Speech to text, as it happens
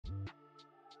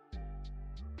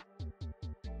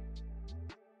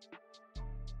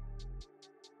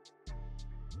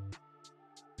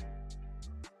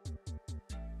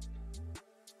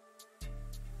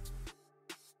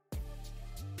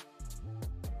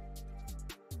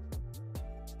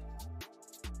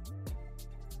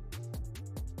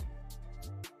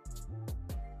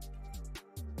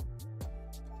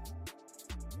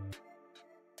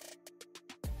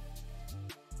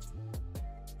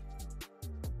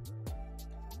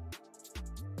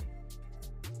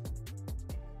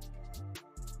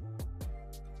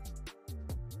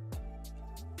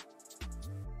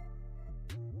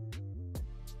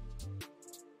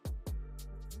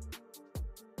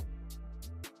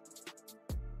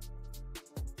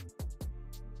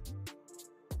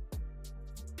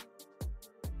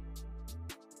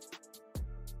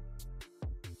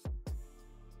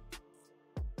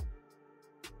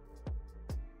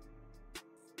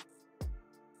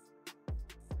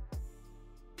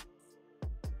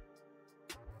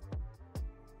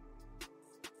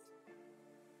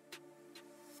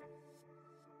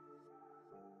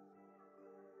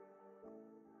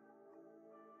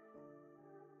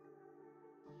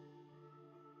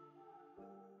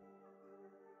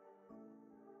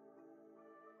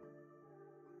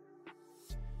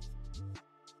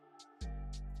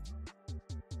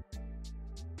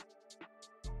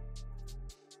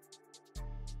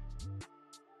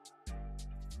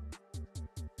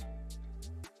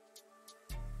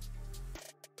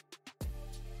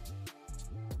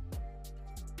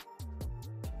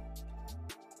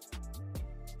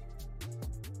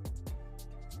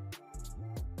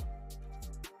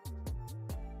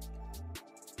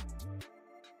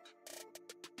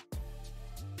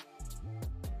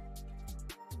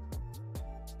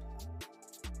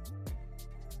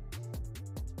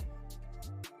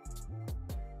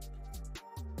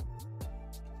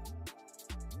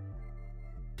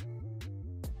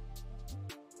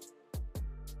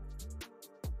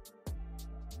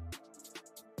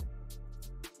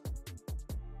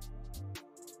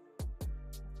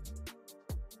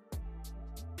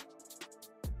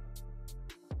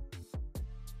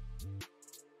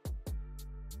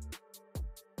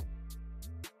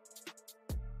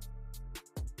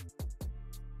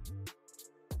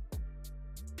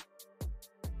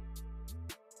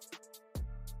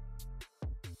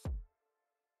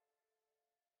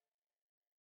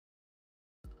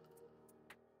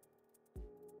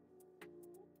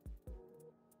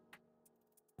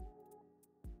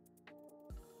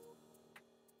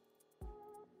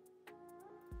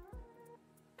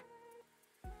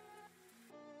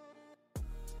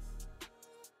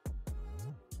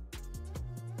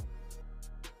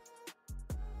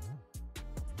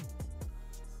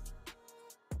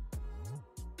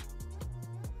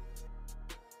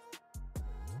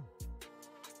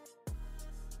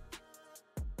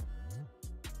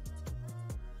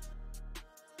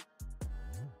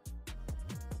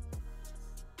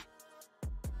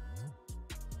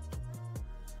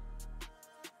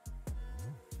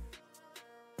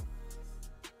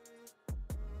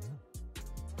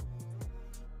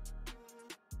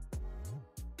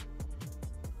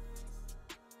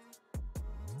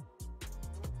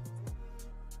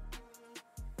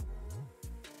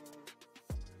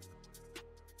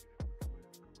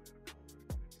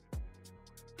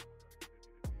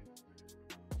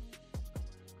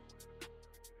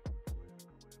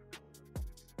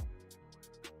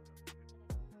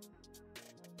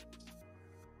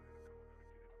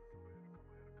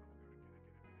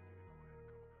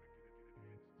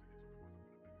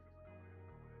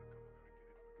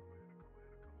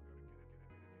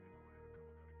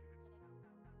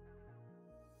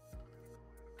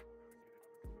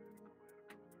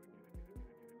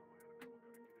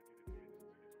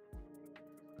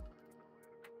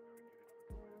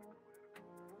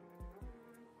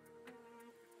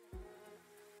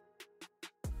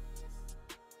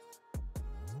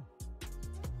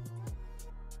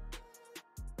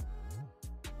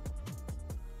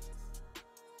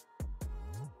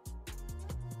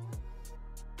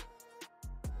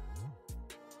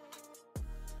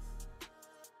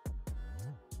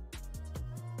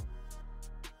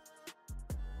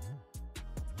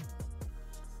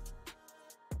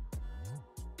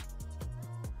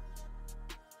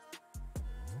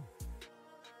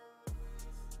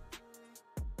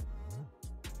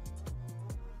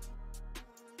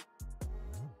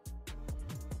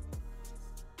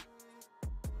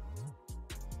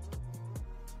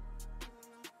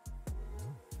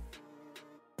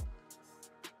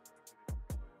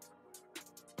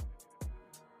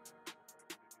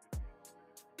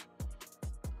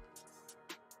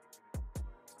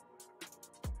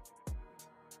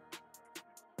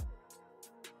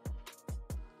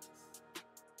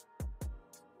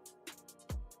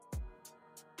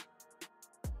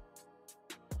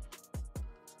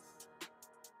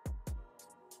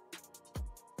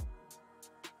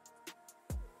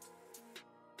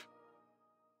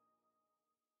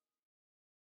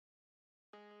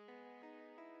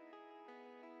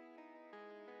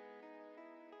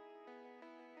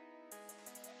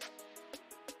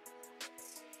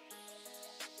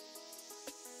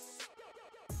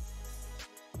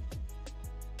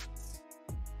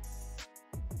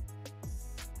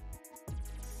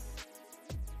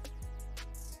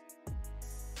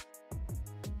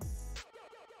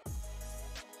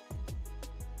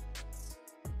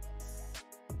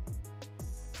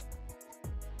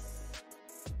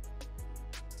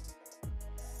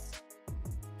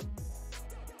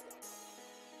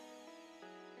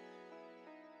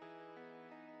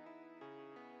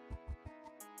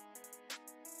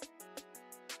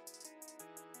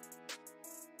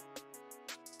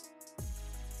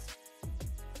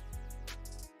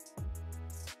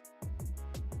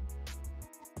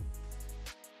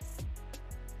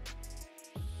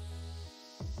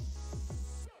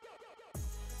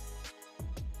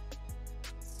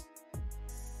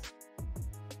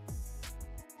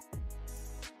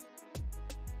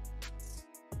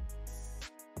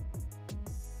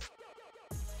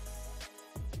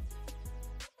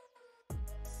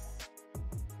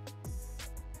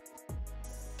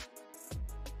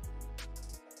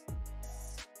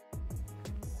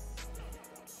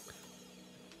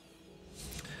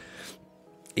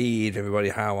Eve, everybody,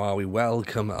 how are we?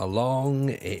 Welcome along.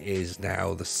 It is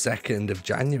now the 2nd of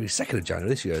January. 2nd of January,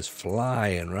 this year is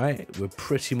flying, right? We're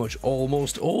pretty much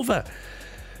almost over.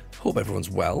 Hope everyone's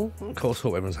well. Of course,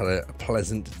 hope everyone's had a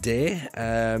pleasant day.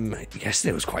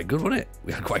 Yesterday was quite good, wasn't it?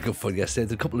 We had quite good fun yesterday.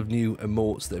 There's a couple of new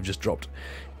emotes that have just dropped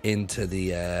into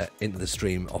the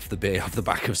stream off the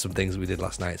back of some things that we did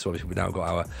last night. So obviously we've now got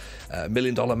our $1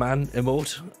 Million Man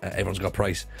emote. Everyone's got a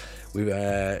price. We've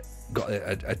got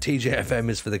a TJFM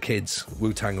is for the kids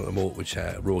Wu-Tang emote, which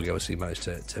Rogie obviously managed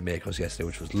to make us yesterday,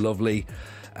 which was lovely.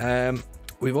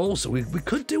 We've also we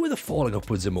could do with a falling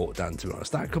upwards emote, Dan, to be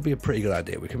honest. That could be a pretty good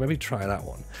idea. We can maybe try that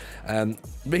one. The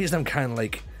reason I'm kind of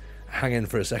like hanging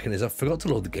for a second is I forgot to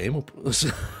load the game up. So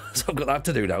I've got that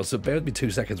to do now. So bear with me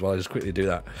 2 seconds while I just quickly do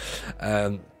that.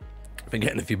 Been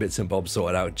getting a few bits and bobs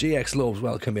sorted out. GX Lobes,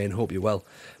 welcome in. Hope you're well.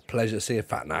 Pleasure to see you.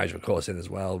 Fat Nigel, of course, in as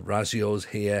well. Razio's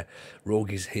here.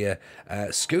 Rogie's here.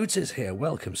 Scoots is here.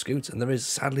 Welcome, Scoots. And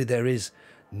sadly, there is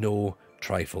no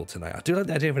trifle tonight. I do like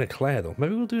the idea of an eclair, though.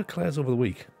 Maybe we'll do eclairs over the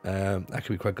week. That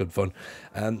could be quite good fun.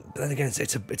 But then again,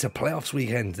 it's a playoffs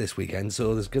weekend this weekend,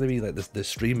 so there's going to be like the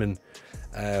streaming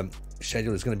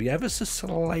schedule is going to be ever so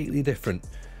slightly different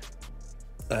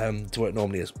to what it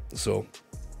normally is. So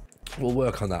we'll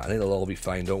work on that, and it'll all be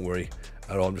fine. Don't worry.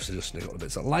 I'm just adjusting a little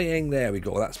bit of lighting. There we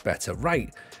go. That's better.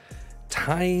 Right.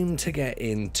 Time to get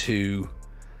into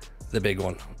the big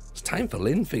one. It's time for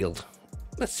Linfield.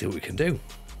 Let's see what we can do.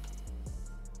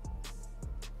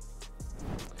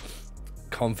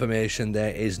 Confirmation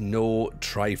there is no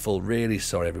trifle. Really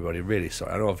sorry, everybody. Really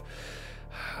sorry.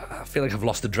 I feel like I've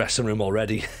lost the dressing room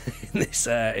already in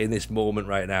this moment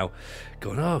right now.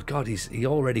 Going, oh God, he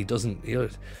already doesn't.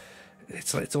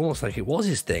 It's almost like it was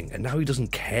his thing, and now he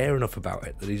doesn't care enough about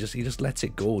it that he just lets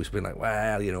it go. He's been like,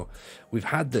 well, we've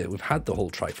had the whole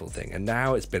trifle thing, and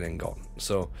now it's been and gone.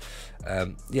 So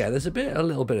yeah, there's a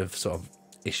little bit of sort of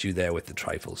issue there with the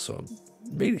trifle. So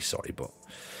I'm really sorry, but.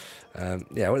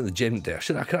 Yeah, I went to the gym today.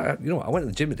 I went to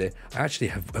the gym today. I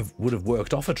actually would have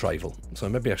worked off a trifle, so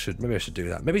maybe I should do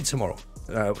that. Maybe tomorrow,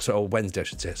 or Wednesday, I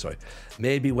should say. Sorry,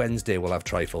 maybe Wednesday we'll have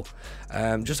trifle.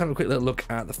 Just have a quick little look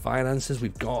at the finances.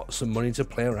 We've got some money to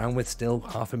play around with still.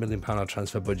 £500,000 our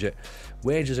transfer budget.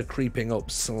 Wages are creeping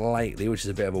up slightly, which is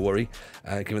a bit of a worry,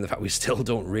 given the fact we still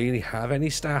don't really have any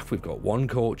staff. We've got one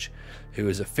coach who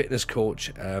is a fitness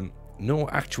coach. No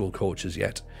actual coaches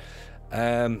yet.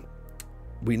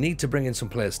 We need to bring in some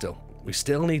players still. We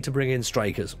still need to bring in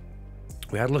strikers.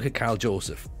 We had a look at Kyle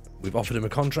Joseph. We've offered him a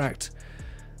contract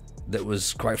that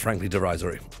was quite frankly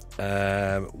derisory.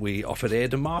 We offered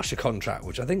Aidan Marsh a contract,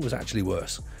 which I think was actually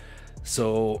worse.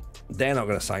 So they're not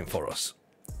going to sign for us.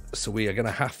 So we are going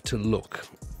to have to look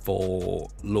for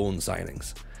loan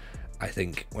signings, I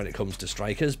think, when it comes to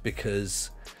strikers, because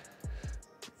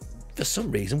for some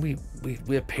reason we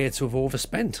appear to have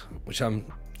overspent, which I'm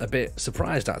a bit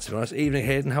surprised at, to be honest. Evening,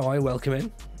 Hayden. How are you? Welcome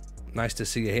in. Nice to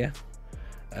see you here.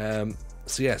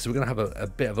 So we're going to have a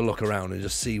bit of a look around and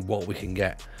just see what we can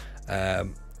get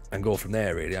and go from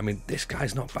there, really. I mean, this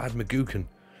guy's not bad. McGuckin.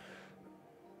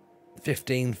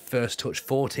 15 first touch,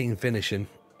 14 finishing.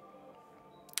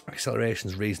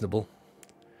 Acceleration's reasonable.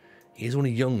 He's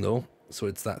only young, though, so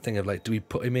it's that thing of like, do we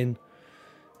put him in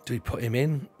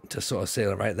to sort of say,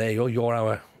 right, there you go,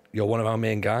 you're one of our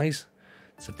main guys?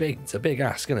 It's a big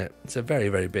ask, isn't it? It's a very,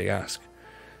 very big ask.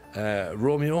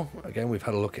 Romeo, again, we've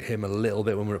had a look at him a little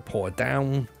bit when we were at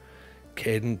Portadown.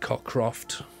 Caden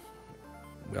Cockcroft,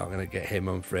 we are going to get him,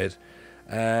 I'm afraid.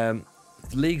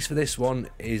 Leagues for this one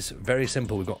is very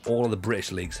simple. We've got all of the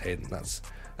British leagues hidden. That's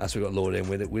what we got loaded in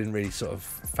with it. We didn't really sort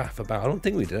of faff about. I don't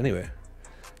think we did anyway.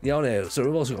 Yeah, no. So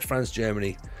we've also got France,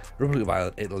 Germany, Republic of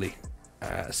Ireland, Italy,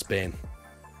 Spain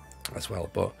as well.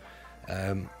 But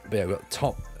yeah, we've got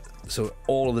top. So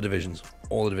all of the divisions,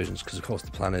 because of course the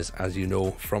plan is, as you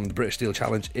know, from the British Steel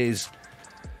Challenge, is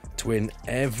to win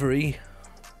every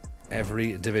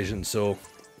division. So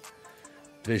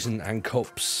division and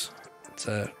cups. It's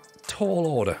a tall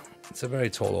order. It's a very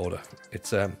tall order.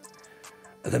 It's at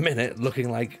the minute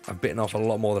looking like I've bitten off a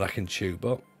lot more than I can chew,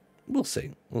 but we'll see.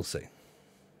 We'll see.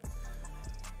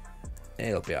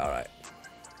 It'll be all right.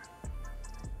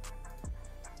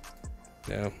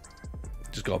 Yeah,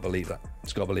 just gotta believe that.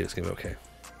 Just gotta believe it's gonna be okay.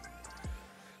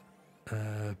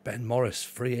 Ben Morris,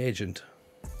 free agent.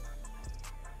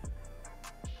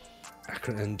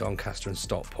 Accrington, Doncaster, and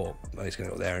Stockport. Well, he's gonna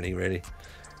go there, and he really.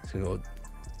 He's gonna go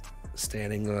stay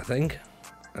in England, I think.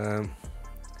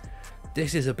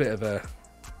 This is a bit of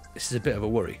a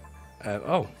worry.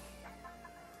 Oh.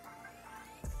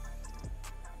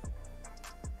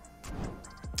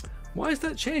 Why has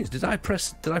that changed? Did I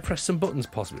press some buttons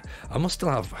possibly? I must still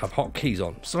have hotkeys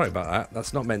on. Sorry about that.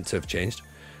 That's not meant to have changed.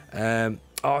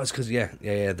 Oh, it's because yeah.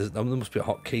 There must be a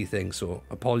hotkey thing. So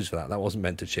apologies for that. That wasn't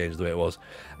meant to change the way it was.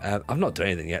 I've not done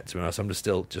anything yet, to be honest. I'm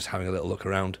still having a little look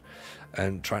around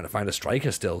and trying to find a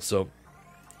striker still. So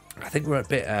I think we're a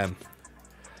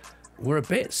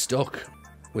bit stuck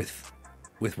with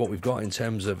what we've got in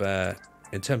terms of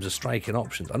striking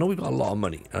options. I know we've got a lot of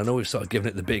money, and I know we've sort of given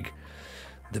it the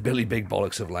Billy Big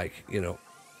bollocks of, like, you know,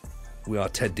 we are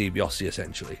Ted DiBiase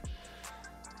essentially,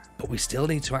 but we still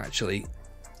need to actually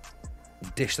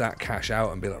dish that cash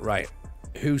out and be like, right,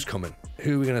 who's coming?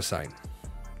 Who are we going to sign?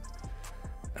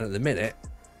 And at the minute,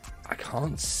 I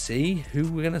can't see who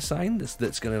we're going to sign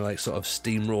that's going to, like, sort of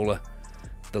steamroller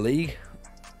the league.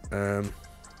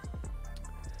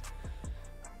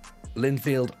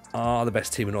 Linfield are the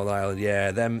best team in Northern Ireland.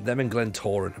 Yeah, them and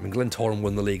Glentoran. I mean, Glentoran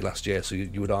won the league last year, so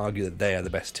you would argue that they are the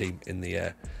best team in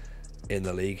the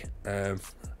league.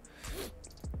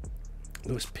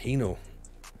 Lewis Pino,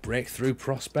 breakthrough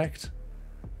prospect,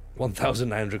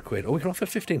 1,900 quid. Oh, we can offer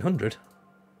 1,500.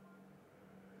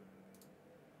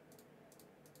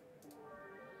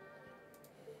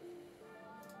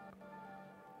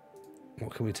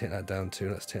 What can we take that down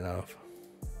to? Let's take that off.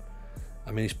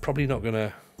 I mean, he's probably not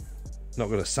gonna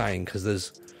sign because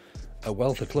there's a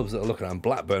wealth of clubs that are looking at him.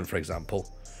 Blackburn, for example.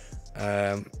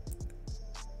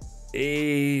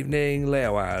 Evening,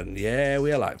 Leowan. Yeah,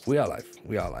 we are live.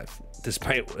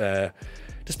 Despite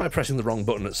pressing the wrong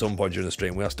button at some point during the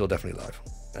stream, we are still definitely live.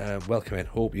 Welcome in.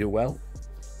 Hope you're well.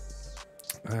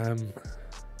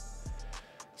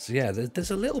 So yeah, there's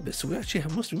a little bit. So we actually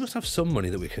we must have some money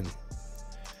that we can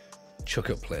chuck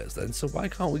at players then. So why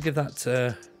can't we give that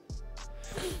to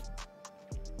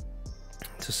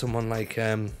someone like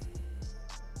who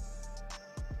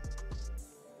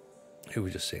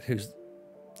we just seen? Who's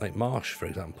like Marsh, for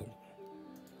example?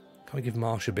 Can we give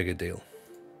Marsh a bigger deal?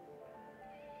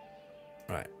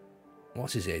 Right.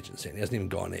 What's his agent saying? He hasn't even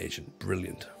got an agent.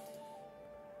 Brilliant.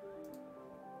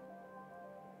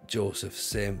 Joseph,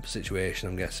 same situation,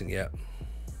 I'm guessing. Yeah.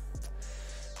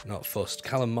 Not fussed.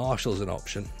 Callum Marshall's an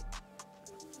option.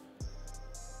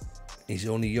 He's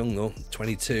only young though,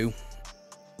 22.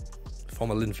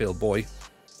 Former Linfield boy.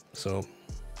 So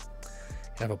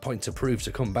he'll have a point to prove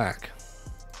to come back.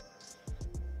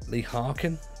 Lee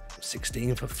Harkin,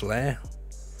 16 for flair.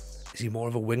 Is he more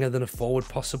of a winger than a forward,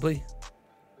 possibly?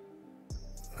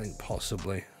 I think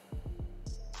possibly.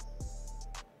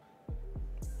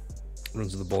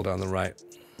 Runs the ball down the right.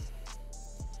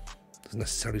 Doesn't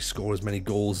necessarily score as many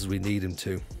goals as we need him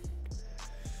to.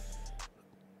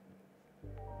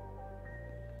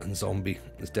 And Zombie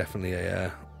is definitely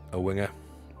a winger.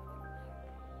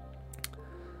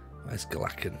 Where's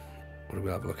Glacken? What do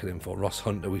we have a look at him for? Ross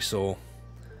Hunter we saw.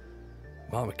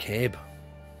 Mark McCabe.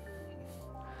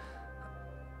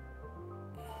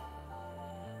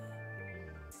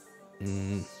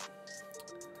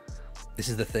 This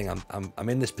is the thing. I'm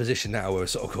in this position now where we're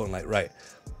sort of going like, right,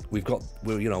 we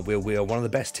are one of the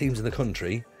best teams in the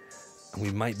country, and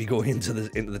we might be going into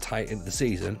the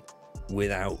season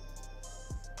without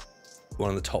one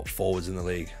of the top forwards in the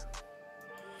league.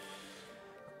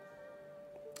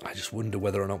 I just wonder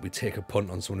whether or not we take a punt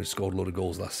on someone who scored a load of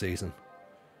goals last season.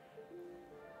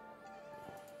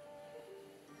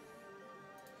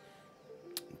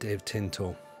 Dave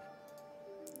Tinto.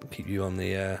 I'll keep you on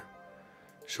the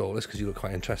shortlist because you look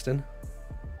quite interesting.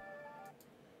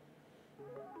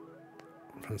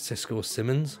 Francisco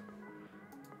Simmons.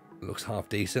 Looks half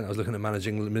decent. I was looking at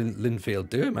managing Linfield.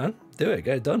 Do it, man. Do it.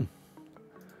 Get it done.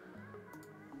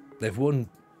 They've won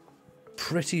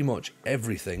pretty much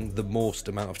everything the most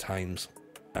amount of times.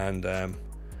 And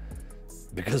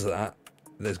because of that,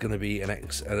 there's going to be an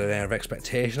air of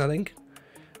expectation, I think.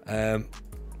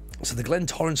 So the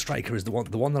Glentoran striker is the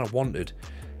one that I wanted.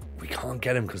 We can't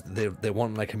get him because they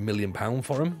want like £1 million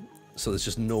for him. So there's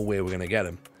just no way we're going to get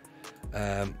him.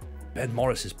 Ben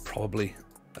Morris is probably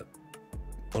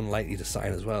unlikely to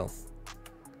sign as well.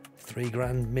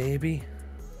 $3,000 maybe.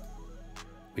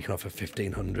 We can offer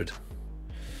 1,500.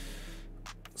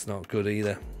 It's not good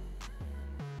either.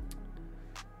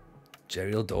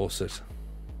 Gerald Dorset.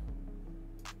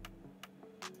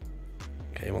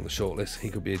 Okay, I'm on the shortlist. He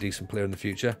could be a decent player in the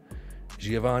future.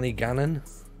 Giovanni Gannon.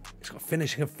 He's got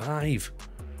finishing of 5.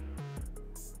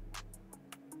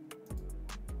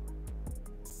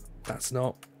 That's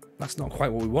not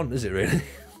quite what we want, is it really?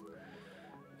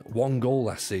 1 goal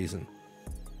last season.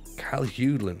 Cal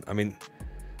Hewlin. I mean,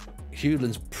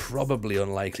 Hewlin's probably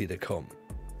unlikely to come.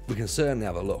 We can certainly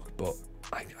have a look, but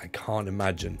I can't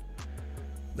imagine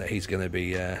that he's going to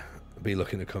be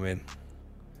looking to come in.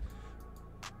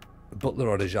 Butler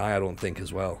or Dejai, I don't think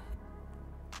as well.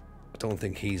 I don't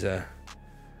think he's a...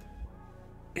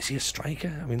 Is he a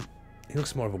striker? I mean, he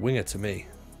looks more of a winger to me.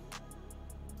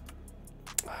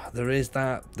 There is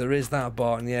that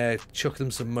Barton. Yeah, chuck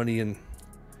them some money and,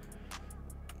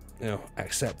 you know,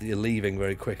 accept that you're leaving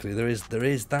very quickly. There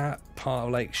is that part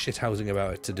of like shithousing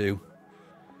about it to do.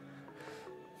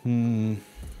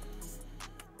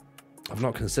 I've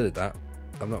not considered that.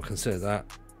 What about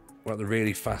the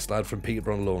really fast lad from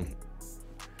Peterborough on loan?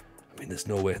 I mean, there's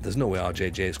no way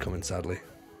RJJ is coming, sadly.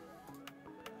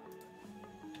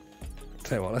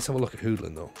 Tell you what, let's have a look at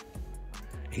Hoodlin though.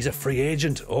 He's a free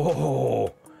agent.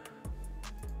 Oh,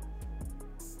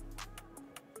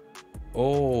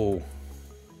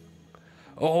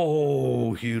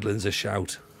 Hoodlin's a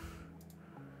shout.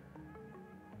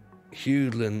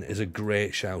 Hoodlin is a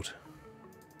great shout.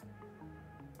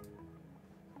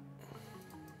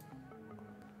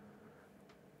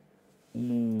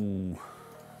 Ooh.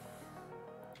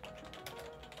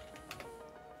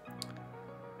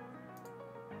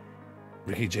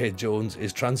 Ricky J. Jones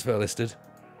is transfer listed.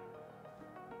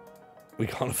 We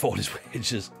can't afford his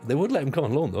wages. They would let him come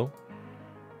on loan though.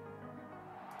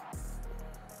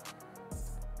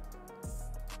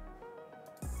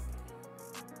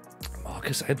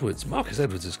 Marcus Edwards. Marcus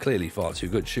Edwards is clearly far too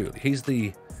good, surely. He's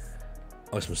the...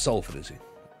 Oh, he's from Salford, is he?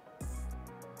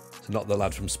 So not the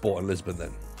lad from Sporting Lisbon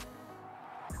then.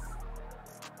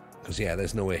 Because, yeah,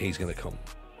 there's no way he's going to come.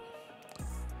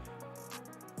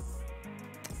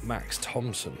 Max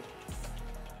Thompson.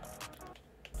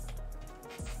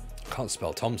 Can't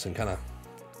spell Thompson, can I?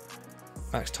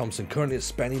 Max Thompson currently at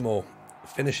Spennymoor,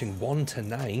 finishing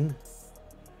 1-9.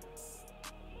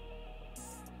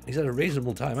 He's had a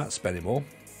reasonable time at Spennymoor.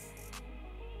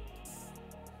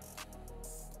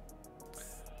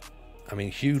 I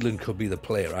mean, Hewlin could be the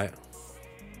player, right?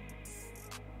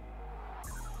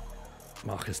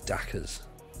 Marcus Dackers.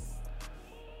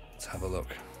 Let's have a look.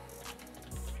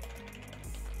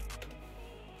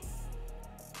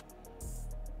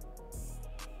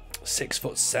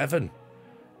 6'7".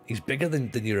 He's bigger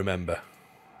than you remember.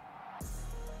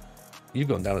 You've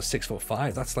gone down to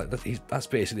 6'5". That's like that's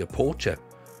basically a poacher.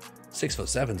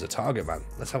 6'7's a target man.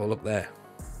 Let's have a look there.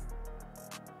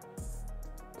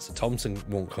 So Thompson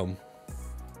won't come.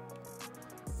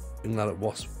 Even that at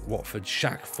Watford,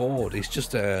 Shaq Ford. He's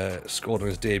just scored on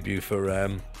his debut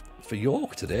for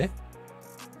York today.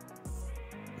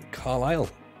 Carlisle.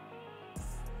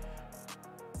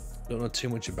 Don't know too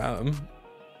much about him.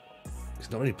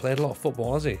 He's not really played a lot of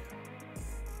football, has he?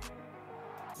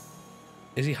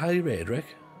 Is he highly rated, Rick?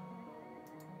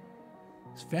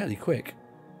 It's fairly quick.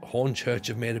 Hornchurch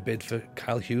have made a bid for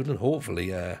Kyle Hewlin.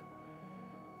 Hopefully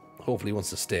he wants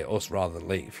to stay at us rather than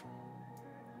leave.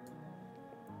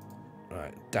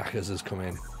 Right, Dackers has come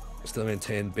in. Still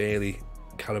maintain Bailey,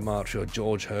 Calamatrio,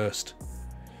 George Hurst.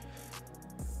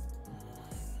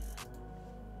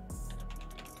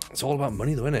 It's all about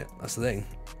money though, isn't it? That's the thing.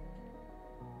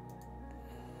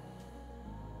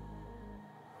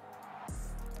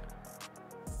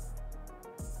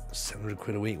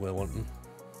 £700 a week we're wanting.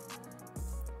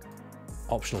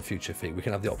 Optional future fee. We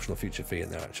can have the optional future fee in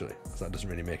there actually, because that doesn't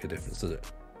really make a difference, does it?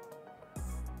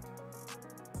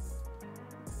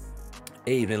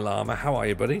 Evening, Llama. How are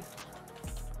you, buddy?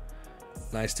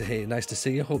 Nice to hear. Nice to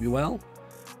see you. Hope you're well.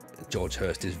 George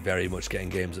Hurst is very much getting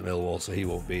games at Millwall, so he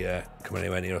won't be coming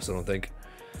anywhere near us, I don't think.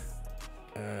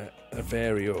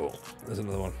 Averio. There's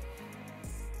another one.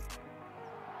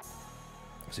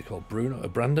 What's he called?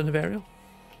 Brandon Averio?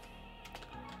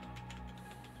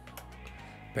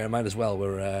 Bear in mind as well,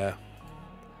 we're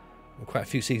quite a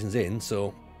few seasons in,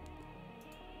 so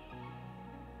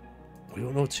we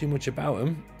don't know too much about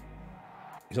him.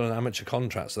 He's on an amateur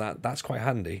contract, so that's quite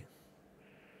handy.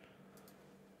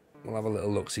 We'll have a little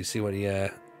look, see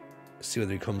whether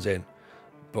he comes in.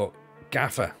 But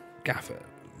Gaffer,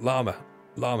 Llama,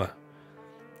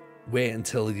 wait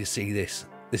until you see this.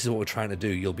 This is what we're trying to do.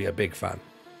 You'll be a big fan.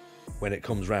 When it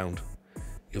comes round,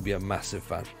 you'll be a massive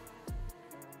fan.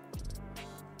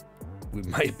 We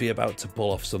might be about to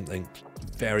pull off something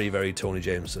very, very Tony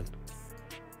Jameson.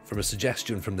 From a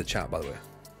suggestion from the chat, by the way.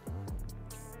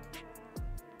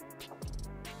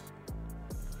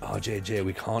 RJJ,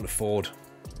 we can't afford.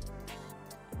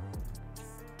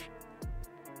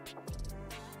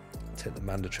 Take the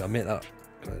mandatory. I'll make that.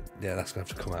 Yeah, that's going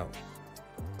to have to come out.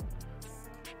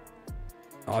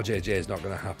 RJJ is not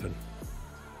going to happen.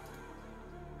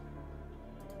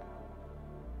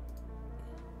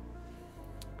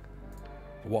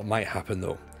 What might happen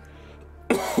though?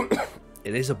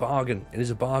 It is a bargain. It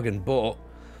is a bargain, but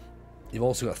you've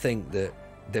also got to think that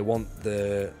they want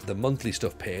the monthly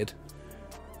stuff paid,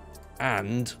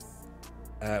 and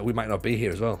we might not be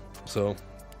here as well. So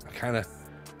I kind of,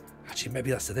 actually,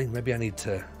 maybe that's the thing. Maybe I need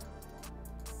to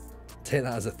take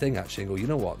that as a thing, actually, and go, you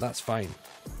know what, that's fine.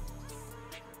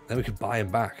 Then we could buy him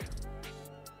back.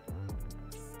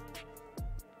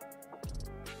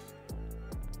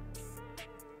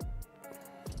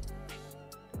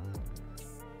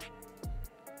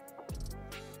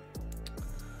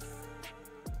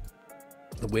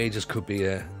 The wages could be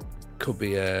an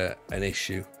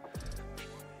issue.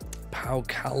 Pau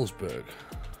Carlsberg.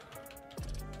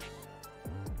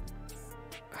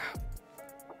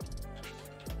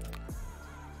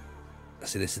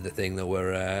 See, this is the thing though.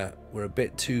 We're a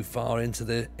bit too far into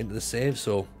the save,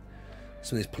 so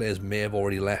some of these players may have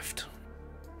already left.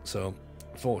 So,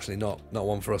 unfortunately, not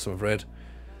one for us, I'm afraid.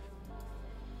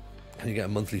 Can you get a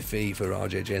monthly fee for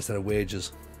RJJ instead of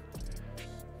wages?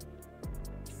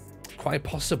 Quite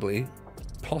possibly.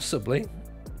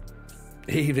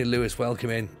 Evening, Lewis. Welcome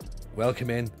in. Welcome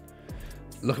in.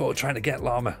 Look at what we're trying to get,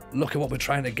 Llama. Look at what we're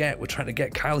trying to get. We're trying to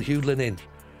get Kyle Hudlin in.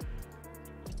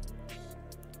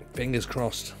 Fingers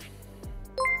crossed.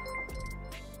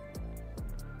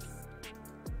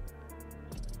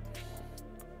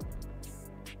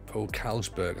 Oh,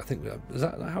 Carlsberg. I think, is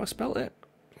that how I spelled it?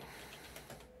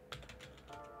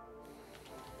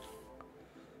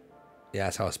 Yeah,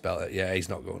 that's how I spelled it. Yeah, he's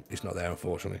not going. He's not there,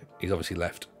 unfortunately. He's obviously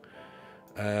left.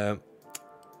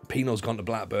 Pino's gone to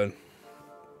Blackburn.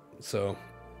 So,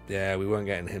 yeah, we weren't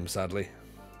getting him, sadly.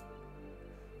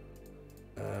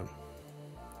 We'll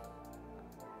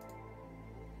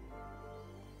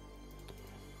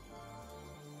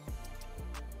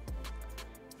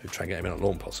try and get him in on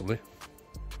loan, possibly.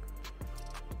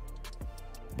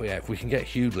 But yeah, if we can get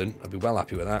Hudlin, I'd be well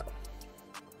happy with that.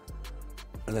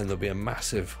 And then there'll be a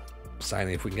massive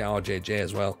signing if we can get RJJ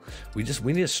as well. We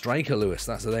need a striker, Lewis.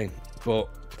 That's the thing. But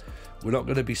we're not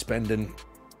going to be spending.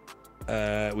 We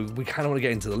kind of want to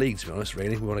get into the league, to be honest.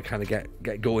 Really, we want to kind of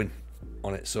get going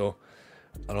on it. So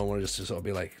I don't want to just sort of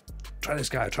be like, try this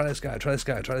guy, try this guy, try this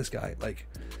guy, try this guy. Like,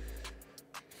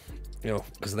 you know,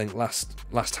 because I think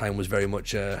last time was very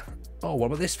much, oh, what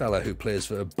about this fella who plays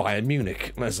for Bayern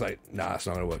Munich? And I was like, nah, that's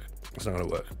not going to work. It's not going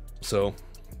to work. So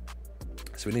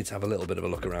we need to have a little bit of a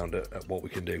look around at what we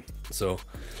can do. So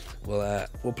we'll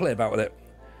play about with it.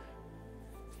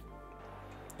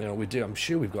 You know, we do. I'm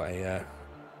sure we've got a.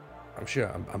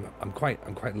 I'm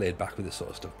quite laid back with this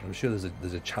sort of stuff. I'm sure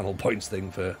there's a channel points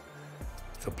thing for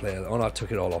player. Oh no, I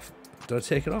took it all off. Did I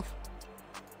take it off?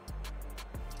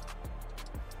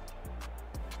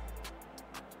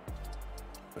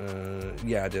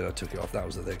 Yeah, I did. I took it off. That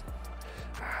was the thing.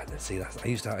 Let's see. I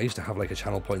used to have like a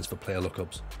channel points for player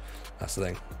lookups. That's the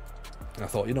thing. And I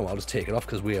thought, you know what, I'll just take it off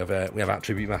because we have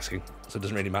attribute masking, so it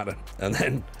doesn't really matter. And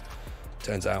then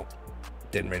turns out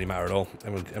didn't really matter at all.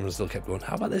 Everyone still kept going,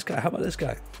 how about this guy? How about this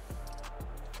guy?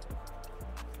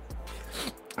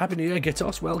 Happy New Year,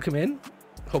 Gitos. Welcome in.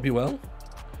 Hope you're well.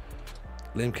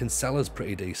 Liam Kinsella's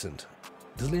pretty decent.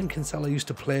 Does Liam Kinsella used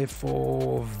to play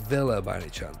for Villa by any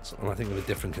chance? Or am I thinking of a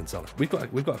different Kinsella? We've got a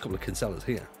couple of Kinsellas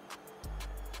here.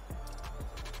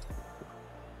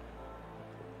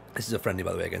 This is a friendly,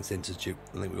 by the way, against Institute.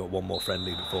 I think we've got one more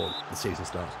friendly before the season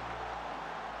starts.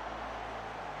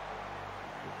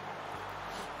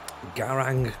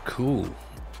 Garang Cool.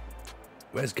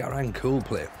 Where's Garang Cool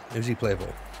play? Who's he play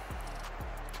for?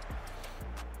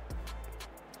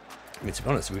 I mean, to be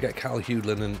honest, if we get Cal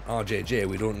Hudlin and RJJ,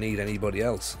 we don't need anybody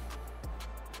else.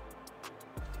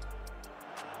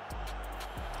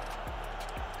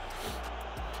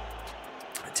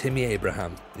 Timmy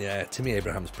Abraham. Yeah, Timmy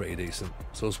Abraham's pretty decent.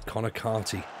 So's Connor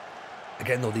Carty.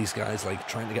 Again, though, these guys, like,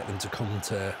 trying to get them to come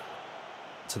to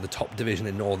the top division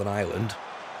in Northern Ireland,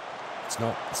 it's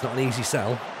not an easy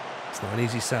sell. It's not an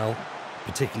easy sell,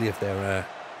 particularly if they're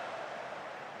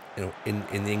you know,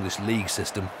 in the English league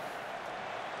system.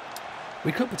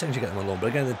 We could potentially get them on loan, but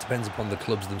again, it depends upon the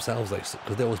clubs themselves, like,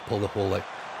 because they always pull the whole, like,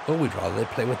 oh, we'd rather they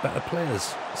play with better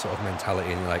players sort of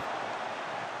mentality, and you're like,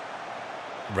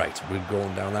 right, we're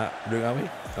going down that route, are we?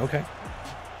 Okay.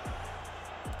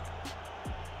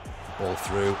 Ball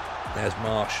through. There's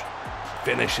Marsh.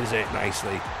 Finishes it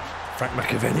nicely. Frank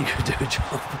McAvenny could do a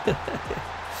job.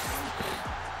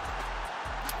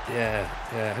 Yeah.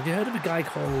 Have you heard of a guy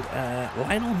called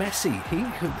Lionel Messi?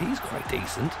 He's quite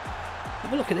decent.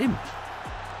 Have a look at him.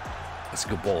 That's a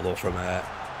good ball though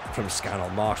from Scannell.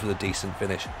 Marsh with a decent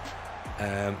finish.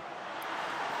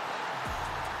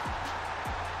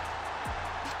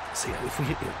 See,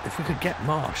 if we could get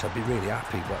Marsh, I'd be really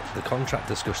happy. But the contract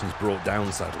discussions broke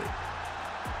down, sadly.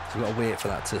 So we've got to wait for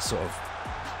that to sort of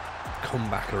come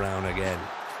back around again.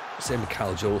 Same with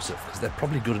Cal Joseph, because they're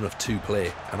probably good enough to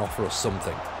play and offer us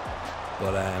something.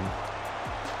 But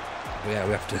yeah,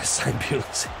 we have to sign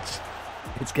Pulisic.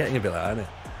 It's getting a bit like that, isn't it?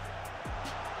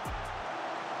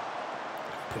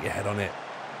 Put your head on it.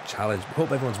 Challenge.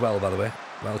 Hope everyone's well, by the way.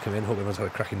 Welcome in. Hope everyone's had a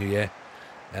cracking new year.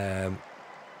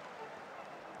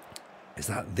 Is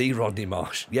that the Rodney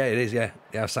Marsh? Yeah, it is, yeah.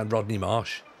 Yeah, I've signed Rodney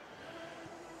Marsh.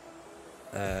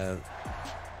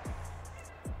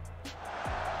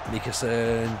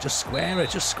 Mikason, just square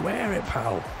it,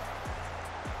 pal.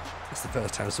 It's the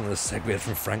first time someone has segued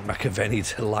from Frank McAvenny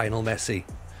to Lionel Messi.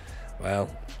 Well,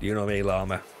 you know me,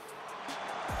 Llama.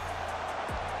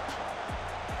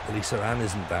 Elisa Ann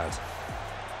isn't bad.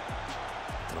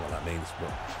 I don't know what that means,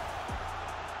 but...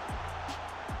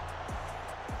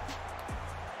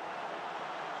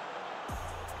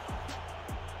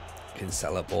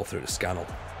 Kinsella ball through to Scannell.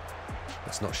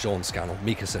 That's not Sean Scannell.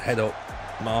 Mikason, head up.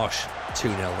 Marsh,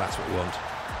 2-0, that's what we want.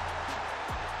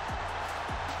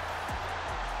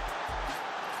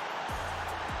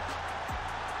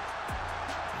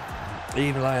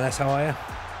 Even Lioness, how are you?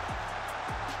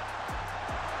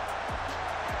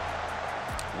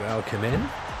 Welcome in.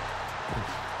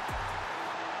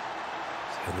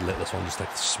 The littlest one just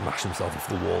like smash himself off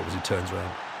the wall as he turns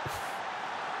around.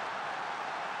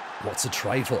 What's a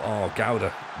trifle? Oh,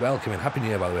 Gouda. Welcome in. Happy New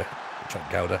Year, by the way.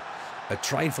 Gouda. A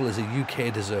trifle is a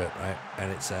UK dessert, right?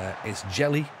 And it's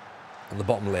jelly on the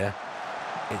bottom layer.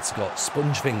 It's got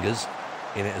sponge fingers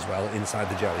in it as well, inside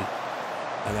the jelly.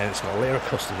 And then it's got a layer of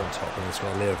custard on top, and it's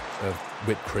got a layer of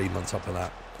whipped cream on top of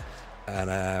that. And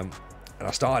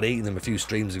I started eating them a few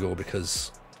streams ago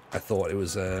because I thought it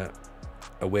was a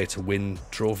way to win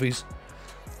trophies.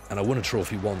 And I won a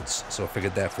trophy once, so I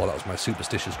figured therefore that was my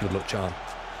superstitious good luck charm.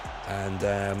 And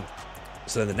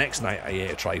so then the next night I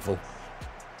ate a trifle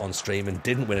on stream and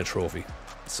didn't win a trophy.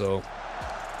 So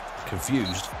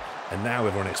confused. And now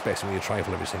everyone expects me to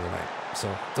trifle every single night. So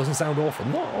it doesn't sound awful.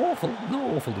 Not awful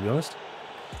to be honest.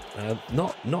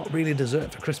 Not really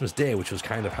dessert for Christmas Day, which was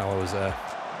kind of how I was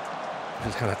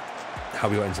just kind of how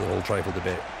we got into the whole trifle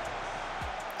debate.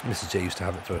 Mrs. J used to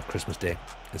have it for Christmas Day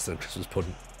instead of Christmas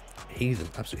pudding. Heathen,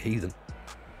 absolute heathen.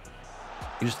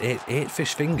 You just ate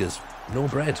fish fingers, no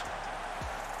bread.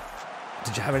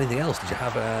 Did you have anything else? Did you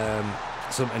have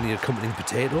any accompanying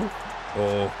potato,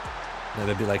 or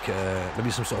maybe like maybe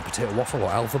some sort of potato waffle or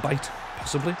alpha bite,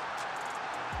 possibly?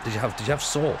 Did you have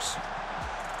sauce?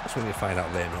 That's when you find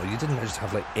out later. No, you didn't just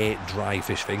have like 8 dry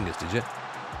fish fingers, did you?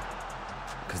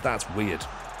 Because that's weird.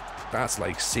 That's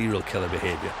like serial killer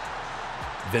behaviour.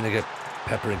 Vinegar,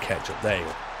 pepper and ketchup. There you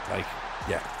go. Like,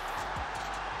 yeah.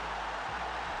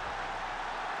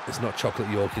 It's not chocolate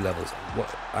Yorkie levels. What?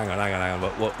 Hang on.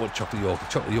 What chocolate Yorkie?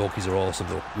 Chocolate Yorkies are awesome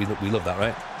though. We love that,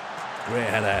 right? Great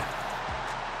header.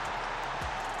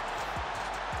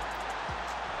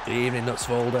 Evening Nuts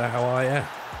Folder, how are you?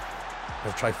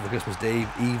 I've tried for the Christmas Day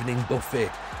evening buffet.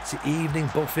 It's the evening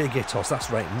buffet, Gitos. That's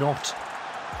right. Not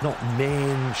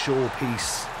main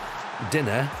showpiece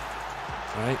dinner,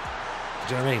 right?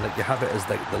 Do you know what I mean? Like you have it as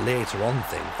like the later on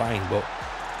thing, fine, but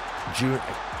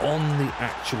on the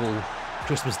actual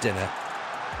Christmas dinner,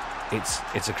 it's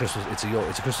a Christmas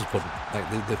pudding.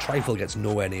 Like the trifle gets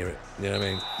nowhere near it. You know what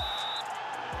I mean?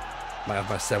 Might have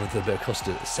my 7th with a bit of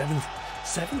custard.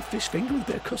 Seventh fish finger with a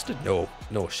bit of custard? No,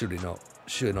 surely not.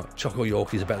 Surely not. Choco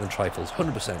Yorkies are better than trifles.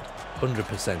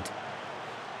 100%.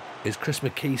 Is Chris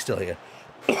McKee still here?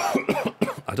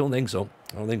 I don't think so.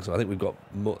 I think we've got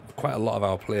quite a lot of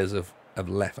our players have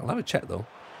left. I'll have a check though.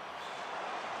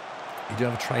 You do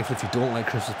have a trifle if you don't like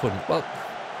Christmas pudding. Well,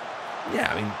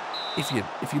 yeah, I mean,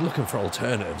 if you're looking for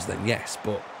alternatives, then yes,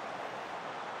 but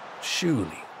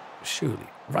surely,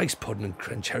 rice pudding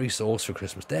and cherry sauce for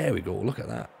Christmas. There we go. Look at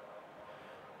that.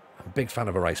 I'm a big fan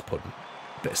of a rice pudding.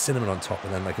 A bit of cinnamon on top,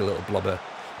 and then like a little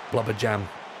blobber jam.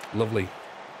 Lovely.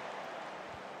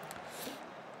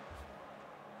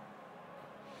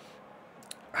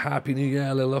 Happy New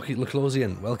Year, little Lucky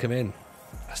Laclosian. Welcome in.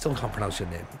 I still can't pronounce your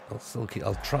name.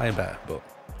 I'll try and better, but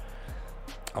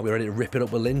are we ready to rip it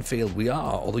up with Linfield? We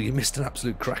are, although you missed an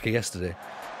absolute cracker yesterday.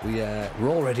 We're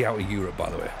already out of Europe,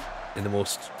 by the way, in the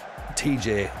most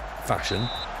TJ fashion.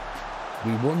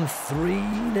 We won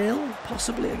 3-0,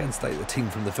 possibly, against like the team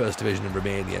from the first division in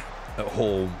Romania at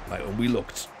home. Like, and we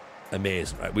looked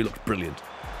amazing, right? We looked brilliant.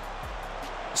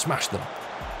 Smashed them.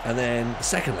 And then the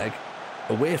second leg,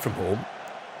 away from home,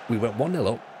 we went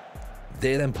 1-0 up.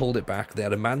 They then pulled it back. They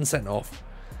had a man sent off.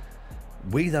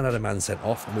 We then had a man sent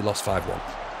off, and we lost 5-1.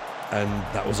 And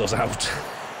that was us out.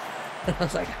 And I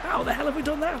was like, how the hell have we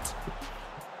done that?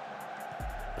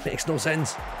 It makes no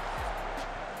sense.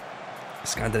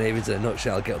 Scandinavians in a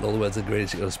nutshell get all the words of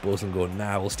greatest you go to sports and go,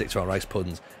 nah, we'll stick to our rice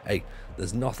puddings. Hey,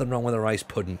 there's nothing wrong with a rice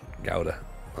pudding, Gouda.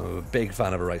 I'm a big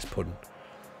fan of a rice pudding.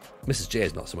 Mrs. J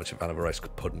is not so much a fan of a rice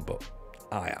pudding, but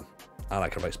I am. I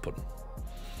like a rice pudding.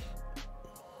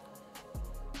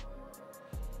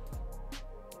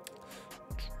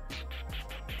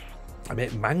 I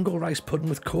made mango rice pudding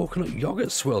with coconut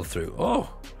yogurt swirled through.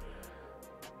 Oh,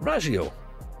 Raggio.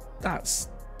 That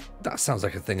sounds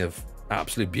like a thing of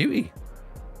absolute beauty.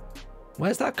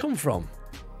 Where's that come from?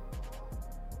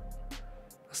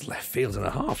 That's left field and a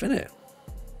half, isn't it?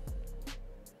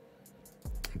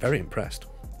 I'm very impressed.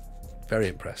 Very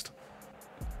impressed.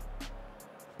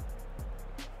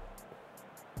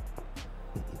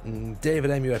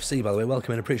 David MUFC, by the way,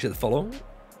 welcome and appreciate the follow.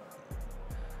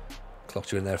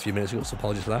 Clocked you in there a few minutes ago, so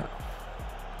apologies for that.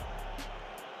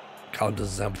 Callum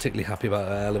doesn't sound particularly happy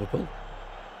about Liverpool.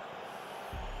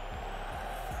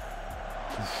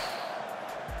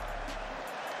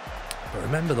 But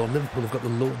remember though, Liverpool have got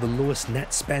the lowest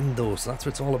net spend though, so that's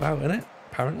what it's all about, isn't it?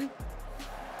 Apparently.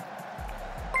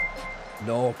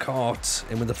 No, caught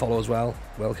in with the follow as well.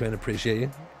 Welcome and appreciate you.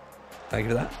 Thank you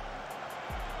for that.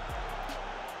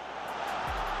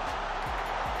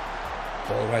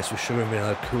 Ball rice with sugar and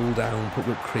vanilla, cool down, put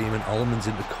whipped cream and almonds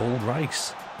into cold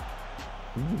rice.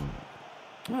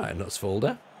 Alright, nuts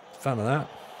folder. Fan of that.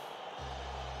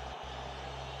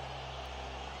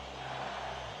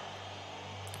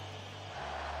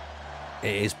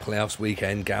 It is playoffs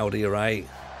weekend, Gowdy, you're right.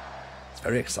 It's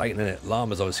very exciting, isn't it?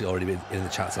 Lama's obviously already been in the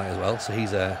chat tonight as well, so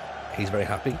he's very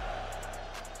happy.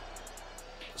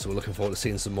 So we're looking forward to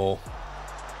seeing some more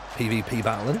PvP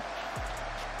battling.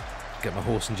 Get my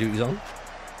horse and duties on.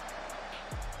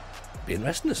 Be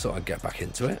interesting to sort of get back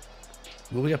into it.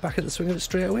 Will we get back in the swing of it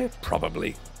straight away?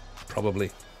 Probably. Probably.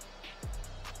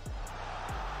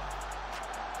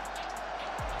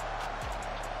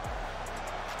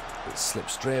 It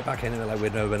slips straight back into it like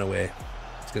we'd never been away.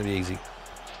 It's going to be easy.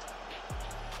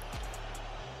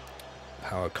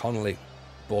 Power Connolly.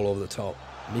 Ball over the top.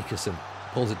 Mikason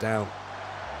pulls it down.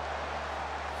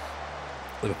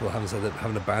 Liverpool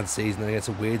having a bad season. It's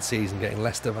a weird season, getting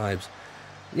Leicester vibes.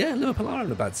 Yeah, Liverpool are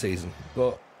having a bad season,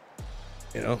 but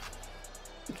you know,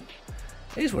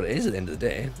 it is what it is at the end of the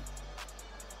day.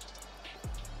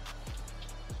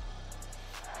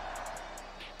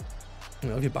 You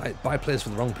know, if you buy players for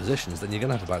the wrong positions, then you're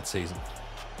gonna have a bad season.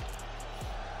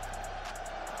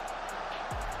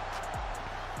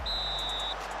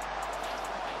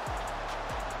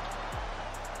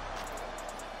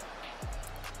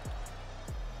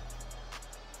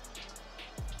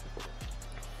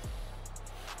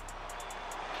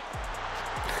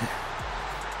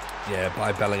 Yeah,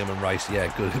 buy Bellingham and Rice. Yeah,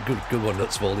 good one,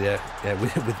 Nutsvold. Yeah,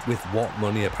 with what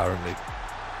money apparently?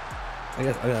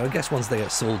 I guess once they get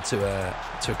sold to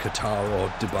Qatar or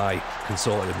Dubai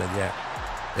consortium, then yeah,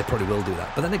 they probably will do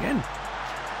that. But then again,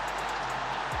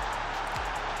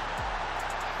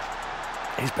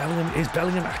 is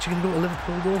Bellingham actually going to go to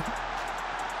Liverpool though?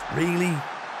 Really?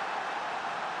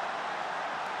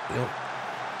 You know,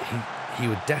 he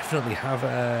would definitely have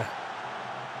a.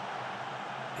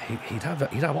 He'd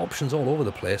have options all over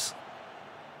the place.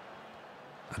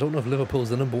 I don't know if Liverpool's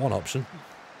the number one option.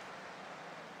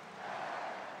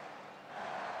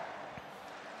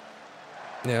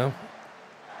 You know,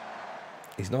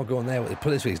 he's not going there. Put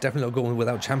it this way, he's definitely not going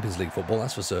without Champions League football.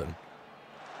 That's for certain.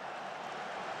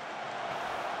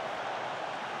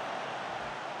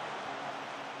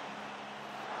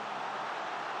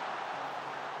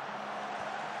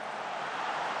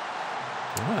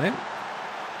 All right.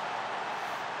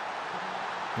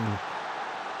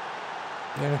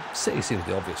 Yeah, City seems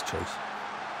the obvious choice.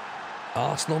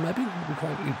 Arsenal maybe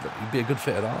he'd be a good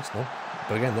fit at Arsenal,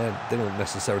 but again they don't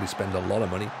necessarily spend a lot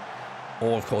of money.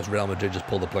 Or of course Real Madrid just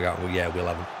pull the plug out and go, yeah, we'll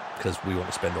have him because we want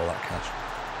to spend all that cash.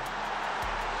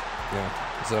 Yeah,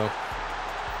 so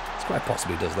it's quite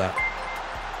possible he does that.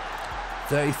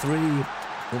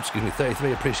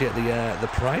 33, appreciate the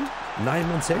prime. 9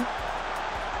 months in,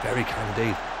 very kind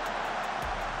indeed.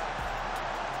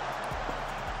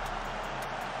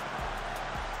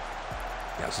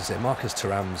 I was going to say, Marcus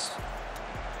Thuram's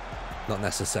not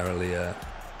necessarily a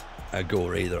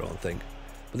goer either, I don't think.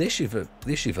 But the issue for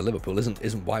Liverpool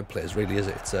isn't wide players, really, is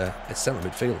it? It's centre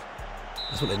midfield.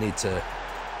 That's what they need to.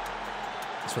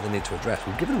 That's what they need to address.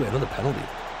 We've given away another penalty,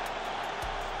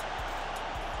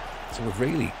 so we've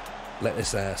really let this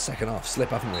second half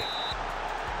slip, haven't we?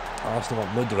 Arsenal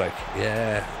want Mudryk.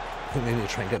 Yeah, I think they need to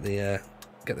try and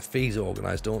get the fees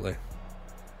organised, don't they?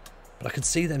 But I could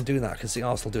see them doing that. I could see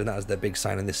Arsenal doing that as their big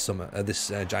signing this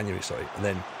January, sorry. And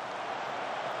then,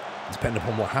 depending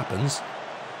upon what happens,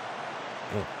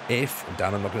 well, if, and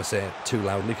Dan, I'm not going to say it too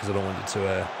loudly because I don't want you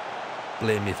to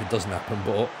blame me if it doesn't happen,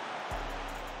 but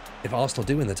if Arsenal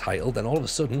do win the title, then all of a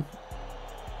sudden,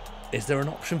 is there an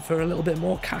option for a little bit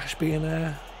more cash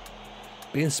being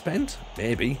spent?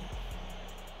 Maybe.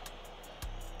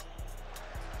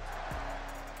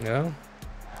 You know?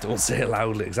 Don't say it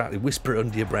loudly, exactly. Whisper it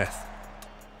under your breath.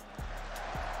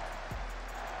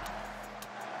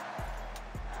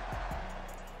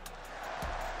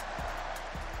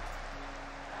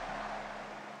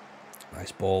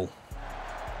 Nice ball.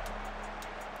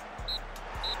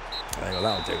 Right, well,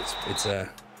 that'll do.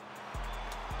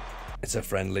 It's a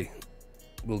friendly.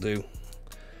 Will do.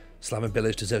 Slaven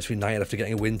Bilic deserves to be knighted after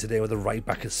getting a win today with a right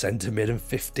back at centre mid and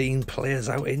 15 players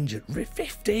out injured.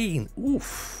 15!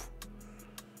 Oof.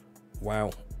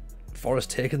 Wow. Forest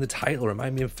taking the title,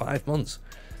 remind me in 5 months.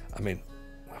 I mean,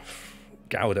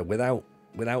 Gouda,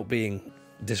 without being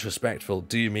disrespectful,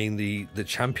 do you mean the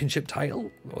championship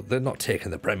title? Well, they're not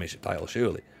taking the premiership title,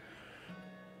 surely.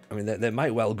 I mean, they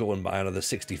might well go and buy another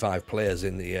 65 players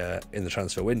in the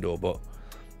transfer window, but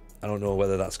I don't know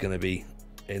whether that's going to be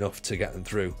enough to get them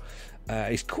through.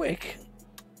 He's quick.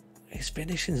 His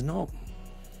finishing's not.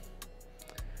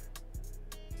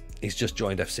 He's just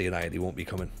joined FC United. He won't be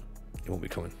coming. He won't be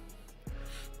coming.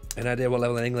 An idea what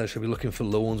level in England should be looking for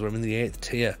loans when I'm in the 8th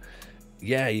tier?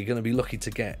 Yeah, you're going to be lucky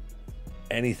to get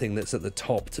anything that's at the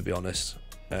top, to be honest.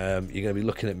 You're going to be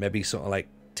looking at maybe sort of like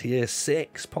tier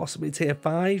 6, possibly tier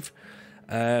 5.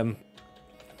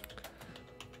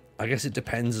 I guess it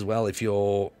depends as well. If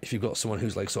you've got someone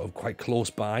who's like sort of quite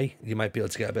close by, you might be able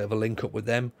to get a bit of a link up with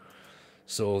them.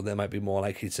 So they might be more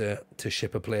likely to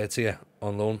ship a player to you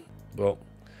on loan. But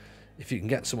if you can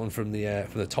get someone from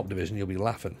the top division, you'll be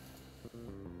laughing.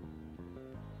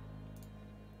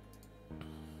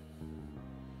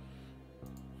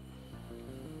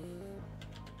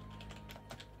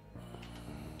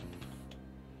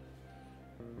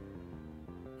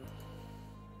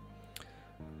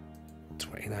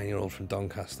 Year-old from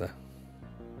Doncaster.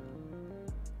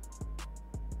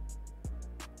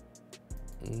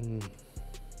 Who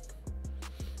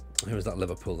was that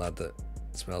Liverpool lad that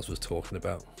Smells was talking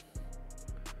about?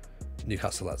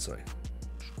 Newcastle lad, sorry.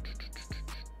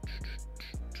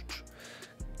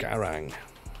 Garang,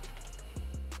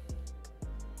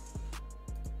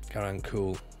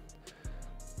 cool.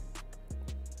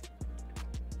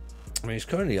 I mean, he's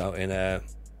currently out in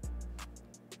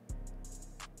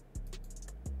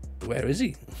where is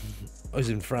he? Oh, he's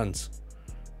in France.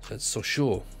 So it's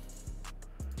Sochaux.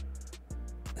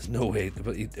 There's no way,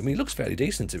 but I mean, he looks fairly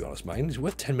decent, to be honest, mine. He's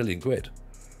worth 10 million quid.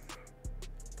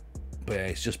 But yeah,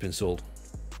 he's just been sold.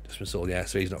 Yeah,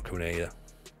 so he's not coming here either.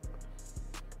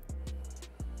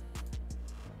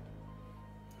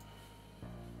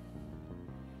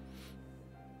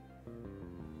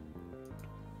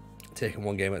 Taking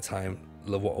one game at a time.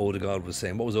 Love what Odegaard was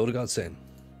saying. What was Odegaard saying?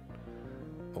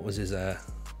 What was his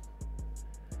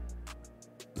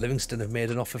Livingston have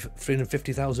made an offer for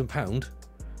 £350,000.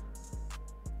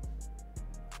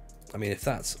 I mean, if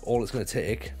that's all it's going to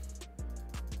take,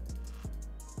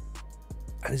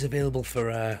 and he's available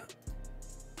for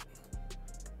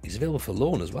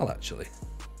loan as well, actually.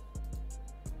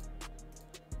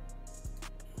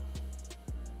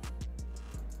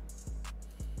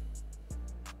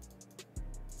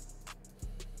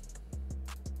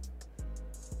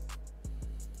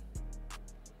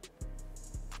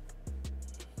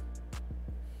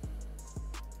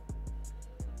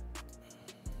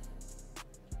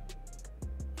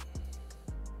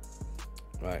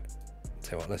 Right,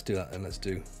 tell you what, let's do that and let's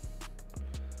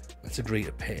agree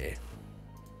to pay.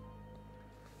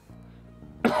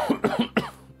 Danny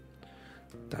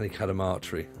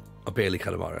Cadamartri, or Bailey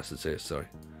Cadamartri, I should say, sorry.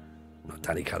 Not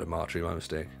Danny Cadamartri, my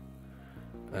mistake.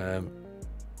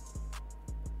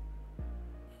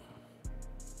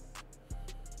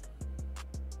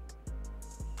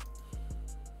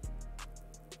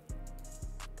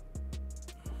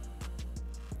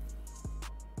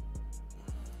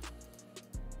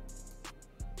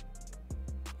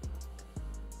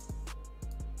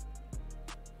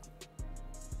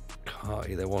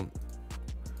 They want.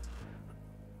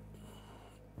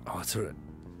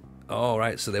 Oh,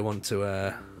 right. So they want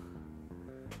to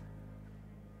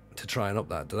try and up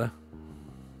that, do they?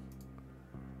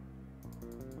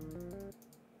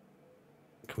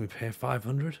 Can we pay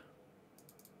 500?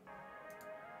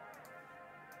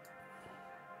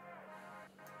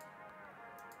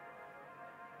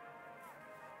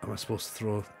 Am I supposed to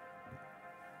throw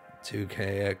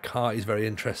 2k? Carty's very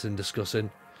interested in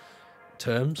discussing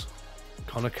terms.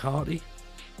 Connor Carty.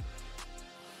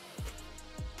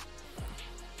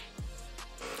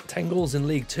 10 goals in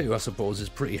League 2, I suppose, is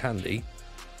pretty handy,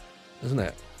 isn't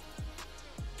it?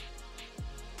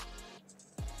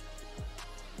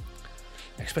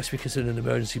 Especially considering an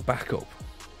emergency backup.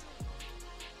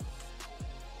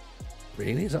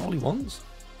 Really? Is that all he wants?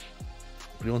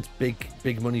 But he wants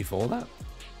big money for that?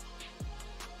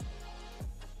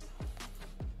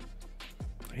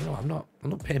 You know, I'm not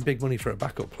paying big money for a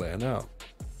backup player now.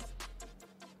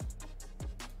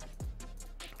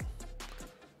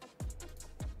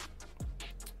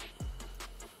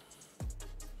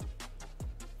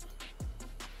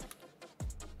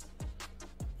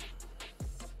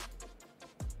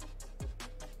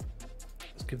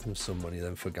 Let's give them some money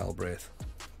then for Galbraith.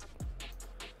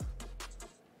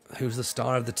 Who's the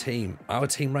star of the team? Our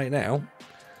team right now,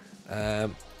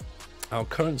 our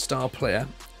current star player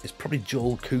is probably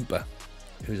Joel Cooper,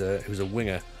 who's a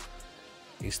winger.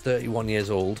 He's 31 years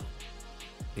old.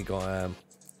 He got a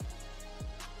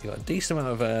decent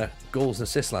amount of goals and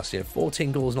assists last year.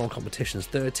 14 goals in all competitions,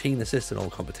 13 assists in all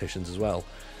competitions as well.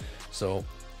 So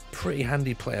pretty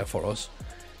handy player for us.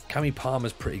 Cammy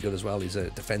Palmer's pretty good as well. He's a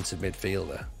defensive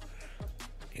midfielder.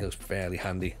 He looks fairly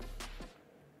handy.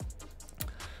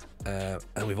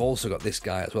 And we've also got this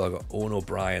guy as well. I've got Owen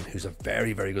O'Brien, who's a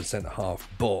very, very good centre half,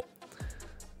 but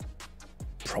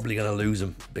probably going to lose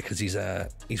him because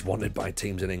he's wanted by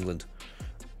teams in England,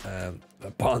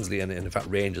 Barnsley and in fact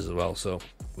Rangers as well. So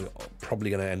we're probably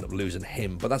going to end up losing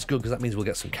him, but that's good because that means we'll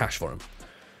get some cash for him.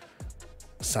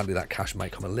 Sadly, that cash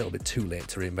might come a little bit too late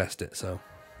to reinvest it. So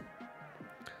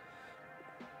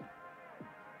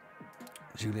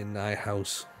Julian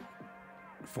Nyhouse,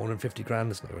 450 grand.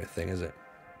 That's not a thing, is it?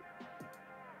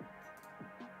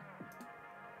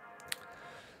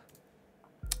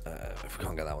 If we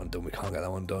can't get that one done, we can't get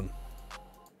that one done.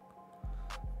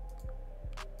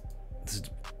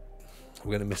 We're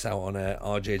going to miss out on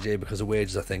RJJ because of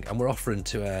wages, I think, and we're offering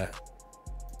to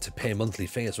pay a monthly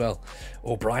fee as well.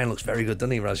 O'Brien looks very good,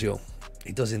 doesn't he, Razio?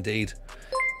 He does indeed.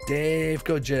 Dave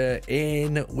Gudger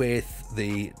in with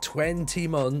the 20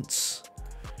 months.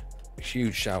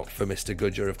 Huge shout for Mr.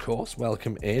 Gudger, of course.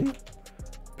 Welcome in.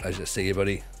 Pleasure to see you,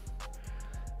 buddy.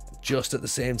 Just at the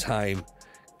same time,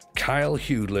 Kyle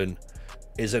Hudlin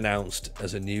is announced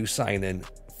as a new sign-in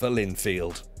for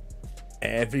Linfield.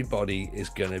 Everybody is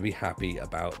going to be happy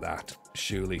about that,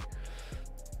 surely.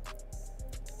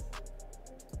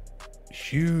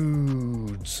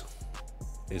 Huge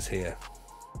is here.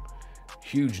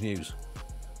 Huge news.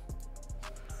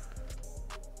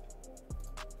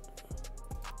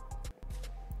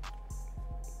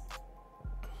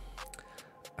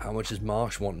 How much is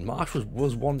Marsh wanting? Marsh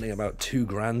was wanting about 2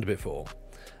 grand before.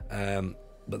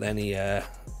 But then he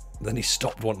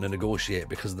stopped wanting to negotiate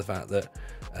because of the fact that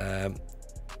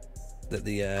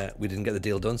we didn't get the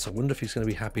deal done. So I wonder if he's going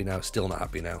to be happy now. Still not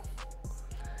happy now.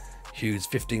 Hughes,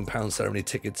 £15 ceremony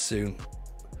tickets soon.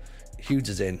 Hughes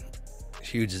is in.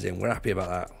 Hughes is in. We're happy about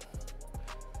that.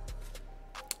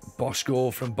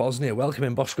 Boschko from Bosnia. Welcome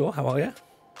in, Boschko. How are you?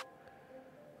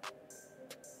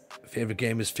 Favorite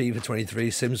game is FIFA 23,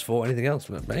 Sims 4, anything else,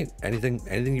 mate?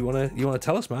 Anything you wanna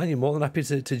tell us, man? You're more than happy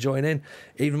to join in.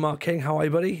 Even Mark King, how are you,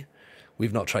 buddy?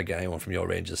 We've not tried to get anyone from your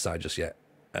Rangers side just yet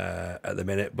at the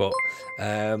minute, but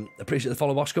appreciate the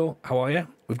follow, Boschko. How are you?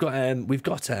 We've got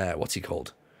what's he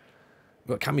called?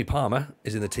 We've got Cammy Palmer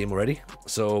is in the team already,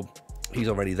 so he's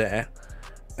already there.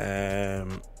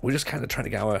 We're just kind of trying to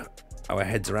get our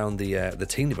heads around the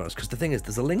team, to be honest, because the thing is,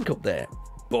 there's a link up there,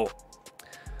 but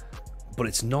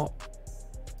it's not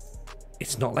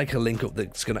like a link up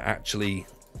that's going to actually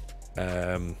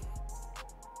like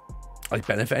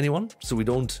benefit anyone. So we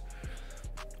don't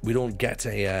get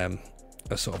a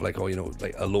sort of like, oh, you know,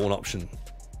 like a loan option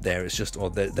there. It's just,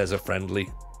 there's a friendly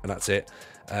and that's it.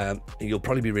 You'll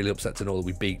probably be really upset to know that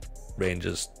we beat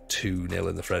Rangers 2-0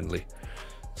 in the friendly.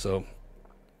 So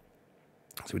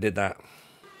we did that.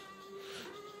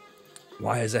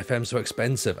 Why is FM so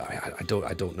expensive? I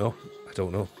don't know.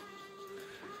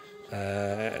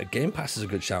 Game Pass is a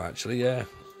good shout, actually. Yeah,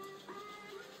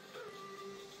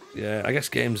 I guess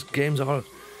games are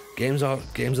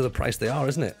the price they are,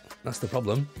 isn't it? That's the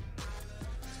problem.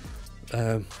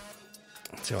 So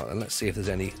let's see if there's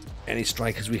any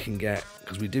strikers we can get,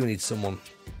 because we do need someone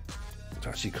to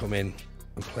actually come in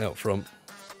and play up front.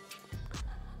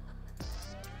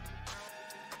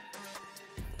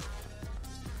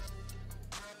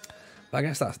 I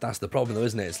guess that's the problem, though,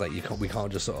 isn't it? It's like we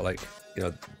can't just sort of like, you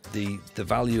know, the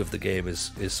value of the game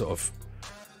is sort of,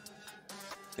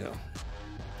 you know,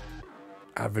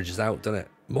 averages out, doesn't it?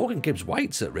 Morgan Gibbs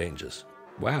White's at Rangers.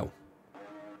 Wow,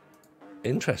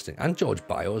 interesting. And George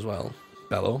Bio as well.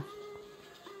 Bello.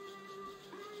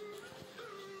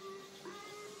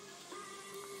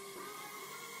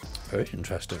 Very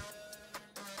interesting.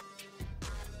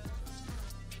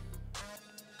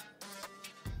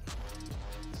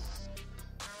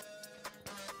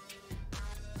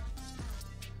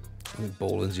 I think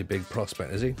Boland's your big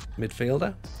prospect, is he?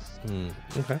 Midfielder?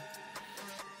 Okay.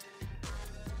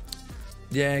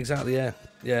 Yeah, exactly, yeah.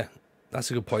 Yeah, that's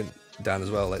a good point, Dan,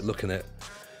 as well. Like, looking at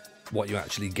what you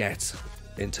actually get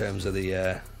in terms of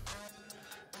the...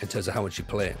 in terms of how much you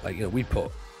play. Like, you know, we put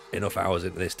enough hours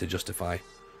into this to justify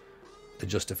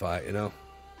it, you know?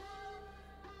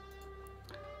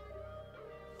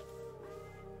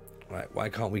 Right, why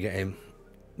can't we get him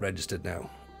registered now?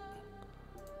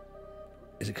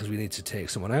 Is it because we need to take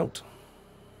someone out?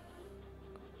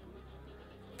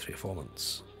 3 or 4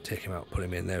 months. Take him out, put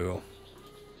him in, there we go.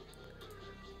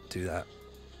 Do that.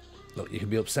 Look, you can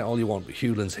be upset all you want, but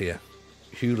Hewland's here.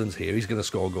 Hewland's here, he's going to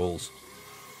score goals.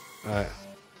 Alright.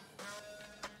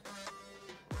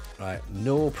 Right,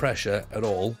 no pressure at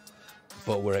all,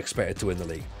 but we're expected to win the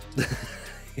league. Do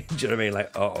you know what I mean?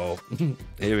 Like, uh-oh.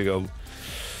 Here we go.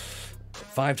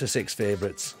 5 to 6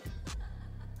 favourites.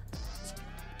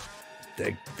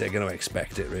 They're going to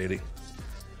expect it, really.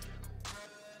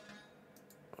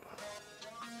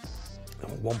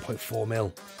 1.4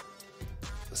 mil.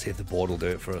 Let's see if the board will do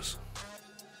it for us.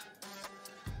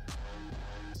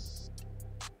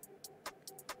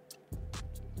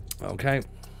 Okay.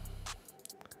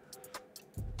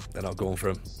 They're not going for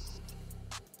him.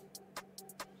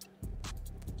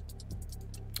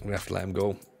 We have to let him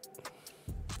go.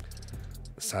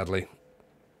 Sadly.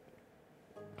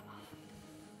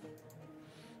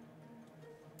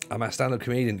 Am I a stand-up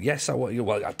comedian? Yes,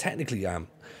 I technically am.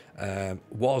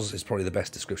 Is probably the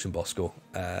best description, Bosco.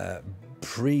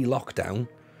 Pre-lockdown,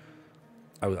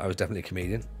 I was definitely a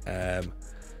comedian.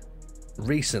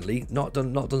 Recently, not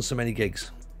done so many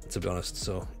gigs, to be honest.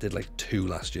 So did like 2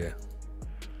 last year.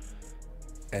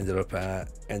 Ended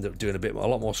up doing a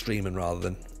lot more streaming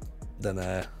rather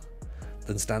than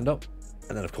stand-up,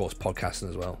 and then of course podcasting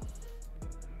as well.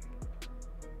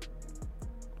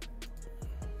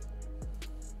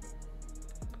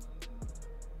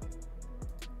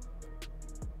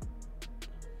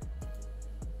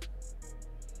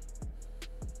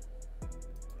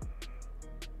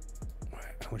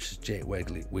 How much is Jake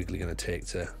Wigley going to take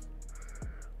to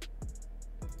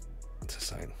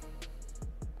sign?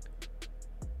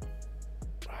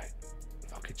 Right,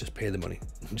 fuck it, just pay the money.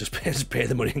 Just pay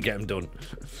the money and get him done.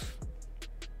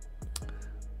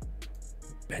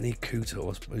 Benny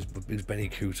Couto. Who's Benny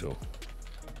Couto?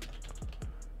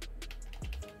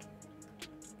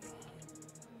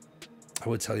 I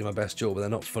would tell you my best joke, but they're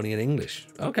not funny in English.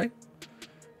 Okay.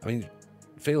 I mean,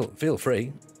 feel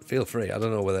free. Feel free. I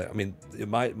don't know whether... I mean,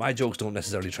 my jokes don't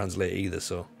necessarily translate either,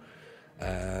 so...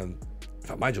 in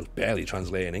fact, my jokes barely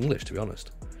translate in English, to be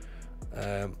honest.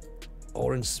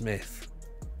 Oren Smith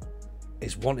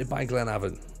is wanted by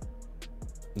Glenavon,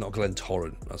 not Glen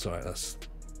Torrent. That's all right. That's...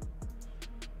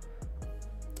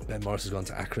 Ben Morris has gone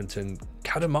to Accrington.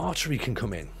 Cadamartery can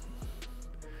come in.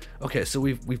 Okay, so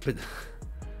we've been...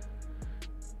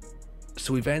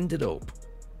 So we've ended up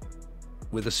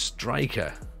with a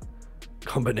striker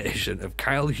combination of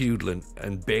Kyle Hewland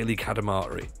and Bailey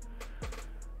Cadamartery.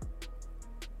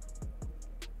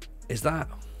 Is that...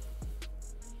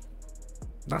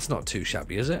 That's not too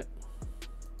shabby, is it?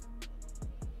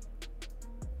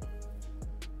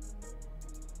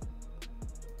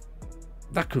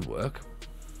 That could work.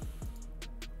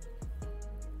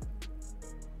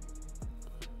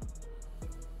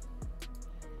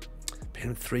 Paying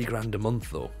him $3,000 a month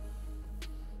though.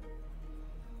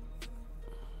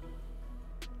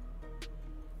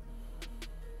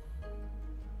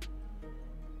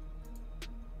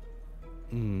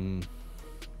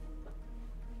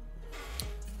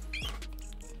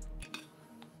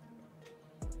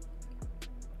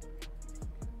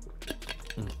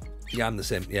 Yeah, I'm the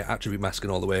same. Yeah, attribute masking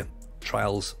all the way.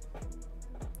 Trials.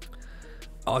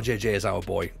 RJJ is our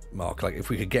boy, Mark. Like, if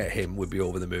we could get him, we'd be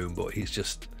over the moon. But he's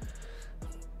just...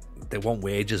 They want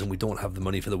wages, and we don't have the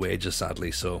money for the wages,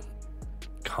 sadly. So,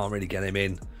 can't really get him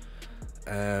in.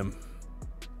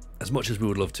 As much as we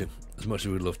would love to. As much as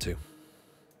we would love to.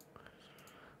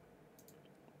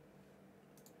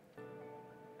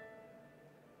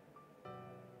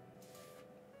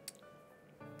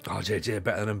 RJJ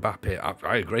better than Mbappe.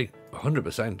 I agree.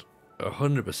 100%.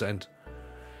 100%.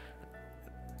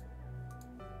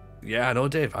 Yeah, I know,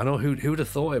 Dave. I know who'd have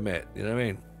thought it, mate. You know what I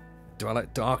mean? Do I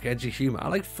like dark, edgy humour? I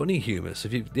like funny humour. So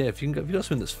if you got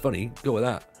something that's funny, go with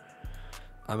that.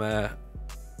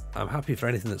 I'm happy for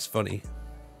anything that's funny.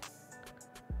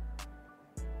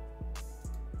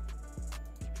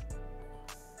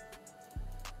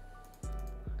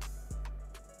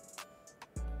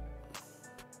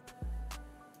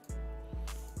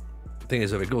 Thing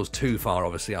is, if it goes too far,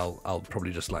 obviously I'll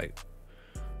probably just like,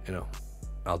 you know,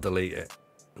 I'll delete it,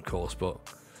 of course. But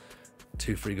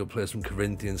 2 free good players from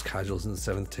Corinthians, casuals in the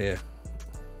 7th tier.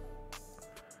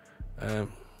 I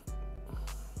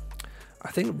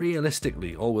think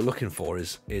realistically, all we're looking for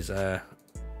is a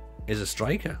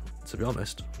striker, to be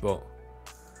honest. But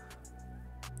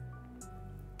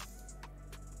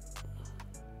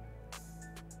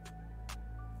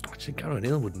actually, Gary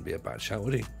O'Neill wouldn't be a bad shout,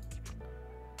 would he?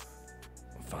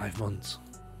 5 months.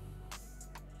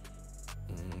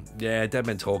 Yeah, Dead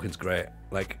Men Talking's great.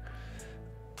 Like,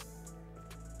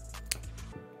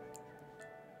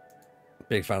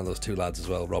 big fan of those 2 lads as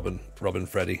well, Robin,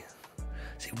 Freddie.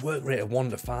 See, work rate of 1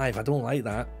 to 5. I don't like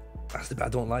that. That's the bit I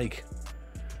don't like.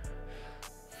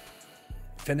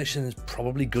 Finishing is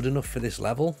probably good enough for this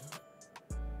level.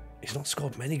 He's not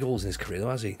scored many goals in his career,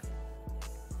 though, has he?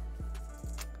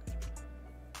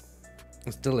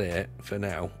 Let's delay it for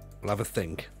now. We'll have a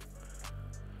think.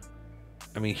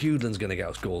 I mean, Hewland's going to get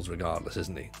us goals regardless,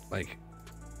 isn't he? Like,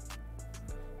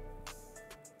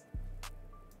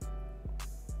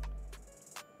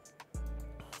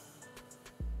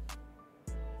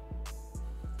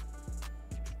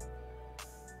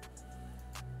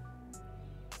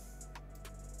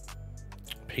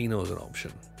 Pino's an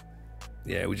option.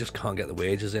 Yeah, we just can't get the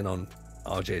wages in on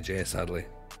RJJ, sadly.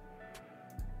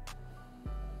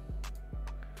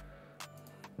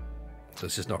 So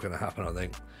it's just not going to happen, I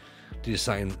think. Do you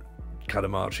sign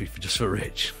Cadamartri just for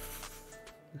Rich?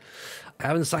 I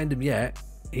haven't signed him yet.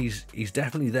 He's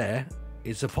definitely there.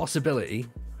 It's a possibility.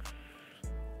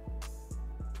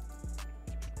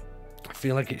 I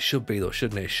feel like it should be, though,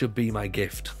 shouldn't it? It should be my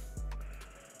gift.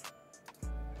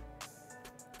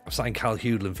 I've signed Cal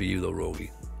Hewland for you, though,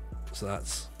 Rogie. So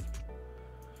that's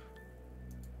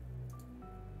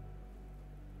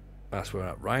where we're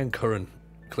at. Ryan Curran,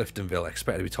 Cliftonville,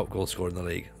 expected to be top goal scorer in the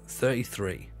league.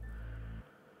 33.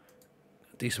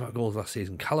 Decent amount of goals last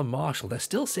season. Callum Marshall, they're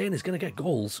still saying he's going to get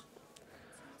goals.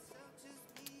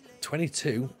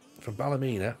 22 from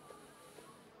Ballymena.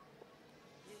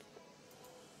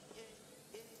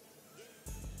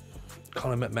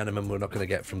 Conor McMenamin we're not going to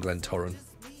get from Glentoran.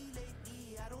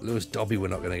 Lewis Dobby we're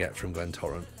not going to get from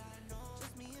Glentoran.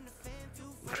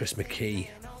 Chris McKee.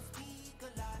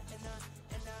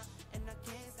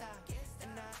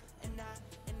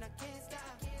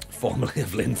 Formerly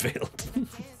of Linfield.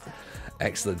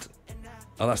 Excellent.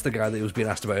 Oh, that's the guy that was being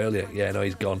asked about earlier. Yeah, no,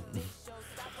 he's gone.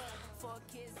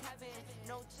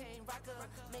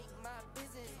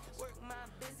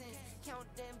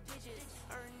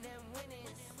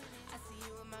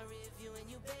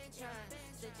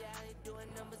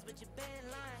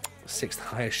 Sixth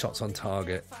highest shots on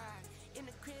target.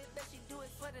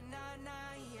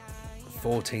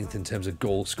 14th in terms of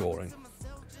goal scoring.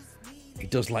 He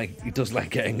does like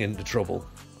getting into trouble.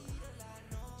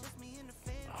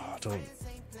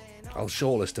 I'll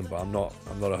shortlist him, but I'm not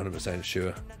 100%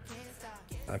 sure.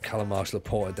 Callum Marshall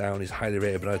Porter down. He's highly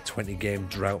rated, but had a 20-game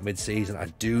drought mid-season. I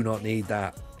do not need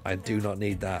that. I do not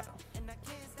need that.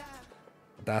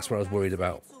 That's what I was worried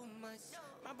about.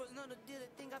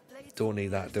 Don't need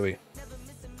that, do we?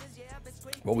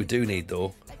 What we do need,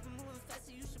 though,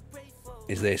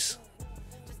 is this.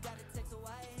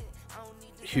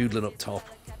 Hewland up top.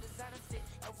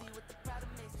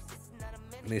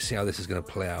 I need to see how this is going to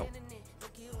play out.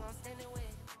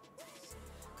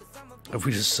 Have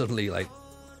we just suddenly, like,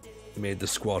 made the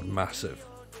squad massive?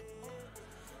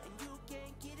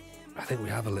 I think we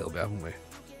have a little bit, haven't we?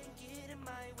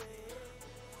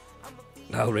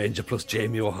 Nile Ranger plus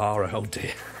Jamie O'Hara. Oh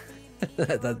dear.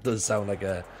 That does sound like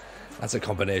that's a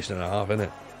combination and a half, isn't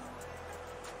it?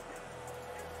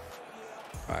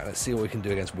 Alright, let's see what we can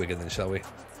do against Wigan then, shall we?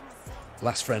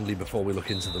 Last friendly before we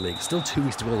look into the league. Still 2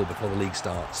 weeks to go though before the league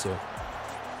starts, so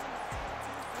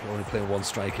we're only playing one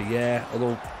striker, yeah.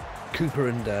 Although Cooper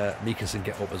and Mikason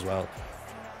get up as well.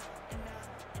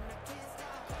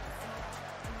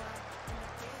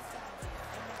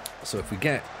 So if we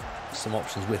get some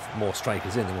options with more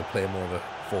strikers in, then we'll play more of a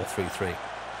 4-3-3.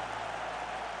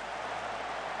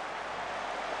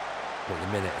 But at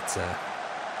the minute, it's that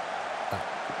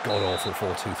god-awful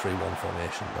 4-2-3-1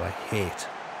 formation that I hate.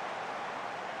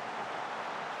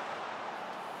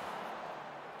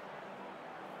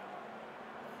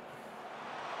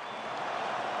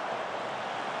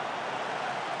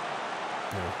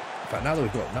 In fact, now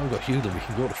we've got Hewland, we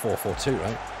can go to 4-4-2,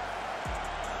 right?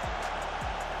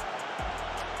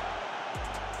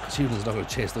 Because Hewland's not going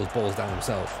to chase those balls down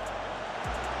himself.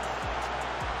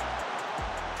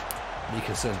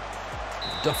 Mikason,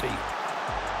 Duffy.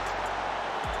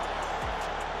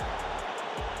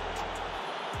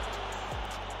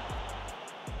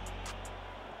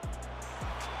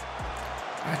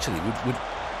 Actually, would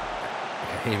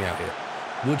okay, hear me out here.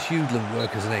 Would Hewland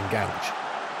work as an engage?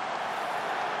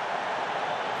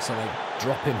 So like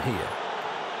drop him here.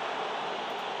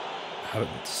 Have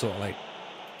it sort of like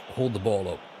hold the ball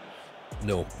up.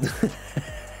 No.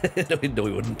 No, he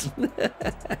wouldn't.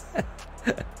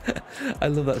 I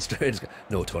love that straight.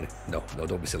 No, Tony. No,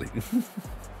 don't be silly.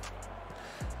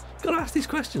 Gotta ask these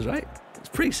questions, right? It's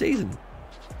pre-season.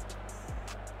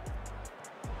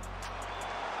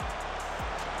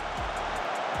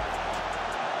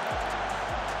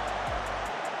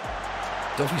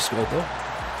 Duffy scored though.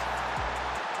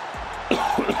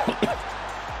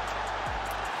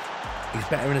 He's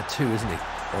better in a 2, isn't he?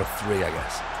 Or a 3, I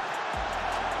guess.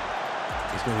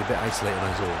 He's going to be a bit isolated on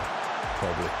his own,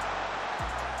 probably.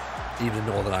 Even in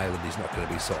Northern Ireland, he's not going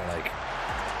to be sort of like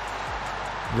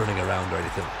running around or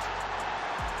anything.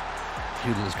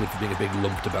 Hewland is good for being a big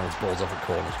lump to bounce balls off at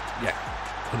corners. Yeah,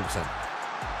 100%.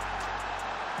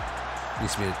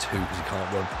 Needs to be in a 2 because he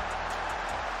can't run.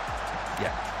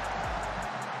 Yeah.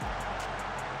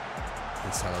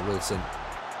 And Salah Wilson.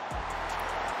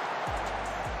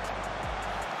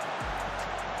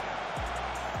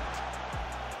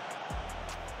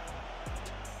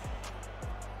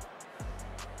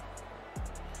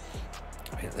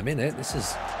 At the minute, this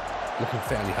is looking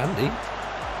fairly handy.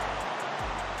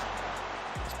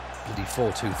 Bloody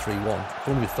 4-2-3-1. I've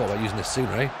only thought about using this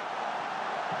sooner, eh?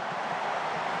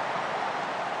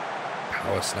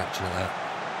 Power snatching at that.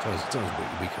 It's always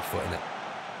a weaker foot in it.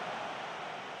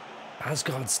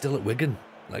 Asgard's still at Wigan.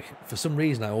 Like, for some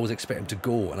reason, I always expect him to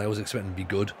go, and I always expect him to be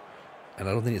good. And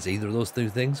I don't think it's either of those two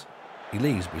things. He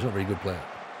leaves, but he's not a very good player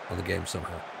on the game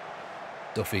somehow.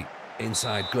 Duffy,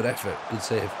 inside, good effort, good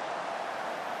save.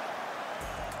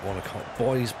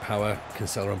 Boys, Power,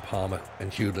 Kinsella and Palmer,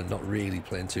 and Hewland not really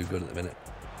playing too good at the minute.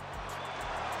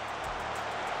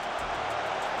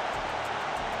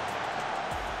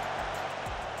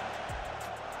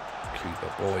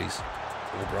 Cooper, Boys,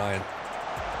 O'Brien,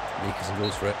 Meekerson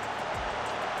goes for it.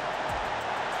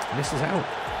 Misses out,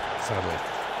 sadly.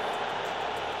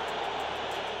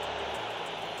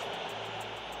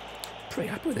 Pretty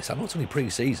happy with this. I know it's only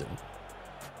pre-season.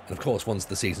 And of course, once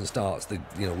the season starts,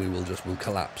 we'll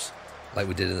collapse like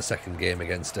we did in the second game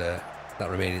against that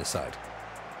Romanian side.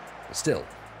 But still,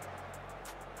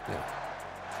 yeah,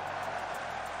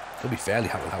 they'll be fairly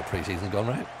happy with how pre-season's gone,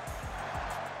 right?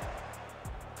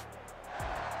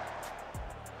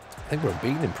 I think we're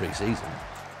unbeaten in pre-season.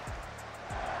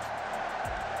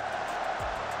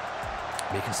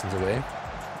 Meekerson's away.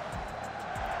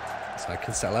 It's like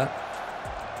Kinsella.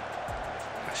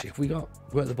 Actually, if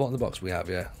we're at the bottom of the box, we have,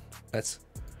 yeah. Let's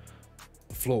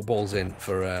float balls in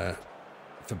for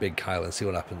Big Kyle and see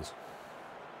what happens.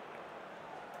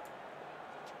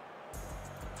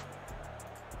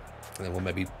 And then we'll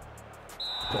maybe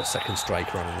put a second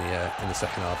striker on in the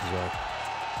second half as well.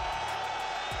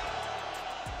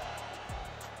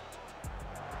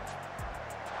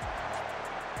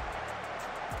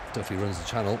 Duffy runs the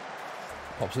channel,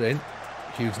 pops it in.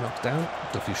 Hughes knocks down.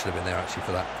 Duffy should have been there actually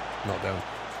for that knockdown.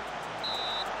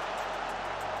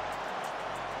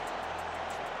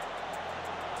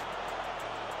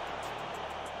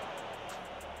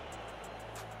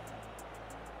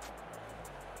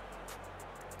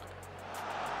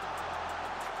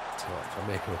 I'll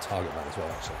make him a target man as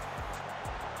well, actually,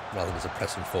 rather than as a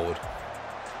pressing forward.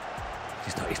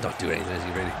 He's not doing anything, is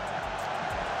he, really?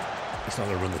 He's not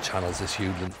going to run the channels, this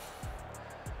Hewland.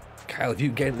 Kyle, if you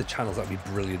can get into the channels, that'd be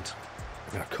brilliant.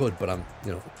 I mean, I could, but I'm,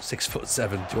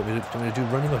 6'7". Do you want me to do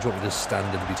running, or do you want me to just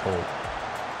stand and be tall?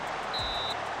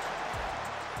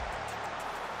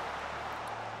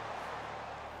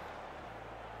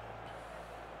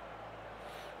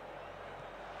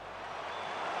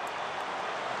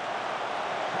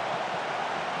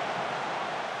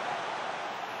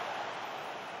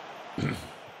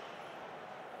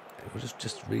 We'll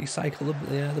just recycle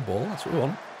the ball. That's what we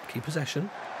want. Keep possession.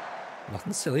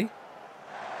 Nothing silly.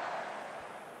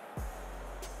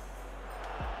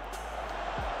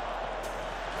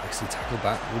 Nicely tackled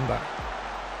back, win back.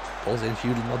 Ball's in.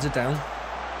 Hewland nods it down.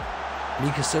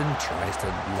 Meekerson tries to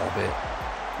lob it.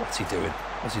 What's he doing?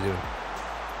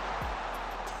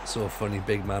 So funny,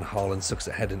 big man Haaland sucks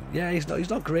at heading. Yeah, he's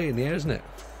not great in the air, isn't it?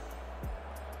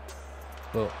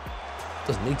 But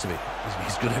doesn't need to be.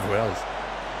 He's good everywhere else.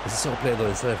 He's the sort of player though,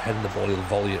 instead of heading the ball, he'll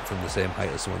volley it from the same height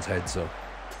as someone's head, so.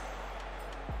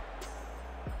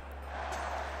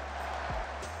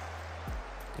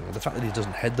 The fact that he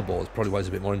doesn't head the ball is probably why he's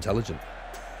a bit more intelligent.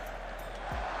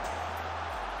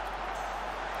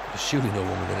 There's surely no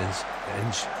one with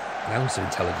an ounce of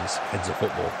intelligence heads a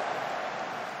football.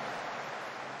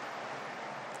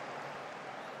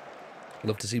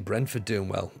 Love to see Brentford doing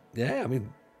well. Yeah, I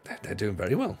mean, they're doing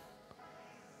very well.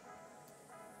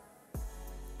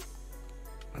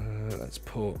 Let's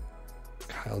put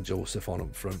Kyle Joseph on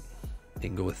up front. You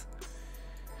can go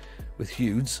with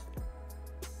Hughes.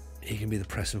 He can be the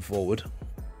pressing forward.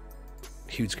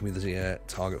 Hughes can be the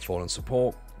target forward and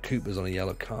support. Cooper's on a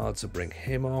yellow card, so bring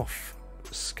him off.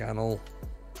 Scannell.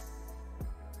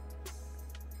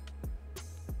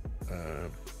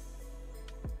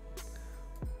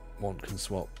 One can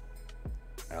swap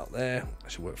out there.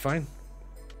 That should work fine.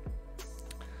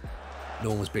 No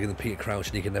one was bigger than Peter Crouch,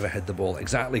 and he could never head the ball.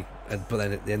 Exactly. But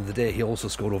then at the end of the day, he also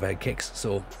scored overhead kicks,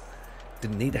 so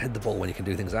didn't need to head the ball when you can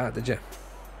do things like that, did you?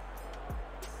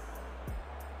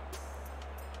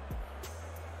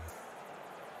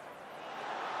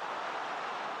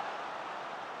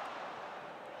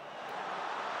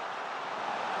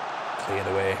 Cleared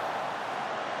away.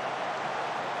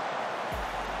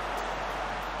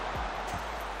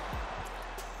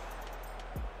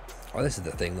 Oh, this is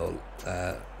the thing though,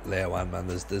 Leo and man,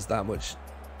 there's that much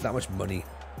money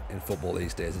in football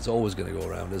these days. It's always going to go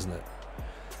around, isn't it?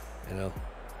 You know,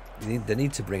 they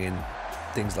need to bring in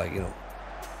things like, you know,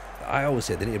 I always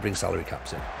say they need to bring salary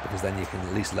caps in, because then you can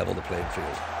at least level the playing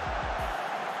field.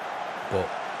 But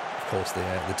of course, the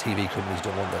TV companies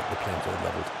don't want the playing field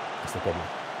leveled. That's the problem.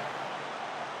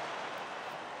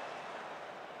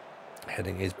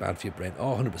 Heading is bad for your brain.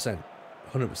 Oh, 100%,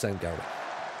 Gary.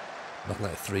 Nothing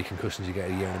like 3 concussions you get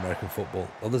a year in American football.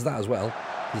 Well, there's that as well.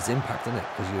 There's impact in it,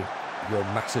 because you're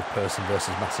a massive person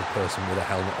versus massive person with a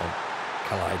helmet on,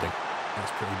 colliding. That's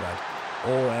pretty bad.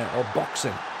 Or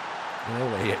boxing, you know,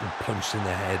 where you're getting punched in the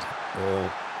head, or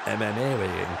MMA where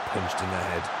you're getting punched in the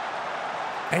head.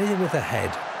 Anything with a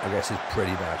head, I guess, is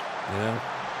pretty bad, you know.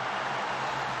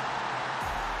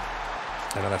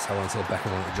 And that's how until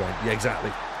Beckham wanted to join. Yeah, exactly.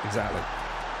 You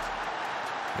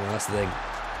know, that's the thing.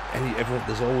 Everyone,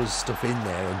 there's always stuff in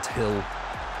there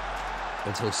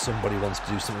until somebody wants to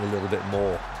do something a little bit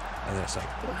more, and then it's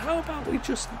like, well, how about we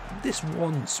just this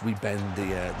once we bend the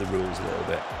rules a little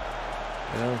bit,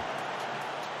 you know?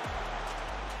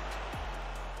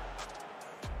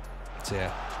 So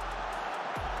yeah,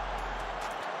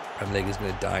 Premier League is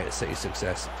going to die at City's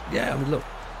success. Yeah, I mean, look,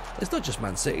 it's not just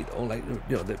Man City though. Like,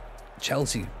 you know, the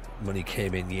Chelsea money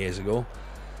came in years ago.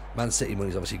 Man City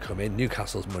money's obviously come in.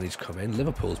 Newcastle's money's come in.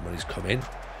 Liverpool's money's come in.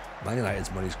 Man United's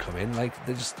money's come in. Like,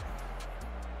 there's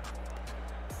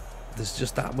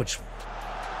just that much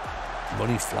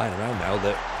money flying around now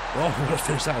that, oh, we've got to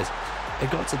finish that.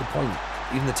 It got to the point,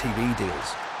 even the TV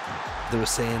deals, they were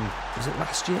saying, was it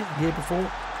last year, year before?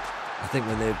 I think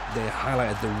when they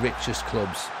highlighted the richest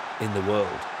clubs in the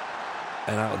world,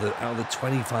 and out of the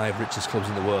 25 richest clubs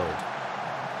in the world,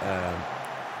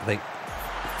 I think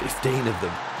 15 of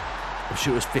them, I'm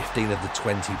sure it was 15 of the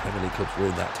 20 Premier League clubs were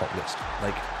in that top list.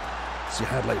 Like, so you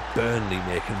had like Burnley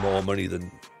making more money than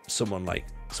someone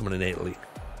in Italy.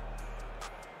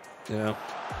 You know,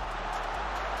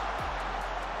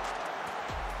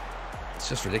 it's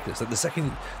just ridiculous. Like the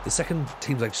second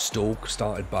teams like Stoke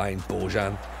started buying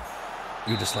Bojan,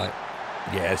 you're just like,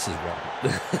 yeah, this is wrong.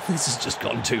 This has just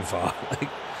gone too far. Like,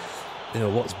 you know,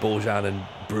 what's Bojan and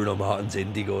Bruno Martin's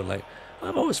indie going like?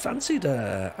 I've always fancied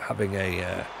having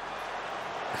a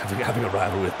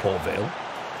rival with Port Vale.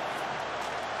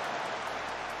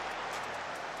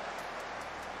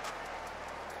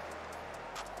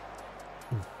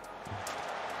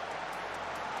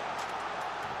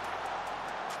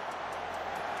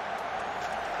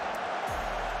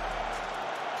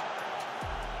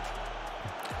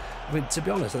 I mean, to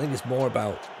be honest, I think it's more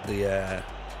about the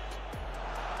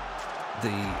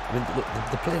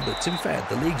player. But to be fair,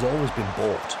 the league's always been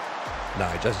bought.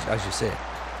 Nige, as you say,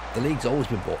 the league's always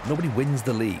been bought. Nobody wins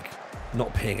the league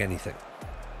not paying anything.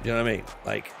 You know what I mean?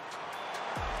 Like,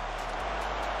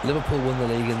 Liverpool won the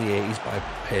league in the 80s by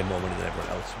paying more money than everyone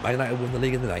else. Man United won the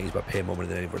league in the 90s by paying more money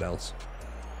than everyone else.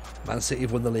 Man City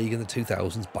have won the league in the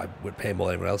 2000s by paying more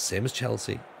than everyone else. Same as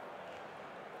Chelsea.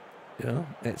 You know,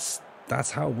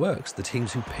 that's how it works. The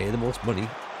teams who pay the most money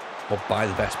or buy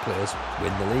the best players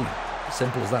win the league.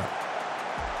 Simple as that.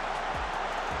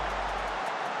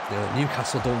 You know,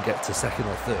 Newcastle don't get to second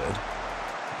or third,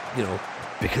 you know,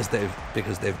 because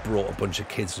they've brought a bunch of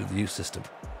kids through the youth system.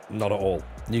 Not at all.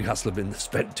 Newcastle have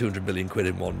spent 200 million quid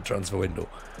in one transfer window.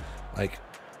 Like,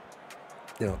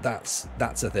 you know, that's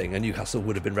a thing. And Newcastle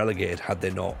would have been relegated had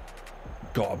they not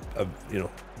got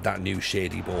that new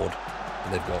shady board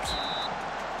that they've got.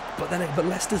 But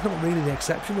Leicester's not really the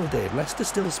exception, though, Dave. Leicester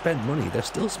still spent money. They've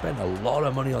still spent a lot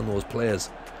of money on those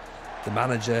players. The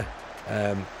manager,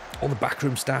 all the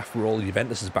backroom staff were all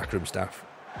Juventus's backroom staff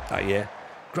that year.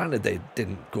 Granted, they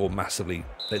didn't go massively.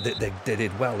 They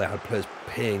did well. They had players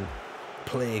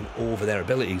playing over their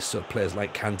abilities. So players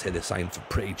like Kante, they signed for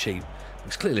pretty cheap.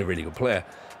 He's clearly a really good player.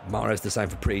 Mahrez, they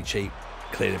signed for pretty cheap.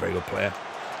 Clearly a very good player.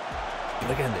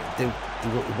 But again,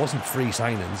 it wasn't free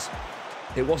signings.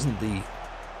 It wasn't the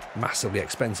massively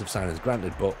expensive signings,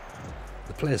 granted, but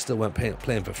the players still weren't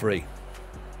playing for free.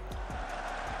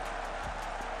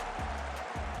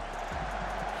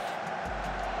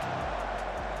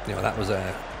 You know, that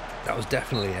was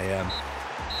definitely a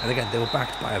and again, they were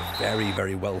backed by a very,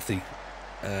 very wealthy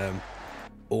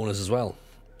owners as well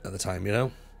at the time, you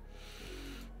know,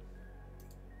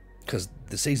 because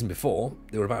the season before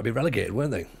they were about to be relegated,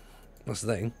 weren't they? That's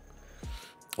the thing.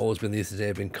 Always been the other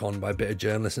day, been conned by a bit of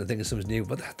journalists and thinking something's new,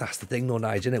 but that's the thing, though,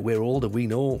 Nigel, isn't it? We're older, we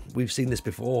know, we've seen this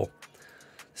before.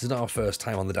 This is not our first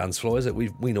time on the dance floor, is it?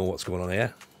 We know what's going on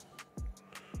here.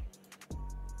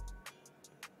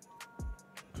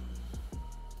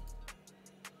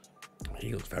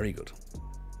 He looks very good.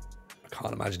 I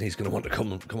can't imagine he's going to want to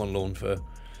come on loan for...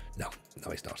 No,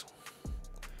 he's not.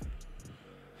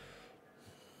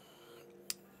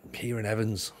 Kieran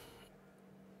Evans,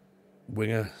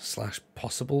 winger /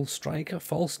 possible striker,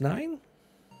 false nine.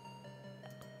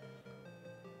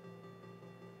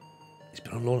 He's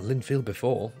been on loan at Linfield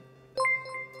before.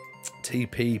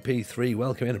 TPP3,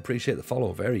 welcome in, appreciate the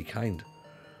follow, very kind.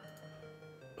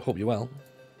 Hope you're well.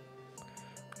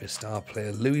 A star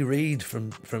player, Louis Reed from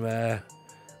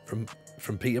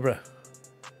Peterborough.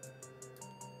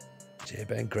 J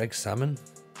Ben, Greg Salmon,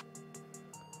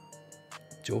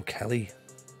 Joe Kelly,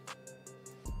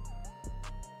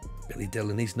 Billy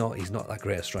Dillon. He's not that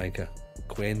great a striker.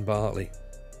 Quayne Bartley.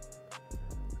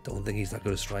 Don't think he's that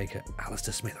good a striker.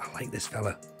 Alistair Smith. I like this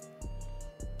fella.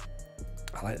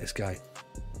 I like this guy,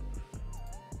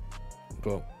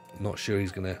 but not sure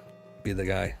he's gonna be the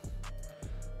guy.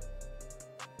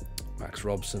 Max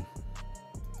Robson,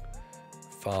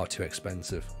 far too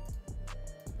expensive.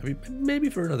 Maybe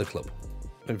for another club.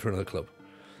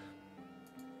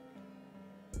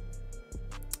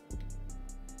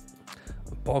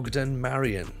 Bogdan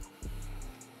Marian.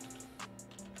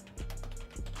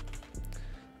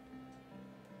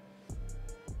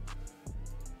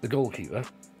 The goalkeeper.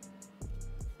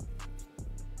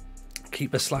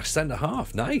 Keeper / centre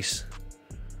half. Nice.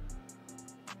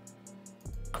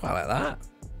 Quite like that.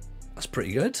 That's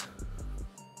pretty good.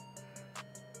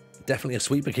 Definitely a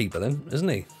sweeper keeper then, isn't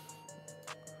he?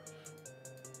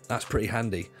 That's pretty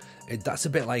handy. That's a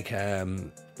bit like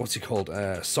what's he called?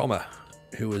 Sommer,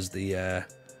 who was the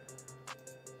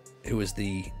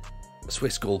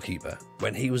Swiss goalkeeper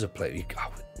when he was a player.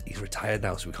 He's retired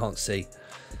now, so we can't see.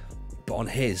 But on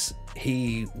his,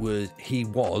 he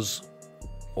was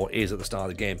or is at the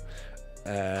start of the game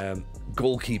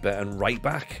goalkeeper and right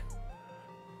back.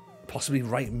 Possibly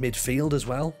right midfield as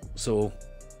well, so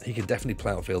he can definitely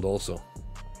play outfield also.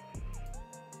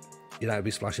 United would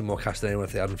be splashing more cash than anyone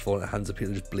if they hadn't fallen in the hands of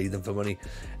people who just bleed them for money.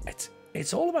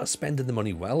 It's all about spending the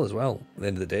money well as well, at the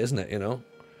end of the day, isn't it? You know?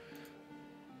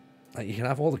 Like, you can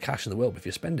have all the cash in the world, but if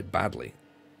you spend it badly...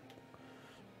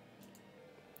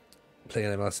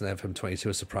 Playing MLS and FM23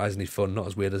 was surprisingly fun, not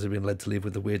as weird as I've been led to leave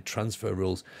with the weird transfer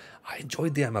rules. I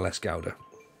enjoyed the MLS Gouda.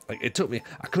 Like, it took me...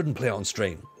 I couldn't play it on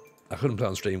stream.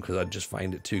 Because I'd just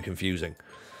find it too confusing.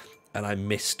 And I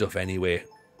miss stuff anyway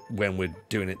when we're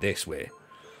doing it this way.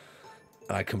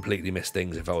 And I completely miss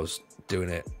things if I was doing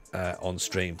it on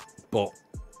stream. But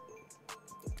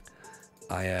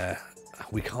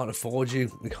we can't afford you.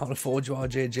 We can't afford you,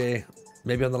 RJJ.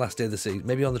 Maybe on the last day of the season.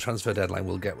 Maybe on the transfer deadline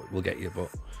we'll get you. But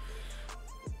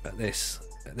at this,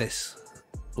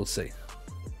 we'll see.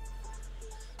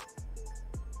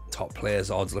 Top players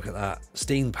odds. Look at that.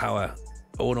 Steen Power.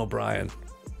 Owen O'Brien,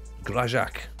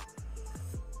 Grajak,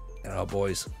 and our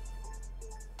boys.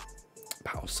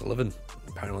 Powell Sullivan,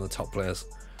 apparently one of the top players.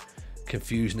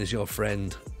 Confusion is your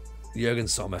friend. Jurgen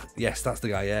Sommer. Yes, that's the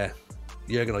guy, yeah.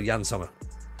 Jurgen or Jan Sommer.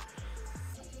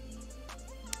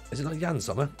 Is it not Jan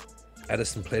Sommer?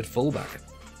 Edison played fullback.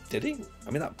 Did he?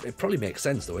 I mean, it probably makes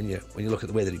sense though when you look at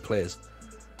the way that he plays.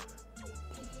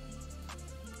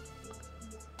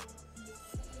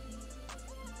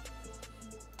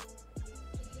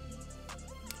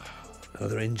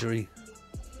 Another injury.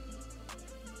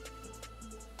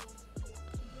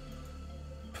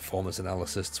 Performance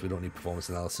analysis. We don't need performance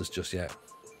analysis just yet.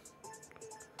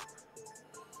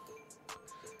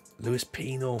 Luis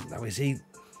Pino. Now is he...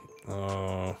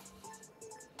 Oh.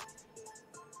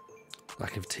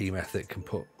 Lack of team ethic can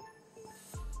put...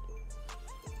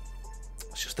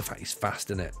 It's just the fact he's fast,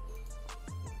 isn't it?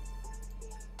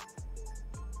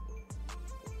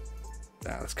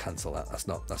 Let's cancel that. That's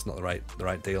not the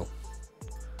right deal.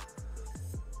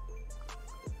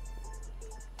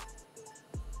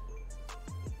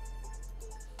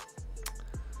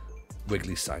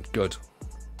 Wiggly signed. Good.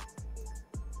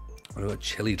 I got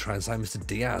Chile try and sign Mr.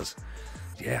 Diaz.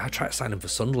 Yeah, I tried to sign him for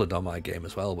Sunderland on my game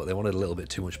as well, but they wanted a little bit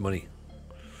too much money.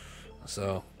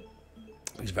 So,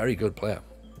 he's a very good player.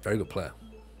 Very good player.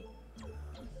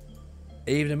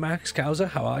 Evening, Max Cowser.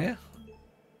 How are you?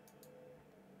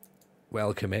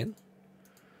 Welcome in.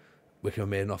 Wickham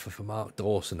made an offer for Mark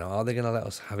Dawson. Now, are they going to let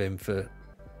us have him for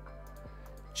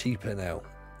cheaper now?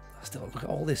 Still, look at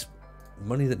all this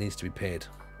money that needs to be paid.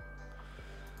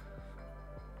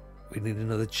 We need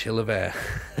another chill of air.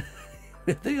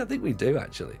 I think we do,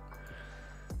 actually.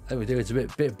 I think we do. It's a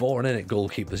bit boring, isn't it?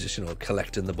 Goalkeepers just,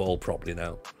 collecting the ball properly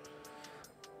now.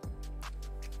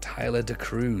 Tyler De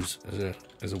Cruz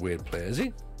is a weird player, is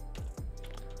he?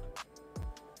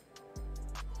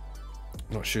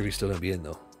 Not sure if he's still going to be in,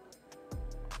 though.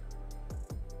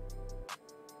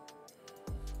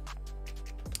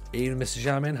 Ian, Mr.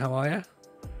 Jamin, how are you?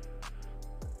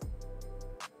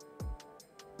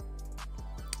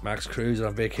 Max Cruz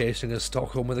on vacation in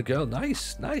Stockholm with a girl.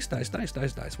 Nice.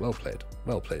 Well played.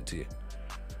 Well played to you.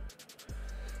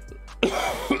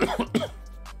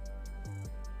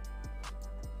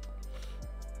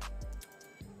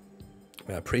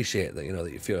 I appreciate that,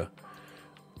 that if you're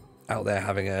out there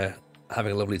having a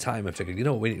lovely time and figured,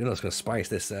 what's going to spice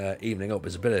this evening up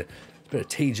is a bit of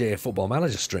TJ Football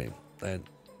Manager stream, then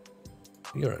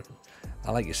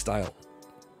I like your style.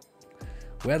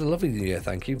 We had a lovely New Year,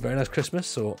 thank you. Very nice Christmas,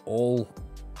 so all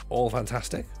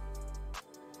fantastic.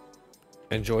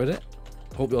 Enjoyed it.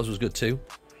 Hope yours was good too.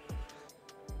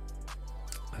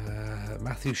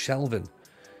 Matthew Shelvin,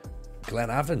 Glenn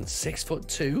Avon,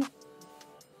 6'2",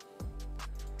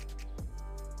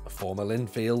 a former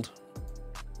Linfield.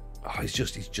 Oh, he's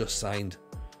just signed.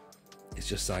 He's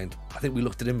just signed. I think we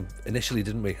looked at him initially,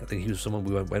 didn't we? I think he was someone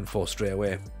we went for straight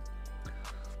away.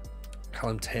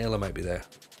 Callum Taylor might be there.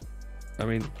 I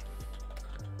mean,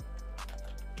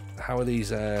 how are these?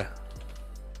 Who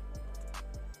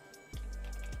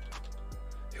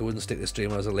wouldn't stick the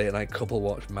stream as a late night couple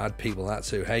watch? Mad people, that's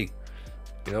who. Hey,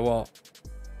 you know what?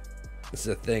 This is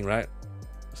a thing, right?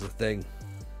 This is a thing.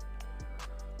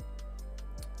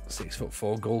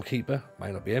 6'4" goalkeeper.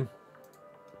 Might not be him.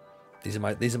 These are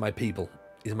my people.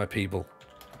 These are my people.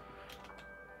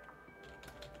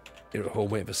 You're at home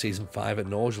waiting for season 5 at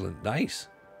Norgeland. Nice.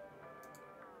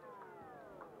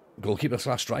 Goalkeeper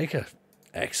 / striker.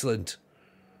 Excellent.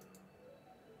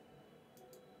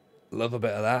 Love a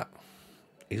bit of that.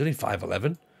 He's only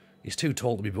 5'11". He's too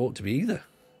tall to be bought to be either.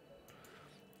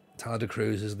 Tyler De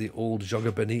Cruz is the old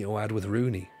jogger Benito had with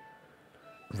Rooney.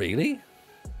 Really?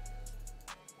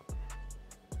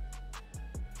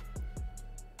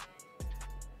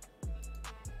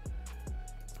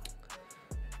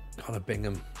 Connor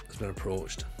Bingham has been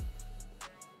approached.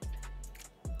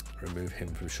 Remove him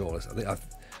from shortlist. I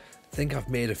think I've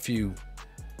made a few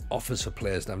offers for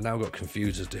players, and I've now got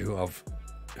confused as to who have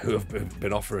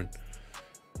been offering.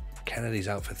 Kennedy's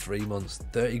out for 3 months.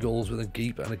 30 goals with a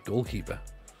keeper and a goalkeeper.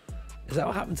 Is that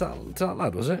what happened to that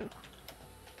lad? Was it?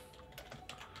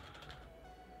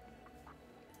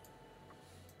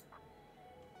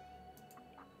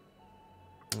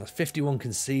 That's 51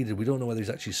 conceded. We don't know whether he's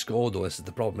actually scored though. This is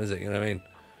the problem, is it? You know what I mean?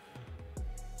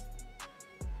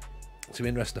 It's going to be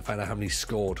interesting to find out how many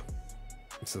scored.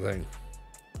 That's the thing.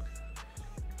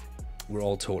 We're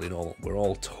all totally normal. We're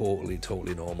all totally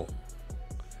normal.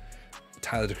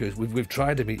 Tyler De Cruz, we've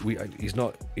tried him. He's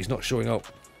not showing up.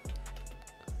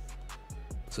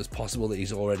 So it's possible that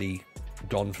he's already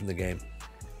gone from the game.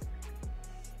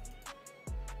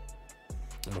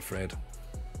 I'm afraid.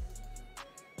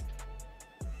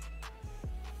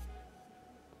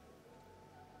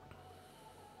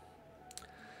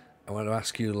 I want to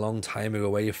ask you a long time ago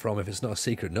where you're from, if it's not a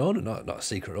secret. No, not a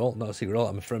secret at all. Not a secret at all.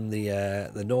 I'm from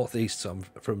the northeast, so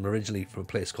I'm originally from a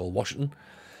place called Washington,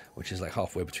 which is like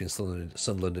halfway between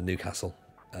Sunderland and Newcastle,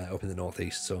 up in the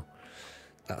northeast. So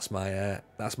that's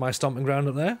my stomping ground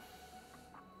up there.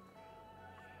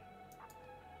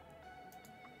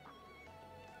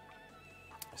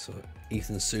 So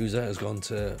Ethan Souza has gone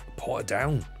to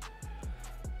Portadown.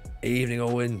 Evening,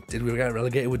 Owen. Did we get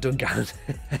relegated with Dungannon?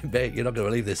 Mate, you're not going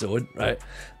to believe this, Owen, right?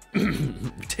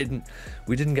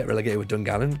 We didn't get relegated with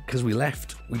Dungannon because we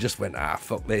left. We just went,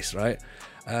 fuck this, right?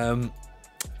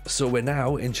 So we're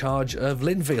now in charge of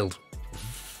Linfield.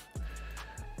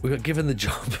 We got given the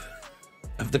job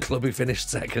of the club who finished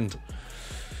second,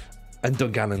 and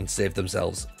Dungannon saved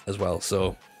themselves as well.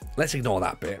 So let's ignore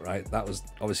that bit, right? That was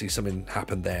obviously something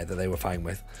happened there that they were fine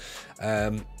with.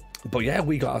 But yeah,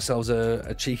 we got ourselves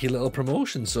a cheeky little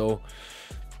promotion, so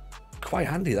quite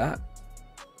handy that.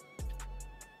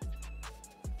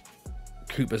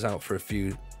 Cooper's out for a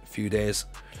few few days.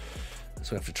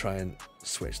 So we have to try and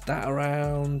switch that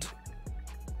around.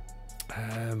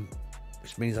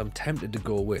 Which means I'm tempted to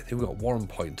go with, here we've got Warren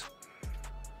Point.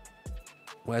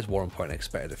 Where's Warren Point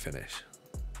expected to finish?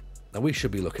 Now we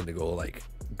should be looking to go like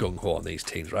gung-ho on these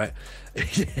teams, right?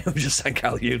 I'm just saying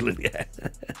Cal Hughlin, yeah.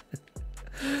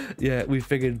 Yeah, we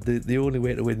figured the only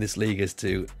way to win this league is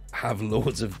to have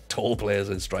loads of tall players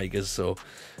and strikers. So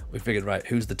we figured, right,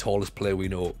 who's the tallest player we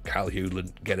know? Cal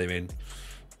Hughlin, get him in.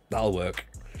 That'll work.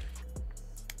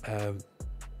 I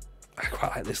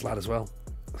quite like this lad as well.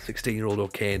 16-year-old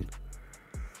O'Kane.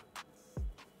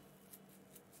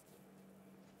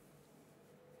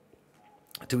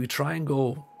 Do we try and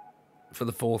go for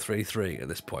the 4-3-3 at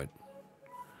this point?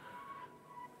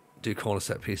 Do corner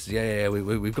set pieces? Yeah.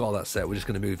 We've got all that set. We're just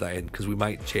going to move that in because we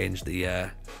might change the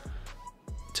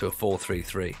to a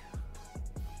 4-3-3.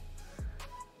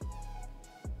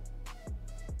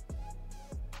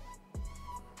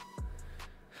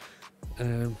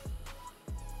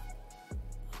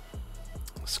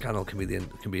 Scannell can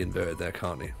be inverted there,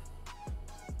 can't he?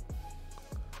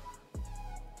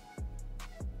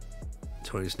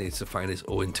 Tony just needs to find his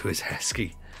O into his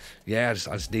Heskey. Yeah, I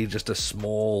just need just a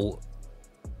small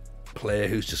player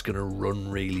who's just going to run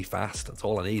really fast. That's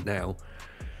all I need now.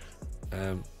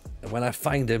 And when I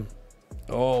find him,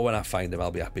 I'll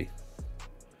be happy.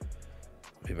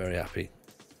 I'll be very happy.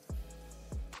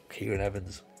 Kieran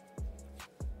Evans.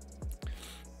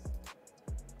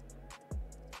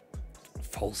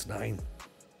 False 9.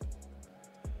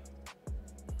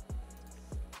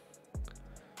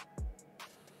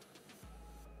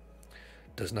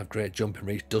 Doesn't have great jumping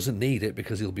reach. Doesn't need it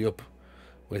because he'll be up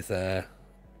with our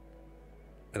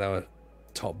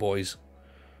top boys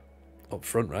up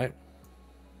front, right?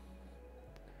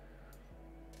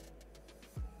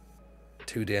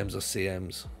 2 DMs or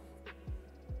CMs.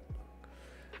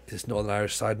 Is this Northern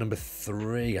Irish side number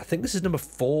 3? I think this is number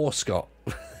 4, Scott.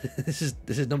 This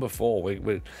is number 4.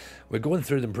 We're going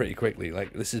through them pretty quickly.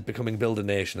 Like, this is becoming Build a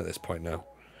Nation at this point now.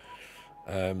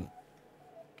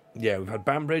 Yeah, we've had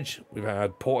Banbridge, we've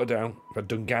had Portadown, we've had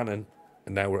Dungannon,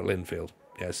 and now we're at Linfield.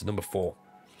 Yeah, this is number 4.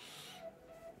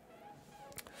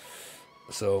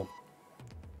 So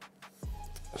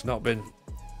it's not been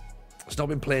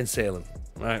plain sailing,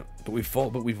 right? But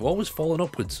we've always fallen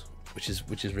upwards, which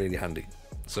is really handy.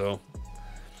 So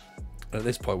at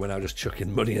this point, we're now just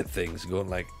chucking money at things, going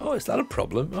like, oh, is that a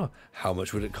problem? Oh, how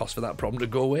much would it cost for that problem to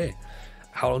go away?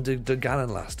 How long did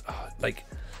Dungannon last? Oh, like,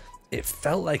 it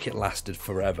felt like it lasted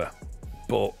forever,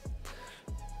 but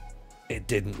it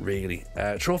didn't really.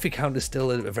 Trophy count is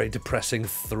still a very depressing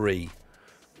 3,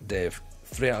 Dave.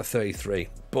 3 out of 33.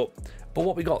 But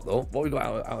what we got though, what we got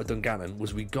out of Dungannon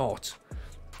was we got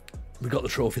the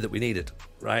trophy that we needed,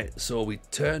 right? So we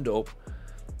turned up,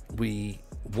 we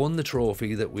won the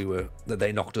trophy that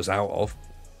they knocked us out of.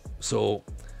 So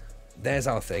there's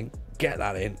our thing. Get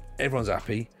that in. Everyone's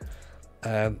happy.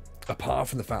 Apart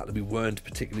from the fact that we weren't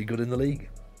particularly good in the league.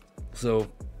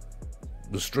 So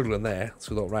we're struggling there.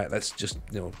 So we thought, right, let's just,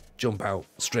 jump out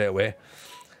straight away.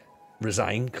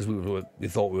 Resign, because we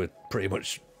thought we were pretty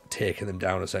much taking them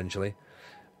down essentially.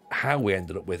 How we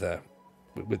ended up with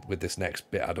this next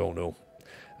bit, I don't know.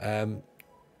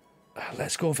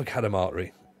 Let's go for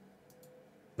Cadamarteri.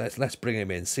 Let's bring him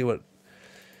in, see what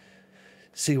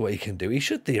he can do. He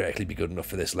should theoretically be good enough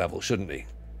for this level, shouldn't he?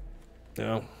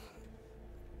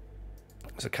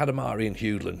 So Cadamarteri and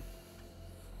Hughlin.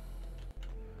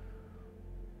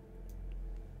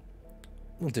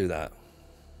 We'll do that.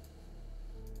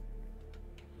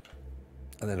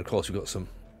 And then, of course, we've got some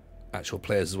actual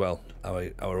players as well,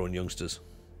 our own youngsters.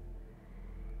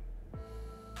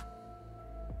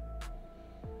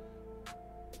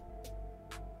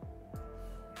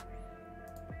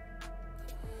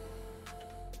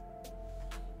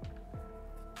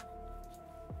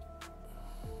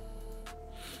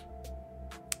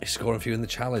 He's scoring a few in the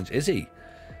challenge, is he?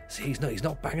 See, he's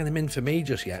not banging them in for me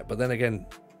just yet. But then again,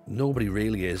 nobody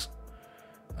really is.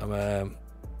 I'm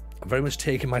very much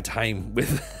taking my time with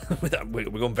that. We're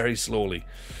going very slowly.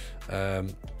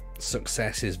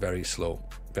 Success is very slow,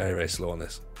 very, very slow on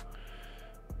this.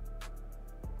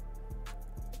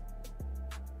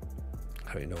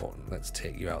 Harry Norton, let's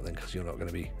take you out then, because you're not going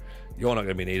to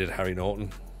be needed, Harry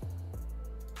Norton.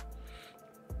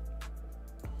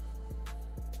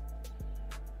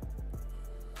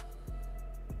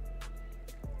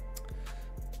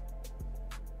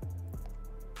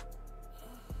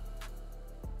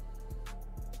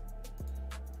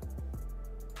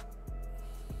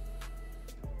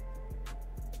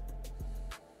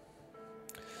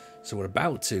 So we're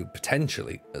about to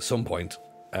potentially, at some point,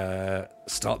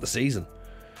 start the season.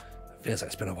 Feels like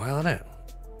it's been a while, hasn't it?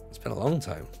 It's been a long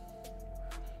time.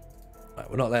 Right,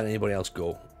 we're not letting anybody else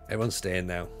go. Everyone's staying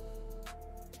now.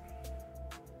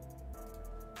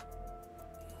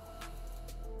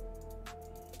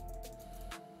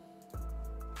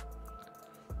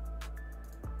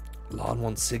 Lon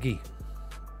wants Siggy.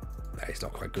 Nah, he's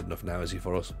not quite good enough now, is he,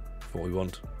 for us? For what we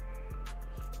want.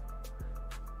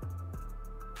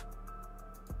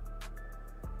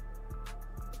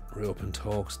 Reopen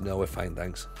talks. No, we're fine,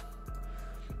 thanks.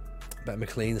 Bet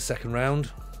McLean, the second round.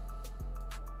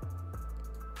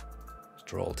 Let's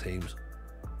draw all teams.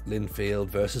 Linfield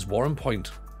versus Warren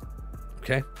Point.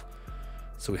 Okay.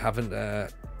 So we haven't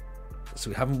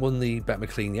won the Bet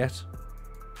McLean yet.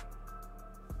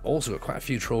 Also got quite a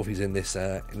few trophies in this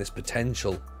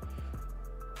potential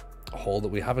haul that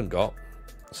we haven't got,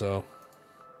 so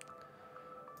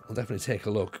we'll definitely take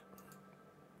a look.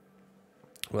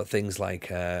 We've got things like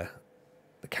the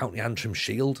County Antrim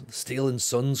Shield, the Steel and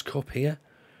Sons Cup here.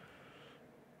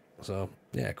 So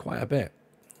yeah, quite a bit.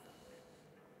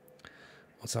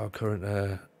 What's our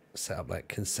current setup like?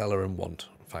 Kinsella and Want.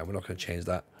 Fine, we're not going to change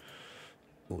that.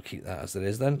 We'll keep that as it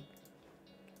is then.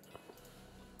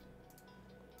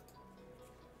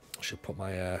 I should put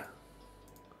my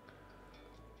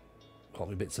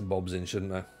bits and bobs in,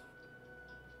 shouldn't I?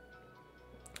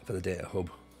 For the data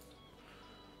hub.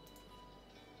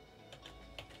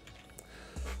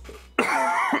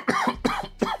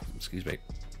 Excuse me.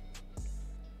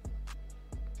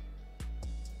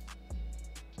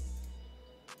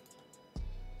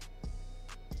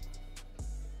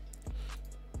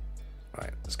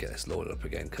 Right, let's get this loaded up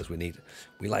again because we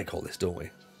like all this, don't we?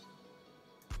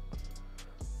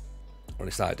 Or at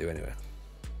least I do anyway.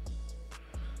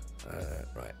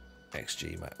 Right,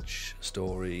 XG match,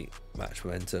 story, match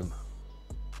momentum.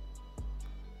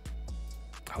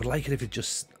 I would like it if it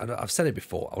just, I've said it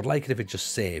before, I would like it if it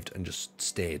just saved and just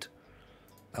stayed.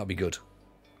 That would be good.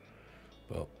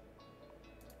 But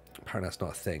apparently that's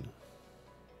not a thing.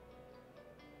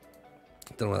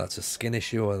 I don't know whether that's a skin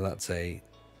issue or whether that's a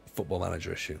Football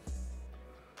Manager issue.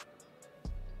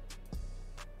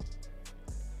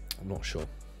 I'm not sure.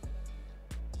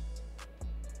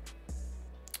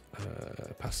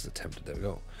 Passes attempted, there we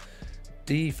go.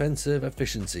 Defensive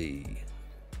efficiency.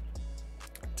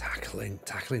 Tackling,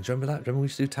 do you remember that? Remember we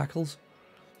used to do tackles?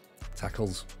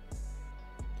 Tackles.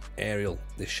 Aerial,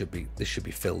 this should be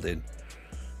filled in.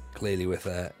 Clearly with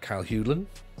Kyle Hewlin.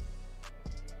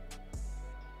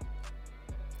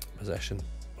 Possession.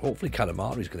 Hopefully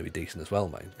Katamari is going to be decent as well,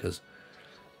 man, because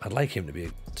I'd like him to be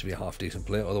a half decent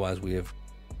player. Otherwise we have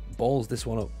balls this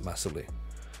one up massively.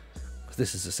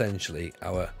 This is essentially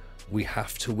our we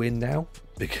have to win now,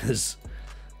 because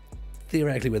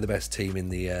theoretically we're the best team in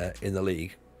the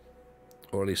league,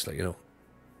 or at least, like, you know,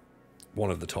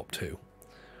 one of the top two.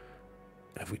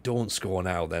 And if we don't score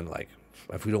now, then like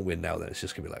if we don't win now, then it's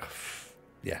just gonna be like,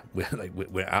 yeah,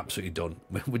 we're absolutely done.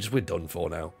 We're done for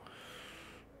now.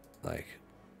 Like,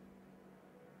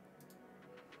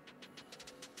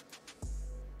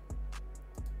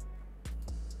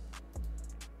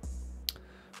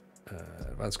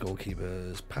 advanced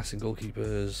goalkeepers, passing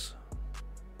goalkeepers,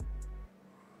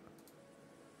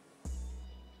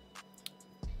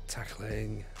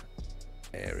 tackling,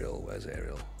 aerial. Where's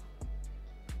aerial?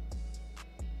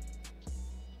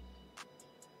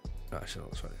 Oh, actually,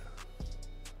 not this one.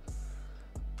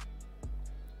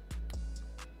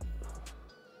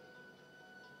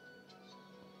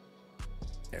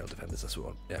 Aerial defenders, that's what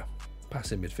we want. Yeah,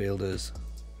 passing midfielders,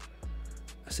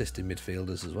 assisting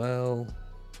midfielders as well.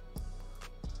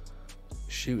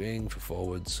 Shooting for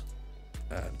forwards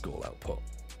and goal output.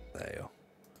 There you go.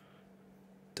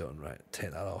 Done. Right,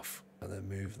 take that off and then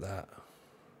move that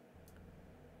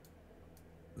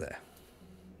there.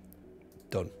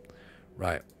 Done.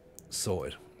 Right,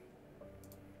 sorted.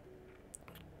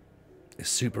 Is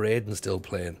Super Aiden still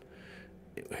playing?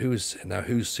 Who's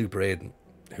Super Aiden?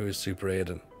 Who is Super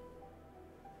Aiden?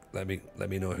 Let me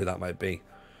know who that might be.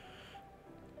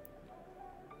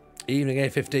 Evening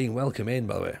A15, welcome in,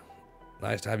 by the way.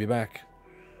 Nice to have you back.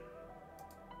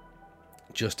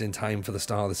 Just in time for the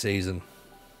start of the season.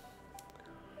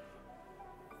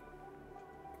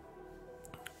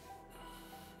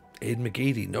 Aiden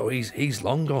McGeady. No, he's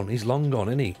long gone. He's long gone,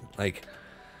 isn't he? Like,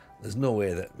 there's no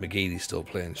way that McGeady's still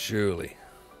playing, surely.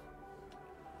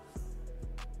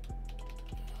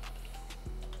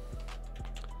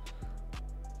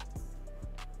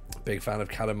 Big fan of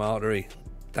Katamari.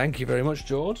 Thank you very much,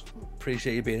 George.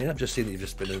 Appreciate you being in. I've just seen that you've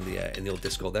just been in the old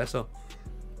Discord there, so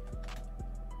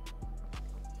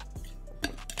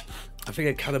I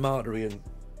figured Katamari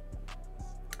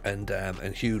and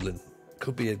Hewlin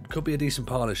could be a decent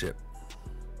partnership.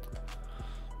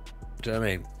 Do you know what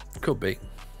I mean? Could be.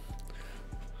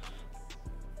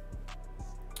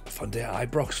 Fun day at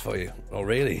Ibrox for you. Oh,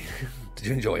 really? Did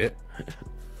you enjoy it?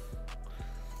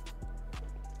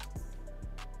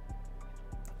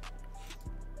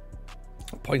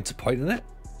 Point to point, in it.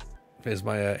 Here's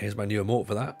my new emote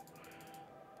for that.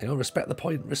 You know, respect the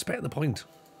point. Respect the point.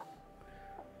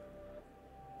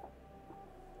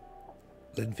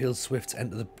 Linfield Swifts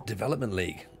enter the Development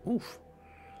League. Oof.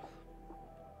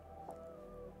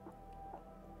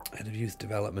 Head of Youth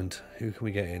Development. Who can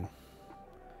we get in?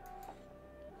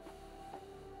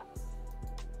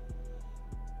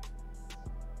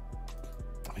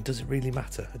 I mean, does it really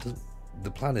matter? It doesn't.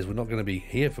 The plan is we're not going to be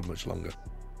here for much longer.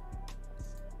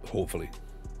 Hopefully.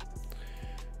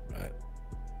 Right.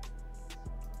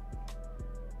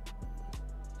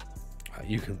 Right,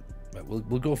 you can. Right,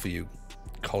 we'll go for you,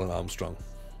 Colin Armstrong.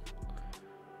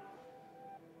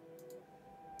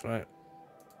 Right.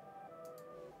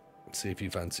 Let's see if you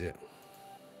fancy it.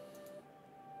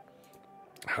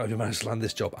 How have you managed to land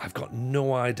this job? I've got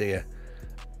no idea.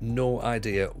 No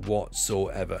idea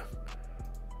whatsoever.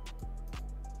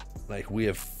 Like, we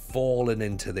have fallen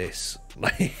into this.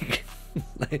 Like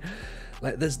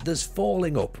there's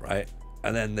falling up, right?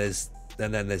 And then there's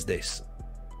this.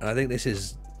 And I think this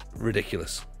is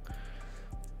ridiculous.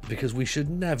 Because we should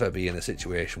never be in a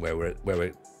situation where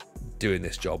we're doing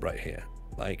this job right here.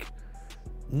 Like,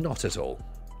 not at all.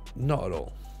 Not at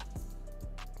all.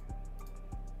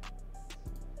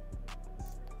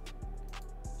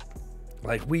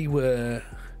 Like, we were...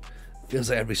 Feels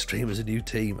like every stream is a new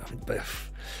team. I mean, but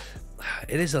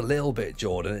it is a little bit,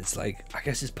 Jordan. It's like, I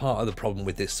guess it's part of the problem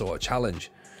with this sort of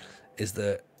challenge, is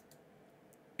that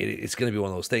it's going to be one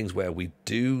of those things where we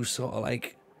do sort of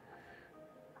like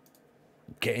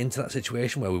get into that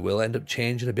situation where we will end up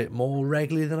changing a bit more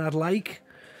regularly than I'd like.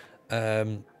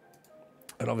 And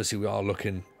obviously we are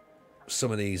looking,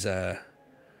 some of these, it's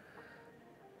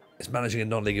managing a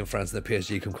non-league in France and the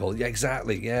PSG can call it. Yeah,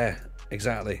 exactly. Yeah,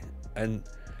 exactly. And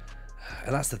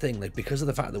that's the thing, like, because of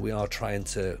the fact that we are trying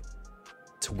to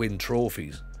win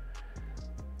trophies,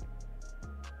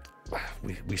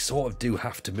 we sort of do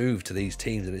have to move to these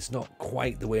teams, and it's not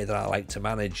quite the way that I like to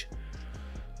manage.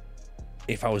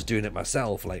 If I was doing it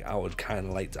myself, like, I would kind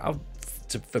of like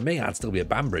for me, I'd still be a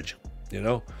Banbridge, you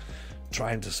know,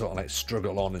 trying to sort of like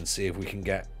struggle on and see if we can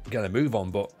get a move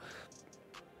on. But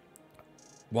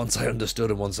once I understood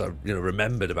and once I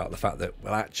remembered about the fact that,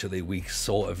 well, actually we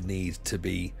sort of need to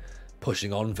be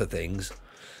pushing on for things,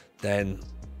 then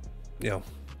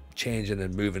changing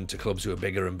and moving to clubs who are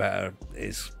bigger and better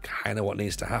is kind of what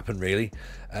needs to happen, really.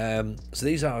 So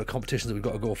these are competitions that we've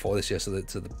got to go for this year. So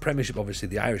the Premiership, obviously,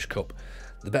 the Irish Cup,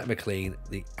 the Bet McLean,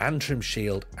 the Antrim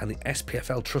Shield, and the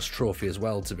SPFL Trust Trophy as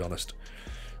well, to be honest.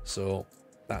 So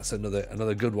that's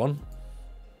another good one.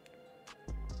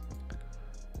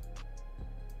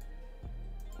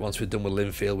 Once we're done with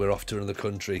Linfield, we're off to another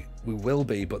country. We will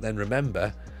be, but then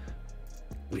remember,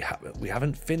 we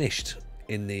haven't finished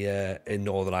in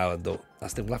Northern Ireland though.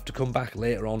 That's the thing. We'll have to come back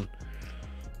later on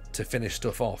to finish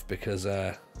stuff off, because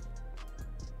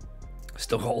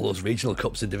still got all those regional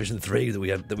cups in Division 3 that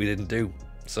we didn't do.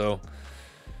 So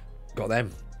got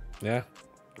them. Yeah,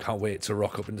 can't wait to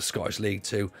rock up in the Scottish League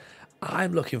 2.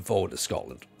 I'm looking forward to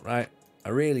Scotland, right? I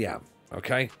really am.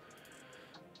 Okay.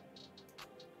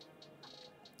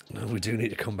 We do need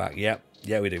to come back. Yeah,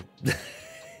 we do.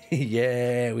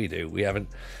 Yeah, we do. We haven't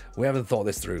thought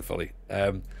this through fully.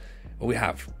 Well, we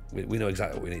have. We know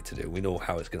exactly what we need to do. We know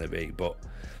how it's going to be, but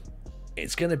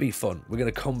it's going to be fun. We're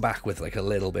going to come back with like a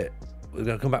little bit. We're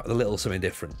going to come back with a little something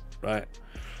different, right?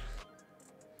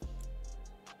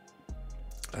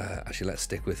 Actually, let's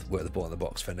stick with work the ball in the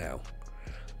box for now.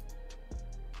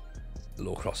 The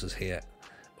low crosses here.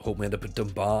 Hope we end up at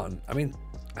Dumbarton. I mean,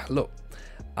 look,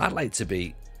 I'd like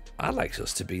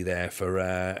us to be there for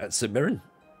at St Mirren,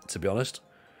 to be honest.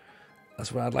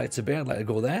 That's where I'd like to be. I'd like to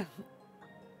go there.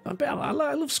 I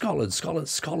love Scotland.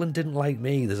 Scotland didn't like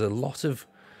me. There's a lot of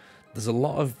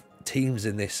teams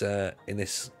in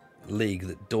this league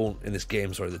that don't, in this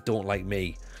game, sorry, that don't like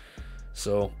me.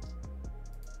 So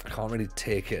I can't really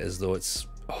take it as though it's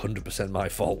 100% my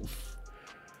fault.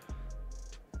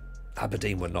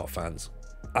 Aberdeen were not fans.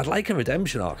 I'd like a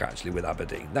redemption arc actually with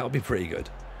Aberdeen. That would be pretty good.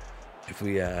 If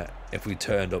we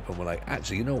turned up and we're like,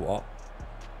 actually, you know what?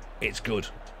 It's good.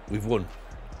 We've won.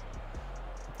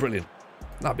 Brilliant.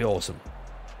 That'd be awesome.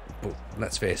 But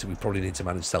let's face it, we probably need to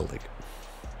manage Celtic.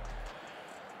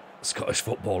 Scottish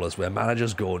footballers, where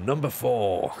managers go, number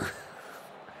 4.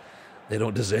 They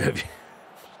don't deserve you.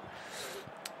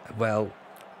 Well,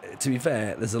 to be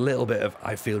fair, there's a little bit of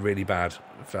I feel really bad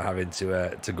for having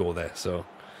to go there. So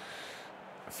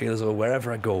I feel as though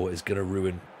wherever I go is going to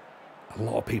ruin a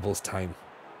lot of people's time.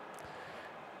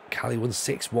 Cali won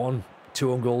 6-1,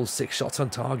 2 on goals, 6 shots on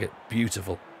target.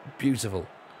 Beautiful, beautiful.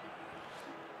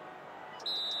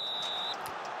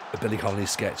 A Billy Connolly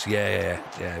sketch, yeah.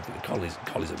 Connolly's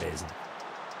amazing.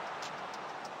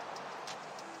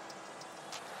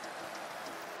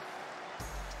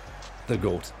 The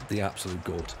GOAT, the absolute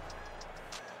GOAT.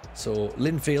 So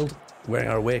Linfield wearing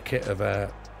our away kit of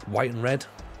white and red.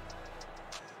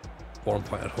 1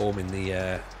 point at home in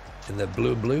the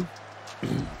blue and blue.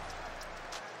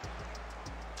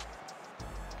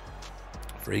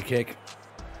 Free kick.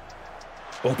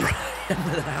 O'Brien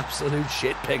with an absolute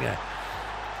shit pinger.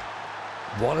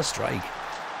 What a strike.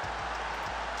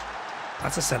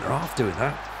 That's a centre half doing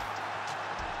that.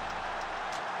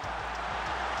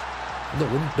 No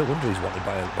wonder he's wanted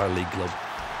by a league club.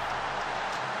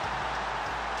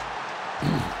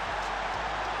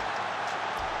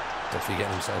 Duffy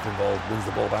getting himself involved, wins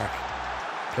the ball back,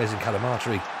 plays in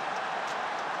Calamatri.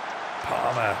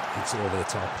 Palmer hits it over the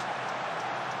top.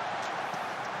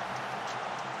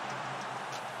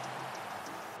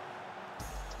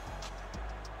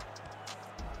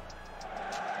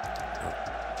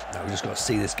 Now we just got to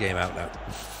see this game out now.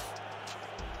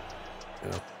 You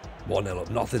know, 1-0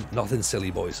 up, nothing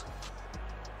silly, boys.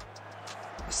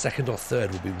 A second or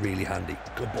third would be really handy.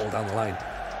 Good ball down the line.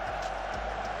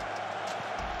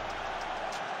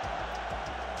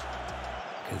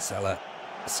 Kinsella,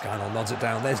 Scannell nods it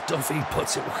down. There's Duffy,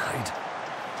 puts it wide.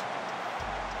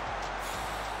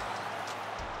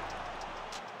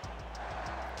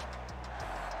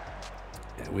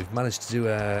 Yeah, we've managed to do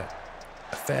a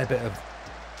fair bit of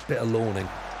loaning.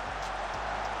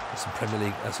 There's some Premier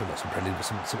League, not some Premier League,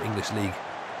 but some English League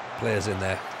players in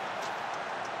there.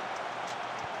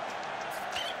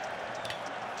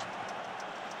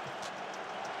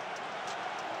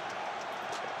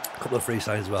 Couple of free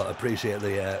signs as well. Appreciate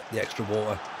the extra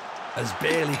water as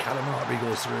Bailey Calamatri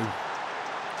goes through,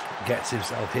 gets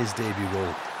himself his debut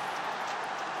goal.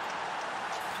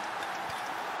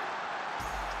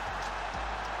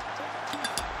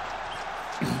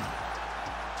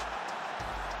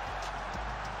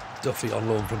 Duffy on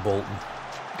loan from Bolton,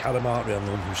 Calamatri on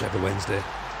loan from Sheffield Wednesday.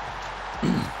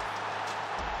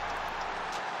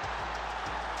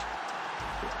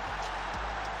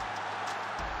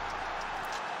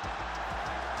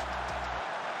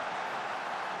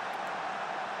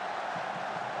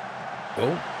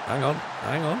 Oh, hang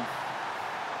on.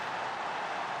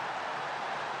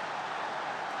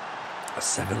 That's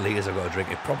 7 litres I've got to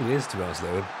drink. It probably is, to be honest,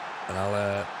 though, and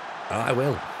I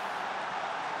will.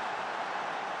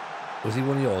 Was he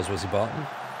one of yours? Was he Barton?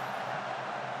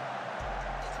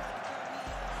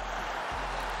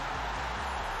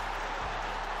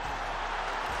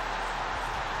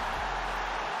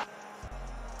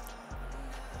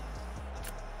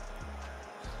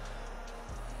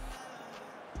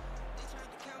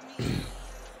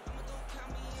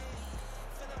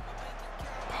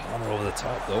 Palmer over the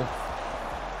top, though.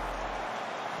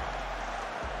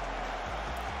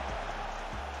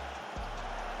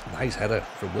 Nice header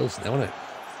from Wilson there, wasn't it?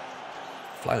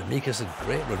 Flying Mikas, a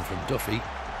great run from Duffy.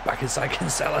 Back inside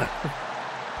Kinsella.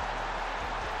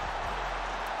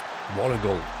 What a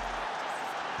goal.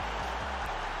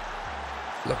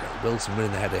 Look at Wilson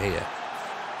winning the header here.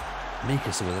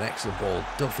 Mikas with an excellent ball.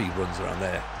 Duffy runs around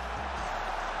there.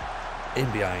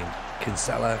 In behind.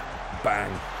 Kinsella.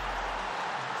 Bang.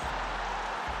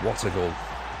 What a goal.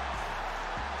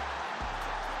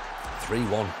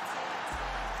 3-1.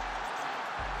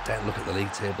 Don't look at the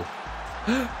league table.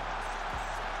 Did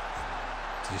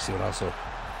you see what I saw?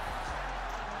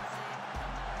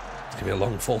 It's going to be a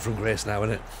long fall from grace now,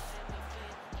 isn't it?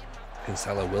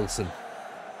 Kinsella, Wilson.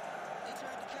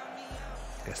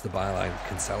 Gets the byline.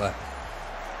 Kinsella.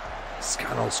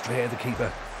 Scannell straight at the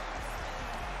keeper.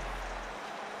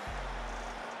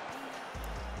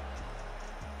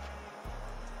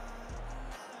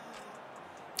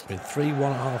 I mean,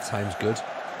 3-1 at half time's good.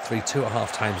 3-2 at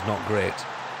half time's not great.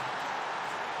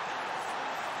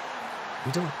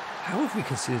 We don't. How have we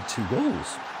conceded 2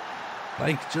 goals?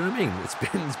 Like, do you know what I mean?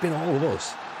 It's been all of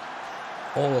us,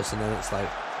 and then it's like,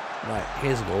 right,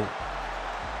 here's a goal.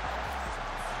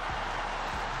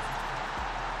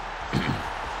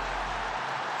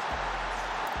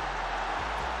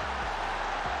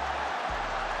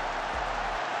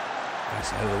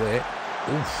 Nice out of the way.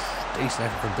 Oof, decent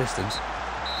effort from distance.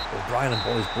 O'Brien and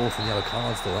boys both in yellow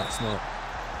cards, though.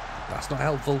 That's not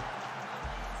helpful.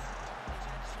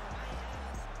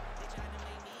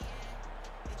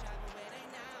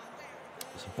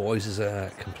 Boys is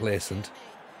complacent.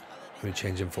 We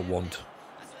change him for Want.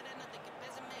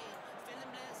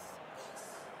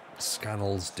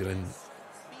 Scannell's doing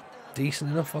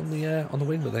decent enough on the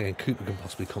wing, but then again, Cooper can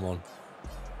possibly come on.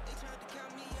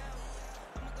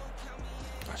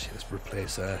 Actually, let's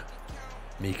replace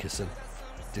Meekerson.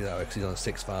 Do that because he's on a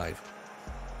 6'5".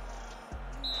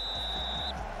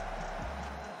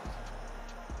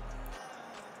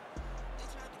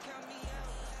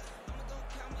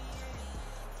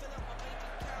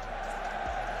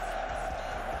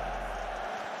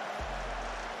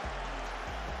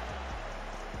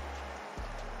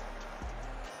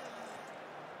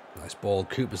 Nice ball,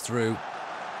 Cooper's through.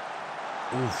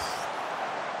 Oof.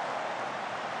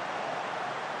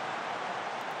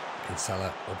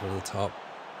 Kinsella up over the top.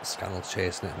 Scannell's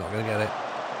chasing it, not going to get it.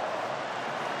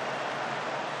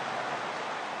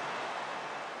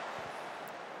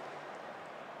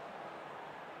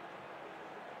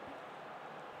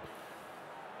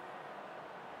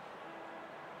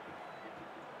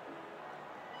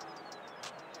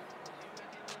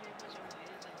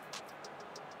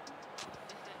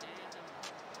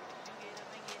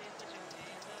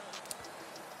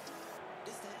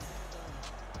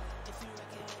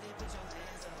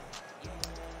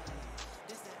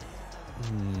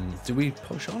 Do we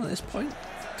push on at this point?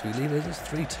 Do we leave it as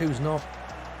 3-2's not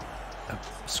a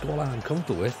scoreline I'm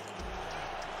comfortable with?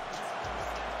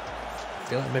 I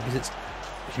feel like maybe it's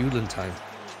Hewland time.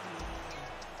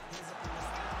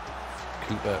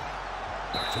 Cooper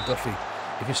back to Duffy.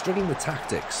 If you're struggling with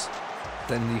tactics,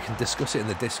 then you can discuss it in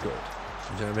the Discord.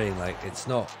 Do you know what I mean? Like, it's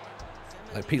not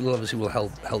like people obviously will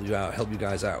help you out, help you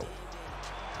guys out,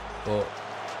 but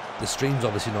the stream's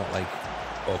obviously not like,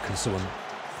 oh, can someone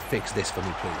fix this for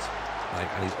me, please? Like,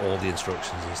 I need all the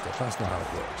instructions and stuff. That's not how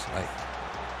it works. Like,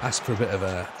 ask for a bit of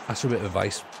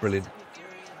advice, brilliant,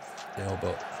 you know.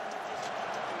 But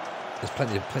there's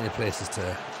plenty of places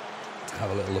to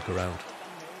have a little look around.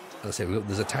 As I say,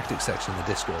 there's a tactics section in the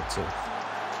Discord, so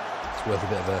it's worth a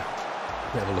bit of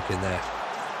a look in there.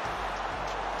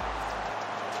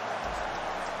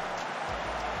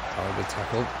 Oh, good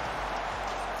tackle.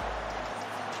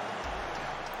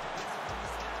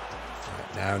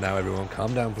 Now everyone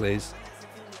calm down, please.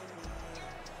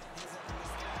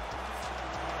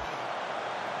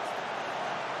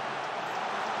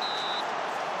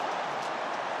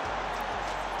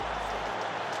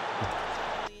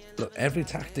 Look, every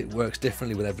tactic works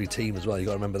differently with every team as well. You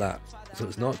got to remember that. So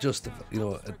it's not just, you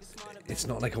know, it's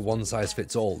not like a one size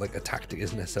fits all. Like, a tactic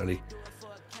isn't necessarily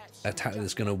a tactic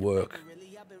that's going to work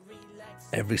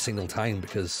every single time,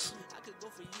 because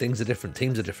things are different,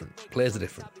 teams are different, players are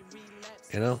different.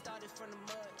 You know,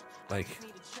 like,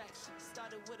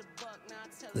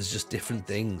 there's just different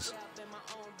things.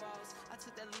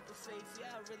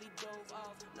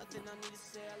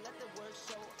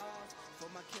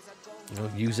 You know,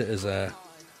 use it as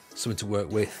something to work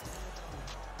with.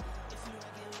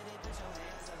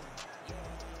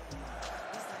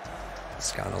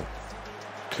 Scannell,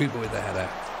 Cooper with the header.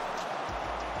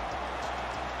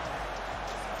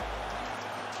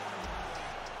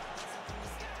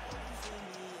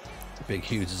 Big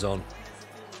Hughes is on.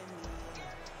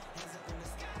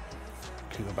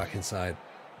 Cooper back inside.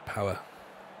 Power.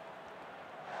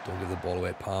 Don't give the ball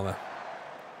away. Palmer.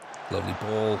 Lovely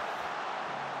ball.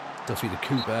 Duffy to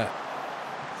Cooper.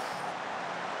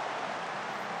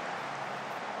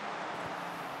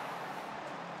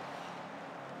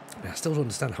 I still don't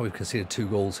understand how we've conceded 2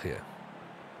 goals here.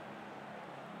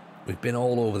 We've been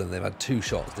all over them. They've had 2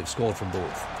 shots. They've scored from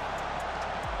both.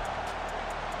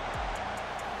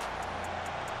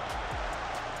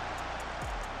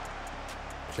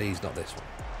 Please, not this one.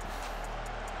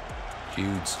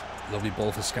 Hughes, lovely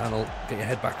ball for Scannell. Get your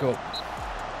head back up.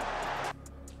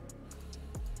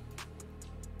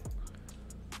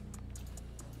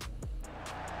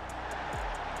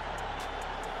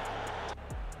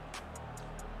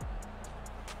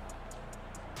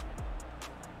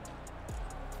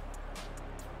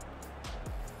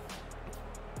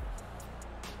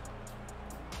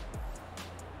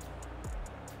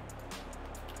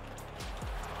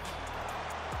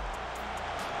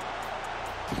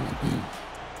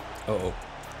 Uh-oh.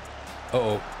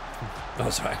 Uh-oh. Oh,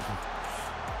 sorry.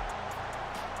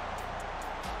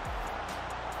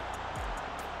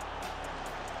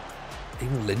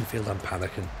 Even Linfield, I'm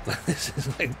panicking. This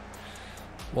is like,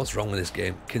 what's wrong with this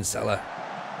game? Kinsella.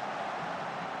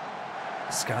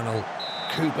 Scannell.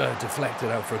 Cooper deflected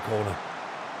out for a corner.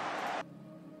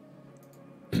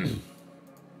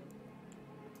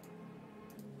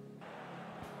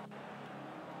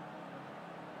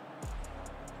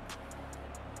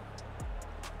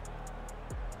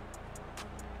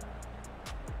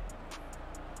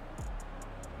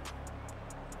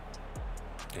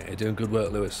 Yeah, you're doing good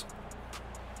work, Lewis.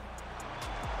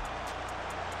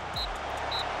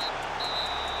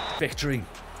 Victory.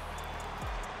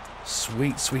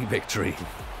 Sweet, sweet victory.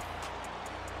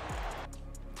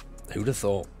 Who'd have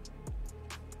thought?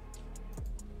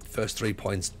 First 3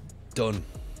 points done.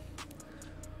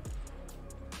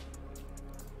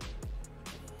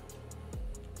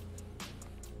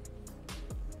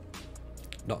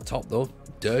 Not top though.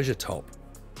 Derge are top.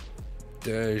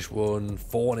 Derge won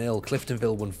 4-0.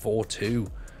 Cliftonville won 4-2.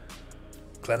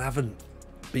 Glenavon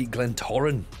beat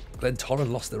Glentoran.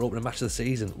 Glentoran lost their opening match of the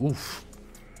season. Oof.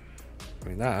 I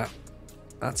mean,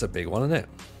 that's a big one, isn't it?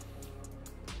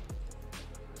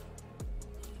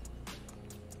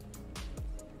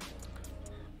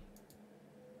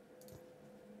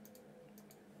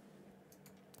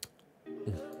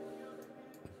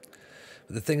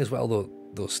 But the thing as well,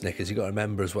 though, Snickers, you got to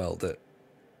remember as well that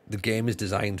the game is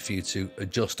designed for you to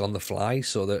adjust on the fly,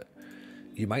 so that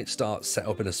you might start set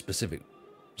up in a specific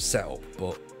setup,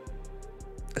 but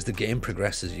as the game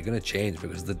progresses, you're going to change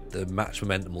because the match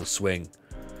momentum will swing,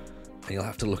 and you'll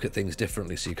have to look at things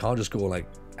differently. So you can't just go like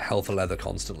hell for leather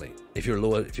constantly. If you're a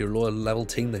lower level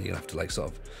team, then you have to like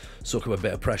sort of soak up a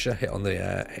bit of pressure, hit on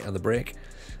the brake.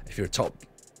 If you're a top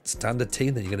standard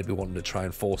team, then you're going to be wanting to try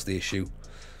and force the issue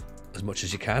as much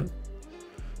as you can,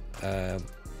 and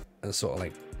sort of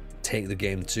like take the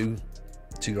game to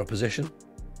your opposition.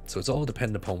 So it's all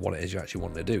dependent upon what it is you actually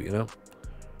want to do, you know.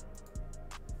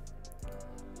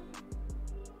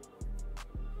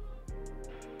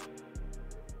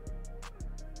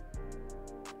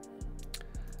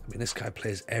 I mean, this guy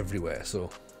plays everywhere, so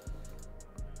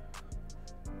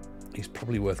he's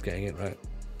probably worth getting in, right?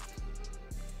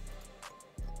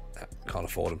 Can't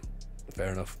afford him.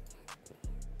 Fair enough.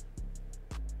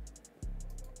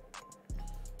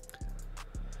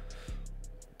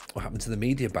 What happened to the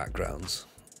media backgrounds?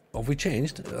 Have we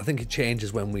changed? I think it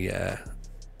changes when we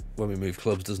move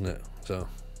clubs, doesn't it? So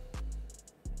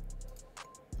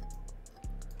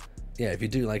yeah, if you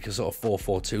do like a sort of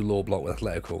 4-4-2 low block with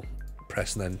Atletico,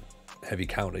 press and then heavy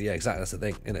counter. Yeah, exactly. That's the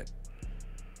thing, isn't it?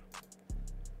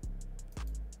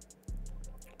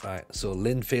 Right. So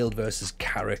Linfield versus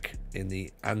Carrick in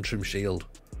the Antrim Shield.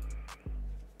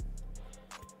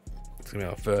 It's gonna be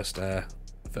our first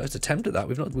attempt at that.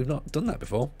 We've not done that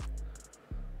before.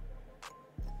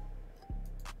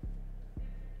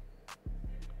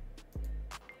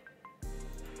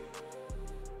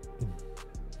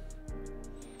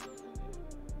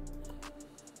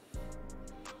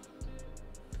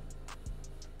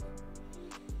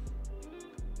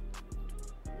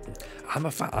 I'm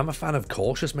a fan of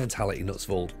cautious mentality,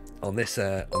 Knutsvold, on this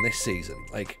season.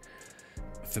 Like,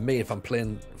 for me, if I'm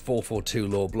playing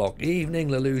 4-4-2 low block, evening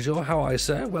Lelujo, how are you,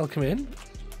 sir? Welcome in.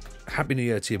 Happy New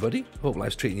Year to you, buddy. Hope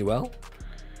life's treating you well.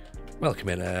 Welcome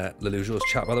in, Lelujo's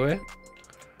chat, by the way.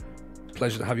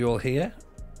 Pleasure to have you all here.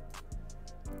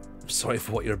 I'm sorry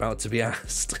for what you're about to be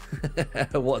asked.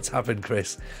 What's happened,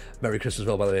 Chris? Merry Christmas,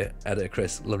 well, by the way, editor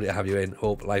Chris. Lovely to have you in.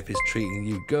 Hope life is treating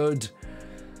you good.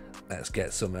 Let's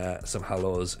get some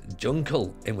hellos.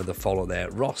 Jungle in with the follow there.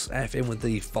 Ross F in with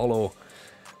the follow.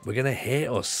 We're gonna hate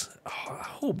us. Oh, I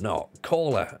hope not.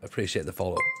 Caller, appreciate the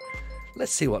follow.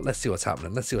 Let's see what's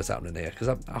happening. Let's see what's happening here, because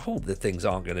I hope that things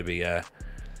aren't gonna be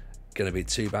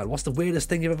too bad. What's the weirdest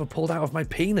thing you've ever pulled out of my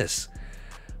penis?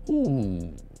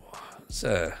 Ooh, it's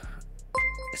an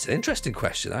interesting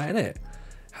question, isn't it?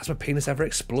 Has my penis ever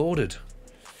exploded?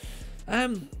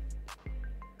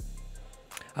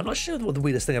 I'm not sure what the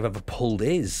weirdest thing I've ever pulled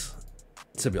is,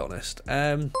 to be honest.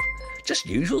 Just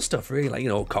usual stuff, really, like, you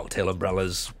know, cocktail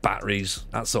umbrellas, batteries,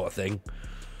 that sort of thing.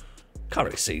 Can't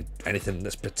really see anything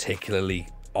that's particularly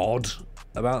odd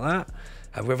about that.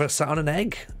 Have we ever sat on an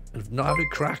egg and not had a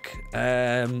crack?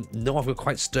 No, I've got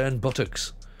quite stern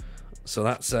buttocks, so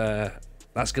that's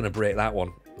going to break that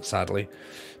one, sadly.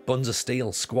 Buns of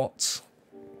steel, squats.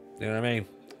 You know what I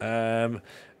mean?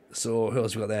 So who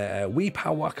else we got there?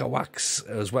 Weepow Waka Wax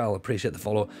as well. Appreciate the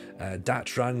follow.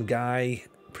 Datran guy.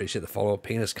 Appreciate the follow.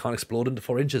 Penis can't explode under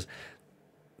 4 inches.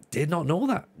 Did not know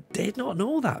that. Did not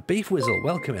know that. Beef Whizzle,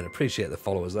 welcome in. Appreciate the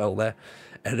follow as well there.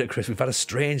 Editor Chris, we've had a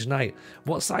strange night.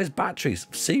 What size batteries?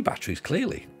 C batteries,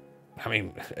 clearly. I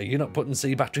mean, are you not putting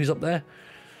C batteries up there?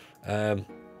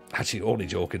 Actually, only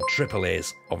joking. Triple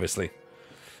A's, obviously.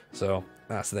 So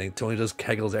that's the thing. Tony does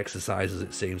Kegels exercises,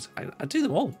 it seems. I do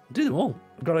them all. I do them all.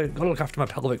 I've got to look after my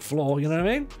pelvic floor, you know what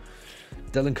I mean?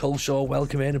 Dylan Coleshaw,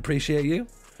 welcome in. Appreciate you.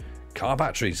 Car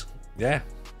batteries. Yeah.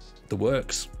 The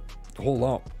works. The whole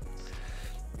lot.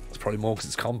 It's probably more because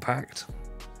it's compact.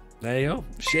 There you go.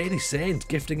 Shady Saint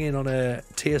gifting in on a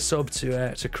tier sub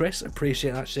to Chris.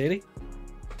 Appreciate that, Shady.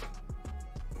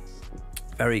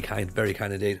 Very kind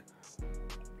indeed.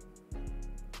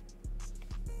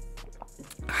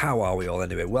 how are we all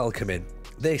anyway? Welcome in.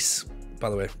 This,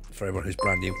 by the way, for everyone who's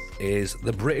brand new, is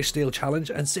the British Steel Challenge,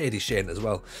 and Sadie Shane as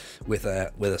well, with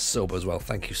a sub as well.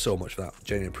 Thank you so much for that.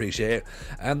 Genuinely appreciate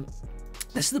it.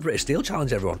 This is the British Steel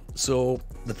Challenge, everyone. So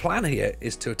the plan here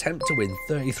is to attempt to win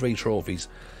 33 trophies,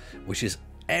 which is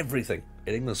everything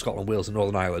in England, Scotland, Wales and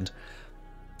Northern Ireland.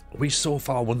 We've so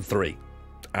far won 3,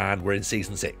 and we're in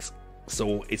season 6.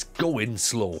 So it's going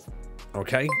slow,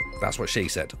 okay? That's what she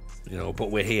said, you know,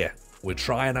 but we're here. We're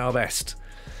trying our best.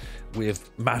 We've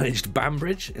managed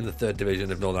Banbridge in the 3rd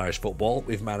division of Northern Irish football.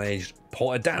 We've managed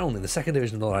Portadown in the 2nd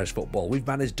division of Northern Irish football. We've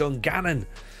managed Dungannon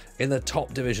in the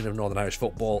top division of Northern Irish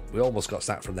football. We almost got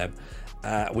sacked from them.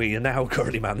 We are now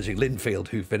currently managing Linfield,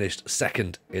 who finished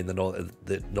 2nd in the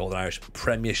Northern Irish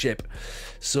Premiership.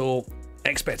 So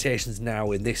expectations now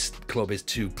in this club is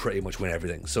to pretty much win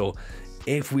everything. So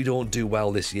if we don't do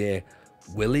well this year,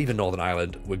 we're leaving Northern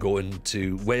Ireland, we're going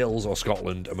to Wales or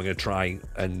Scotland, and we're going to try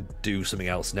and do something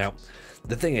else. Now,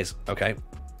 the thing is, okay,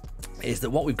 is that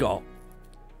what we've got,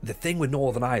 the thing with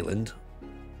Northern Ireland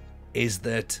is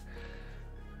that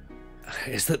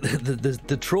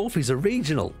the trophies are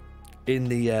regional in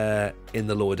the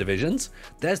lower divisions.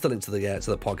 There's the link to the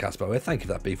podcast, by the way. Thank you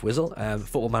for that, Beef Whizzle.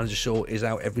 Football Manager Show is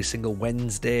out every single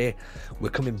Wednesday. We're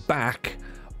coming back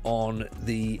on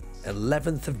the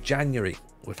 11th of January.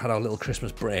 We've had our little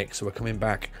Christmas break, so we're coming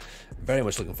back. Very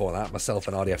much looking forward to that. Myself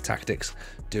and RDF Tactics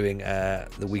doing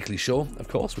the weekly show, of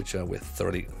course, which we're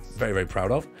thoroughly very, very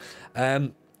proud of.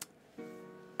 And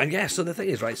yeah, so the thing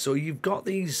is, right, so you've got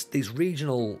these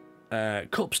regional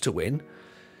cups to win,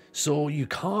 so you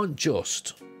can't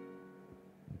just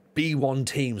be one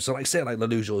team. So like, say like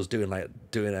Lelujo's doing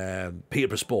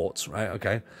Peterborough Sports, right?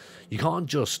 Okay, you can't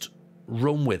just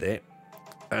run with it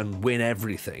and win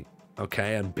everything,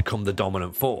 okay, and become the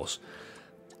dominant force.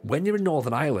 When you're in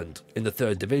Northern Ireland in the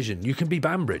 3rd division, you can be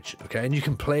Banbridge, okay, and you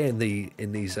can play in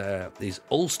these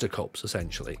Ulster Cups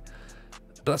essentially,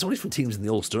 but that's only from teams in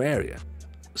the Ulster area.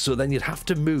 So then you'd have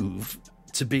to move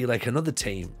to be like another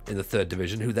team in the 3rd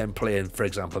division who then play in, for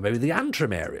example, maybe the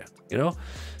Antrim area, you know.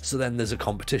 So then there's a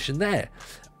competition there.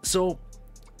 So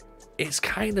it's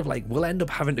kind of like we'll end up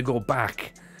having to go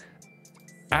back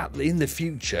in the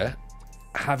future,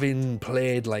 having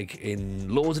played like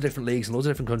in loads of different leagues and loads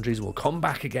of different countries. We'll come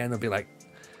back again and be like,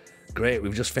 great,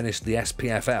 we've just finished the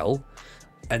SPFL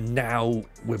and now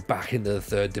we're back in the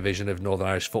 3rd division of Northern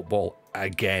Irish football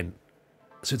again.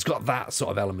 So it's got that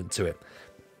sort of element to it.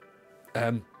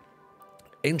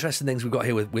 Interesting things we've got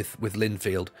here with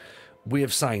Linfield. We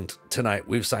have signed tonight,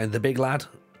 we've signed the big lad.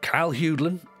 Kyle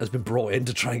Hudlin has been brought in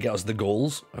to try and get us the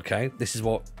goals, okay? This is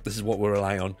what we're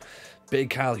relying on. Big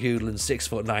Kyle Hudlin,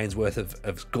 6'9" worth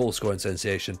of goal scoring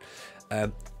sensation.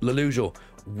 Lelujo,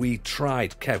 we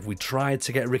tried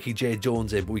to get Ricky J.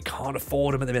 Jones in, but we can't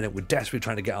afford him at the minute. We're desperately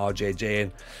trying to get RJJ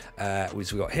in. We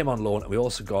got him on loan, and we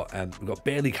also got we've got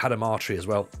Bailey Cadamartri as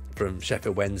well from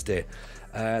Sheffield Wednesday.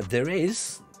 There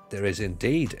is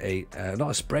indeed not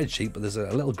a spreadsheet, but there's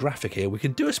a little graphic here. We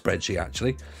can do a spreadsheet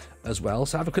actually as well.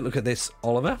 So have a quick look at this,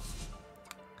 Oliver.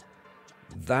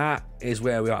 That is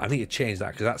where we are. I need to change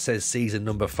that because that says season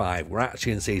number 5. We're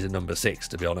actually in season number 6,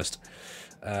 to be honest.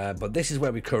 But this is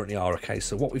where we currently are. Okay,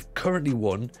 so what we've currently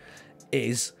won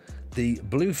is the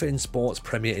Bluefin Sports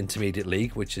Premier Intermediate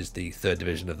League, which is the 3rd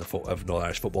division of Northern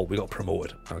Irish football. We got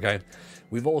promoted. Okay,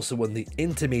 we've also won the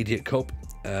Intermediate Cup,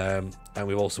 and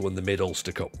we've also won the Mid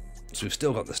Ulster Cup. So we've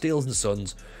still got the Steels and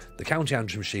Sons, the County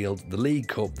Antrim Shield, the League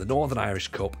Cup, the Northern Irish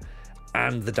Cup,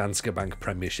 and the Danske Bank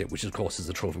Premiership, which of course is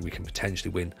the trophy we can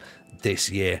potentially win this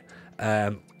year.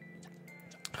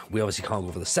 We obviously can't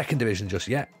go for the 2nd division just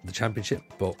yet, the Championship,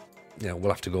 but you know,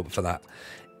 we'll have to go for that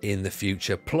in the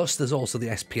future. Plus there's also the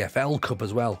SPFL Cup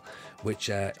as well, which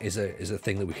is a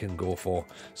thing that we can go for.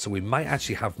 So we might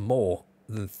actually have more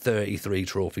than 33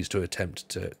 trophies to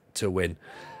attempt to win.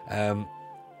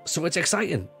 So it's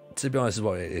exciting, to be honest, is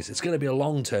what it is. It's going to be a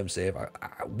long-term save.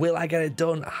 Will I get it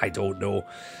done? I don't know.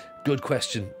 Good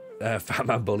question,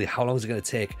 Fatman Bully. How long is it going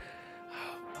to take?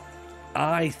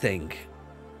 I think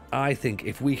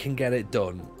if we can get it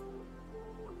done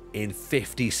in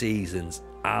 50 seasons,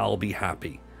 I'll be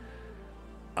happy.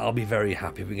 I'll be very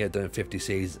happy if we can get it done in 50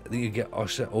 seasons. I think you get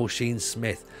Oisin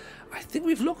Smith. I think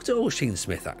we've looked at Oisin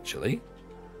Smith, actually.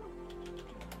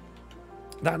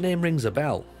 That name rings a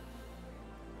bell.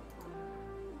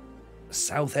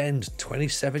 Southend,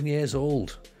 27 years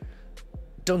old.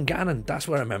 Dungannon, that's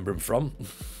where I remember him from.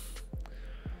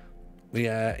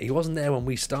 He wasn't there when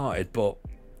we started, but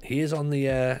he is on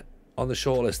the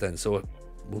shortlist then, so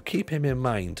we'll keep him in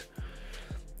mind.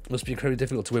 It must be incredibly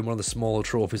difficult to win one of the smaller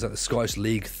trophies like the Scottish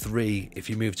League 3 if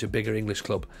you move to a bigger English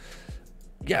club.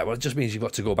 yeah, well, it just means you've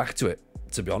got to go back to it,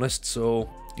 to be honest. So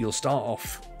you'll start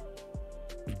off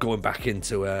going back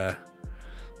into the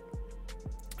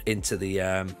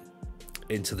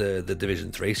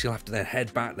Division 3, so you'll have to then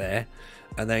head back there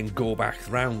and then go back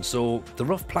round. So the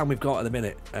rough plan we've got at the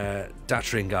minute,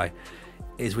 Dattering guy,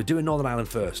 is we're doing Northern Ireland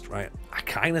first, right? I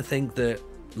kind of think that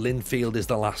Linfield is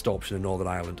the last option in Northern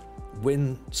Ireland.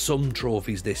 Win some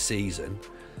trophies this season.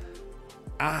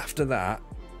 After that,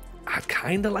 I'd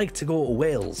kind of like to go to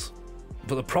Wales,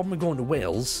 but the problem with going to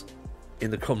Wales in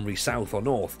the Cymru South or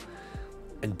North,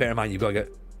 and bear in mind you've got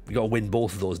to win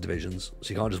both of those divisions, so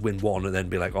you can't just win one and then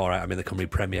be like, all right, I'm in the Cymru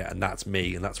Premier and that's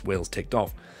me and that's Wales ticked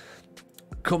off.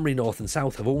 Cymru North and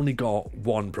South have only got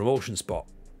one promotion spot,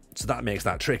 so that makes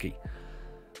that tricky.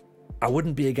 I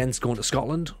wouldn't be against going to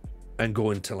Scotland and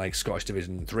going to like Scottish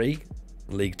Division 3,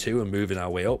 League 2 and moving our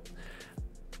way up.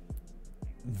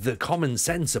 The common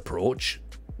sense approach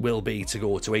will be to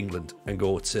go to England and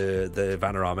go to the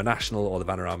Vanarama National or the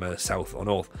Vanarama South or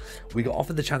North. We got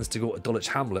offered the chance to go to Dulwich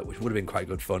Hamlet, which would have been quite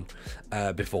good fun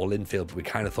before Linfield, but we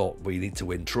kind of thought we need to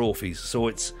win trophies. So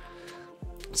it's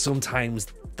sometimes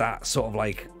that sort of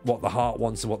like what the heart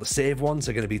wants and what the save wants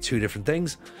are going to be two different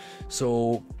things.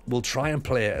 So we'll try and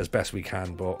play it as best we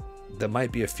can, but there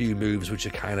might be a few moves which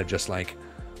are kind of just like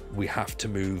we have to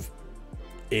move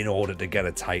in order to get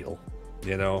a title,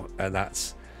 you know, and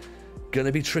that's going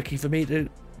to be tricky for me to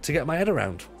get my head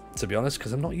around, to be honest,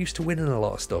 because I'm not used to winning a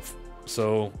lot of stuff.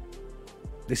 So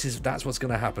that's what's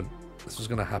going to happen. That's what's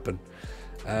going to happen.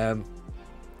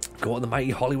 Go on the mighty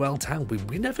Holywell Town.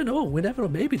 We never know. We never know.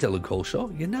 Maybe Dylan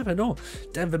Culshaw. You never know.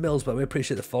 Denver Mills, but we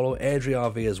appreciate the follow. Adri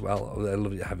RV as well. I'd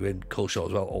love to have you in. Culshaw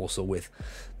as well, also with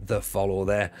the follow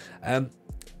there.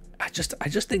 I just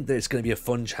think that it's going to be a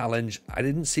fun challenge. I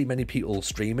didn't see many people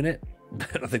streaming it.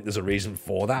 I think there's a reason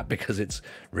for that, because it's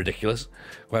ridiculous,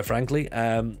 quite frankly.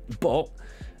 But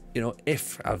you know,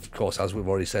 if, of course, as we've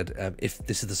already said, if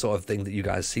this is the sort of thing that you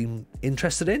guys seem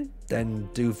interested in, then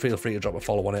do feel free to drop a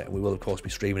follow on it, and we will of course be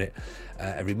streaming it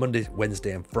every Monday,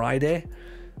 Wednesday and Friday.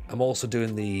 I'm also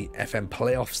doing the FM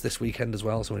playoffs this weekend as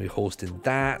well, so I'm going to be hosting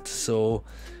that. So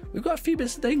we've got a few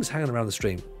bits of things hanging around the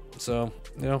stream. So,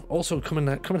 you know, also come and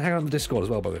hang out on the Discord as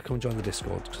well, by the way. Come and join the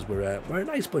Discord, because we're a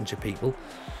nice bunch of people.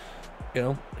 You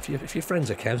know, if your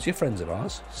friends are Kev's, your friends of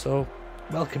ours. So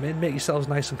welcome in, make yourselves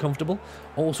nice and comfortable.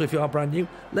 Also, if you are brand new,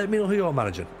 let me know who you're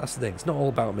managing. That's the thing. It's not all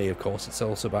about me, of course. It's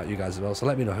also about you guys as well. So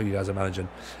let me know who you guys are managing,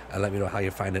 and let me know how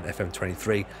you're finding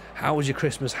FM23. How was your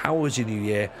Christmas? How was your New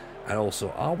Year? And also,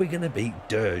 are we going to beat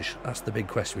Dirge? That's the big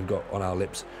question we've got on our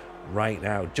lips right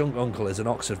now. Junk Uncle is an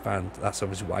Oxford fan. That's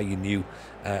obviously why you knew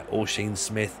O'Sheen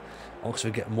Smith.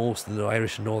 Oxford get most of the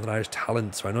Irish and Northern Irish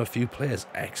talent, so I know a few players.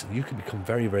 Excellent. You can become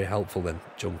very, very helpful then,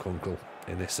 Junk Uncle,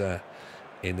 in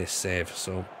this save.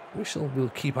 So we'll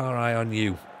keep our eye on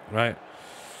you, right?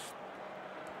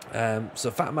 So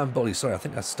Fat Man Bully, sorry, I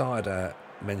think I started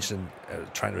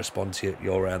trying to respond to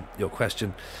your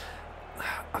question.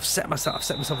 I've set myself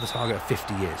the target of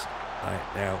 50 years.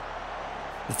 Right now,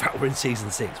 the fact we're in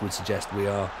season 6 would suggest we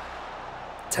are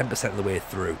 10% of the way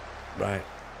through, right?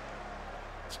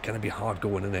 It's going to be hard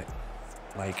going, isn't it?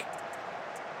 Like,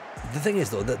 the thing is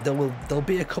though, that there'll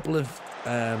be a couple of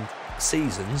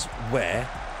seasons where,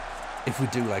 if we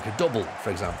do like a double, for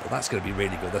example, that's going to be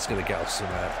really good. That's going to get us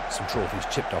some trophies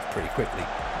chipped off pretty quickly.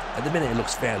 At the minute, it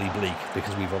looks fairly bleak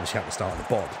because we've obviously had to start at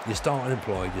the bottom. You start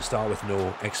unemployed, you start with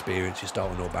no experience, you start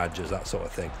with no badges, that sort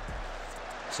of thing.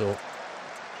 So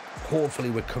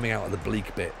hopefully we're coming out of the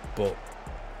bleak bit, but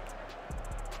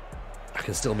I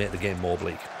can still make the game more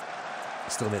bleak.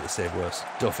 Still make the save worse.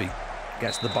 Duffy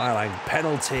gets the byline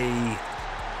penalty.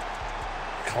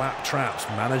 Claptraps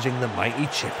managing the mighty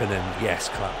Chippenham. Yes,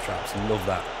 Claptraps. Love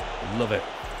that. Love it.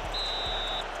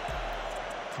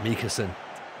 Mikason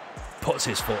puts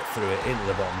his foot through it into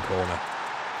the bottom corner.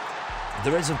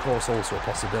 There is, of course, also a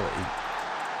possibility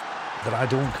that I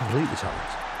don't complete the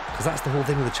challenge, because that's the whole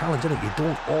thing with the challenge, isn't it? You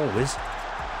don't always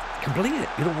complete it.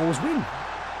 You don't always win.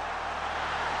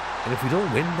 And if we don't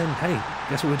win, then hey,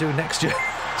 guess what we're doing next year?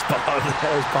 It's part of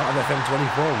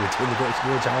FM24. We're doing the Great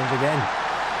School Challenge again.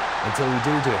 Until we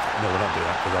do it. No, we're not doing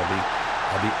that, because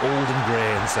I'll be old and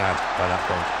grey and sad by that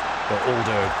point. Or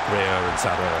older, greyer and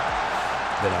sadder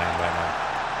than I am right now.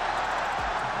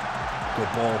 Good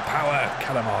ball, power.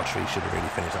 Calamartri should have really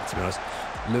finished that, to be honest.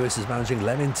 Lewis is managing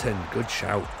Leamington. Good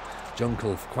shout.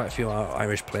 Jungle, quite a few of our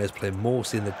Irish players play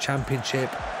mostly in the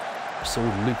Championship.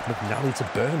 Sold Luke McNally to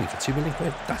Burnley for £2 million.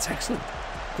 That's excellent.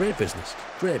 Great business.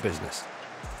 Great business.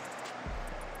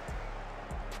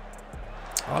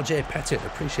 RJ Pettit,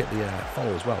 appreciate the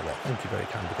follow as well there. Thank you very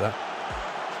kindly for that.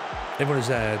 Everyone is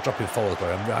dropping followers, but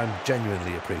I'm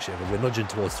genuinely appreciative. We're nudging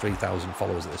towards 3,000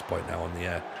 followers at this point now on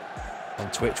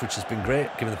Twitch, which has been great,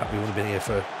 given the fact we've only been here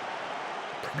for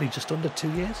probably just under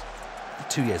 2 years.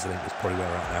 2 years, I think, is probably where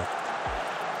we're at now.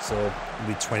 So we'll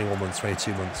be 21 months,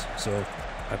 22 months. So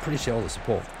I appreciate all the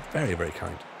support. Very, very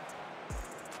kind.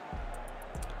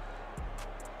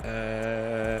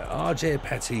 RJ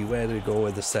Petty, where do we go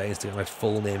with the settings to get my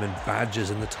full name and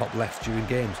badges in the top left during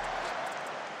games?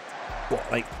 What,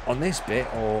 like on this bit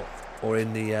or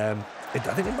in the I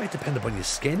think it might depend upon your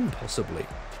skin, possibly.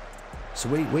 So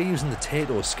we're using the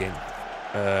Tato skin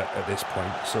at this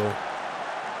point. So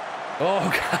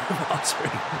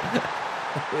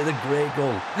with a great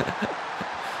goal.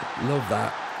 Love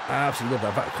that. I absolutely love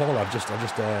that. That call, I've just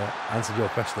answered your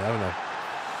question, haven't I?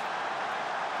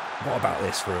 What about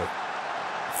this for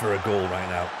a goal right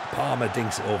now? Palmer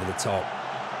dinks it over the top.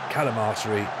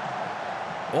 Calamarteri.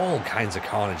 All kinds of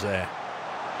carnage there.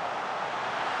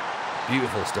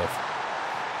 Beautiful stuff.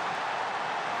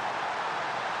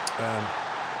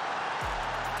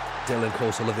 Dylan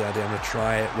Coase, I love the idea. I'm going to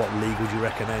try it. What league would you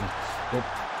recommend? Well,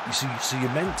 so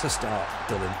you're meant to start,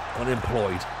 Dylan,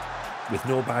 unemployed, with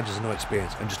no badges and no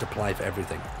experience, and just apply for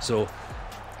everything. So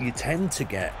you tend to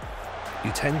get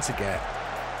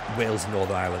Wales and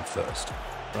Northern Ireland first,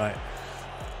 right?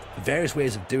 Various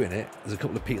ways of doing it. There's a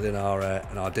couple of people in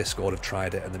our Discord have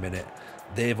tried it at the minute.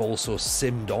 They've also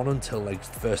simmed on until like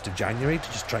 1st of January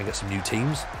to just try and get some new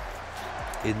teams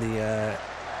in the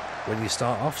when you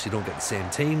start off, so you don't get the same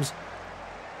teams.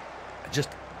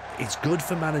 It's good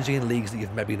for managing in leagues that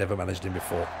you've maybe never managed in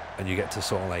before, and you get to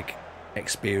sort of like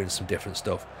experience some different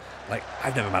stuff. Like,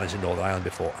 I've never managed in Northern Ireland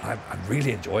before, and I'm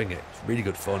really enjoying it. It's really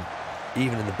good fun.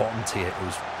 Even in the bottom tier, it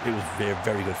was very,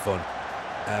 very good fun.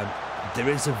 There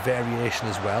is a variation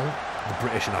as well, the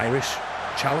British and Irish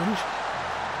challenge,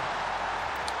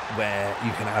 where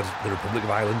you can add the Republic of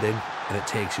Ireland in, and it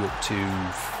takes you up to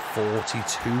 42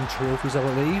 trophies, I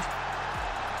believe.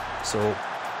 So,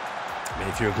 I mean,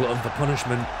 if you're a glutton for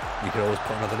punishment, you can always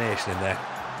put another nation in there,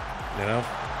 you know.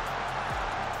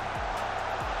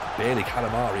 Bailey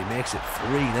Calamari makes it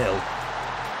 3-0.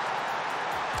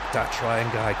 Dat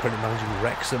Tryon guy, currently managing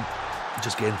Wrexham,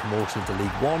 just gained promotion into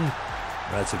League One.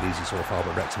 Relatively easy so far,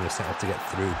 but Wrexham is set up to get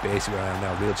through. Basically where I am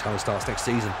now, real challenge starts next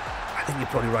season. I think you're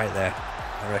probably right there.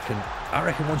 I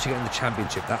reckon once you get in the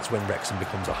Championship, that's when Wrexham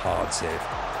becomes a hard save.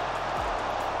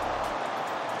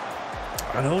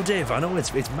 I know, Dave, I know,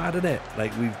 it's mad, isn't it?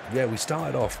 Like, we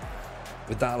started off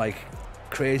with that, like,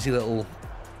 crazy little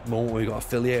moment where we got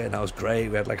affiliated, and that was great.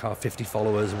 We had, like, our 50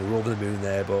 followers, and we were over the moon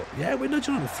there, but, yeah, we're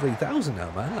nudging on 3,000 now,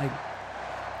 man. Like,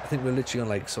 I think we're literally on,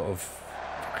 like, sort of,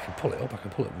 I can pull it up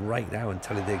right now and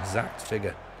tell you the exact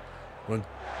figure. We're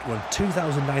on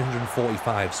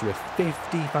 2,945, so we're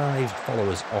 55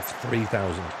 followers off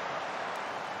 3,000.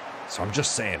 So I'm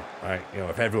just saying, right, you know,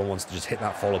 if everyone wants to just hit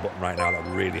that follow button right now, that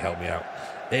would really help me out.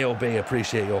 AOB,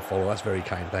 appreciate your follow. That's very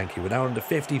kind, thank you. We're now under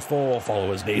 54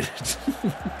 followers needed.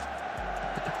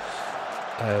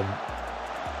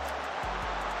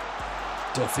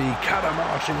 Duffy,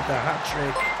 Cadamarshi with the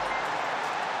hat-trick.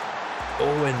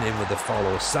 Owen in with the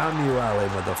follow. Samuel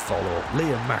in with the follow.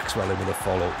 Liam Maxwell in with the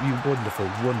follow. You wonderful,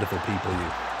 wonderful people,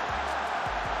 you.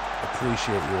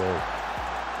 Appreciate you all.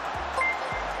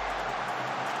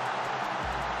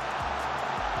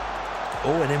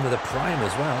 Owen in with a prime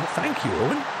as well. Thank you,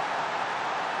 Owen.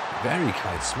 Very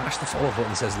kind. Smash the follow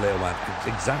button, says Leo Man.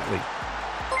 Exactly.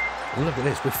 Look at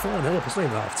this. We're 4-0 up. It's not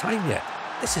even half time yet.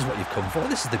 This is what you've come for.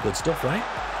 This is the good stuff, right?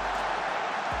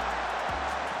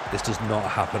 This does not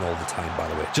happen all the time, by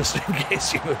the way. Just in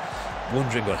case you were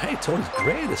wondering, going, hey, Tony's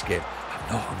great at this game.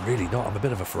 I'm really not. I'm a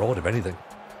bit of a fraud, if anything.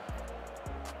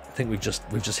 I think we've just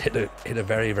hit a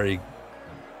very, very,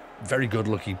 very good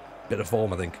lucky bit of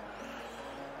form, I think.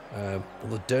 Well,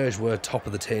 the Dirge were top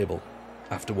of the table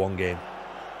after one game.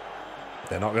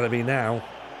 They're not going to be now.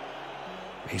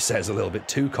 He says a little bit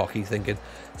too cocky, thinking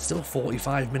still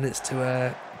 45 minutes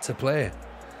to play.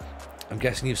 I'm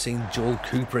guessing you've seen Joel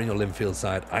Cooper in your Linfield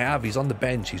side. I have. He's on the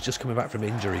bench. He's just coming back from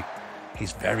injury.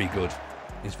 He's very good.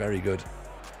 He's very good.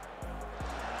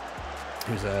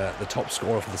 He was the top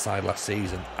scorer for the side last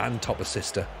season and top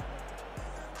assister.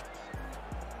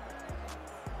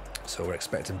 So we're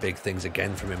expecting big things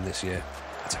again from him this year.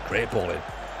 That's a great ball in.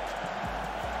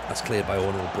 That's cleared by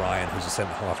Owen O'Brien, who's a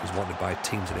centre-half who's wanted by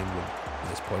teams in England at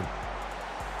this point.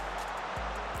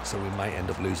 So we might end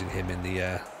up losing him in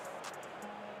the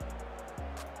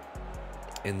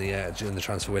during the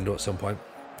transfer window at some point.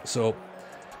 So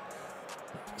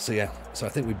yeah. So I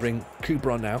think we bring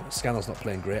Cooper on now. Scannell's not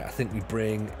playing great. I think we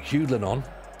bring Hudlin on.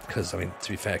 because, I mean,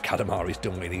 to be fair, Kadamari's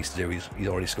done what he needs to do. He's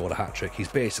already scored a hat-trick. He's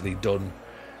basically done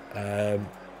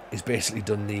the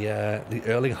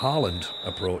Erling Haaland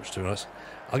approach, to be honest.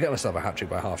 I'll get myself a hat-trick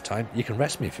by half-time. You can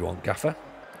rest me if you want, Gaffer.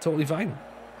 Totally fine.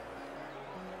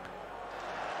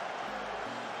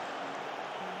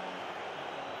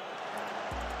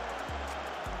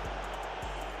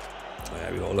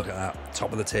 There we go, look at that.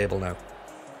 Top of the table now.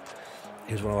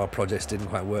 Here's one of our projects didn't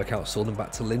quite work out. Sold him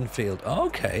back to Linfield. Oh,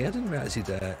 okay, I didn't realise he'd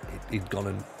gone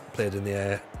and played in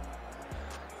the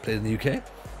UK,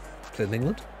 played in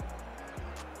England.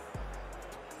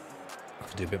 I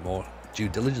have to do a bit more due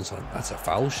diligence on him. That's a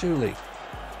foul, surely.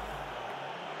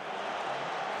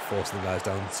 Forcing the guys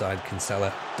down inside.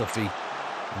 Kinsella, Duffy,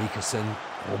 Mikason,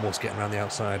 almost getting around the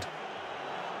outside.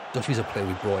 Duffy's a player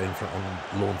we brought in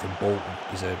on loan from Bolton.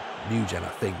 He's a new gen, I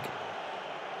think.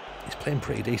 He's playing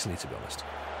pretty decently, to be honest.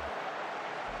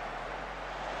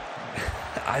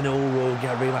 I know, Rogue,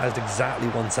 I realised exactly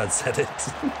once I'd said it.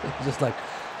 Just like,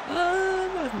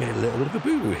 I've made a little bit of a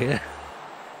boo-boo here.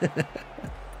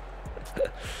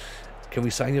 Can we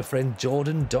sign your friend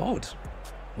Jordan Dodd?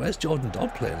 Where's Jordan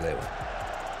Dodd playing lately?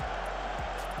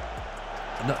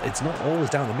 No, it's not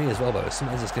always down to me as well, though.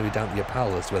 Sometimes it's going to be down to your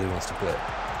pal as to whether he wants to play.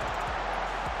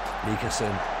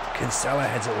 Mikason, Kinsella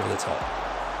heads it over the top.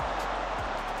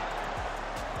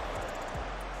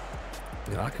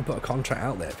 You know, I can put a contract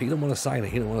out there. If he don't want to sign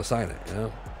it, he don't want to sign it, you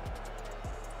know?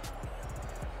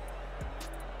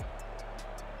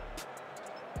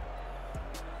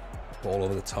 Ball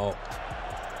over the top.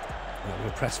 Not going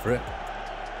to press for it.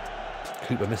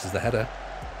 Cooper misses the header.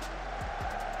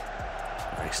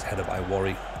 Nice header by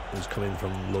Worry, who's coming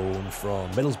from loan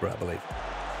from Middlesbrough, I believe.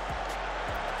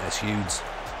 There's Hughes.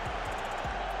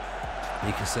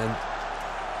 Mikason.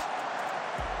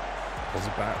 Pulls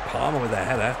it back. Palmer with the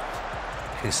header.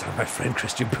 He's my friend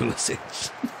Christian Pulisic.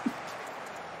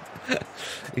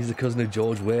 He's the cousin of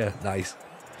George Weah. Nice.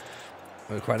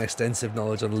 Quite an extensive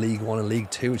knowledge on League 1 and League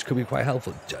 2, which could be quite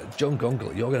helpful. John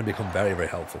Gungle, you're going to become very, very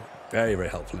helpful. Very, very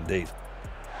helpful indeed.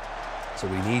 So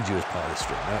we need you as part of this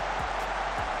string, right?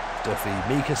 Duffy,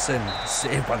 Mikason,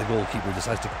 saved by the goalkeeper who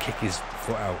decides to kick his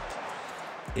foot out.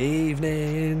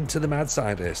 Evening to the mad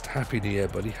scientist. Happy New Year,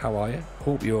 buddy. How are you?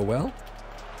 Hope you are well.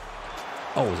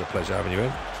 Always a pleasure having you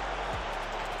in.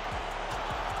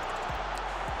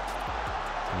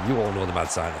 You all know the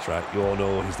mad scientist, right? You all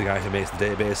know he's the guy who makes the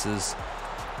databases.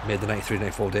 Made the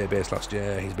 93-94 database last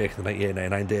year. He's making the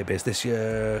 98-99 database this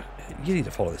year. You need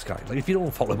to follow this guy. Like, if you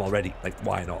don't follow him already, like,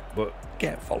 why not? But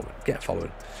get following. Get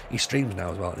following. He streams now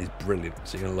as well, and he's brilliant.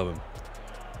 So you're gonna love him.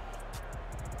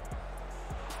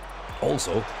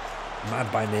 Also,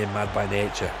 mad by name, mad by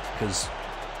nature, because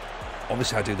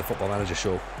obviously I do the Football Manager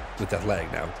show with The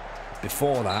Athletic now.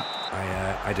 Before that,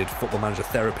 I did Football Manager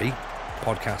Therapy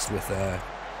podcast with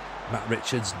Matt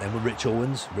Richards, and then with Rich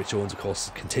Owens. Rich Owens, of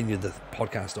course, continued the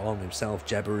podcast on himself,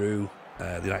 Jebaru,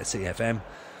 the United City FM.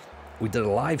 We did a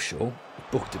live show,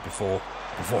 booked it before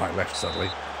I left, sadly.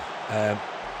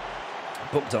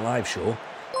 Booked a live show.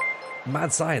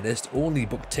 Mad Scientist only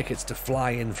booked tickets to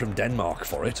fly in from Denmark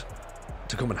for it,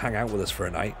 to come and hang out with us for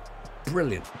a night.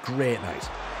 Brilliant, great night,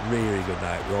 really, really good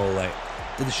night. We're all like,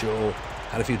 did the show,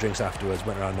 had a few drinks afterwards,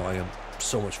 went around Nottingham.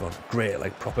 So much fun, great,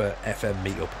 like proper FM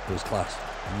meetup. It was class,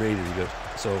 really, really good.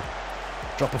 So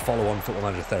drop a follow on Football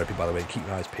Manager Therapy, by the way, and keep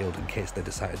your eyes peeled in case they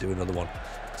decide to do another one,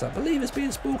 because I believe it's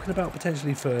being spoken about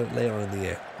potentially for later on in the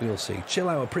year. We'll see. Chill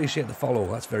out, appreciate the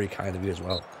follow, that's very kind of you as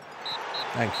well.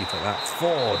 Thank you for that.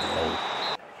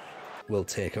 4-0. We'll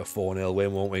take a 4-0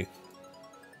 win, won't we?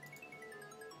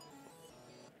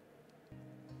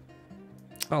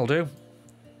 I'll do.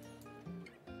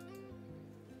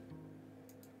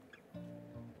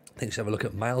 I think we should have a look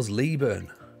at Miles Leeburn.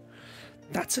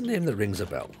 That's a name that rings a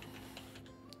bell.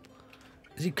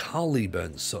 Is he Carl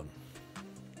Leeburn's son?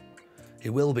 He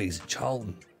will be. He's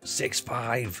Charlton.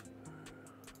 6'5".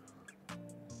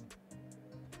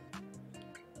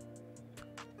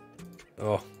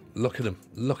 Oh, look at him.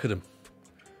 Look at him.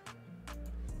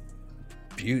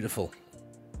 Beautiful.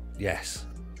 Yes.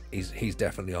 He's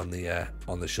definitely on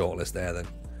the short list there then.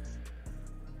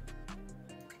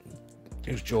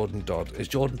 Who's Jordan Dodd? Is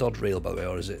Jordan Dodd real, by the way,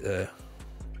 or is it...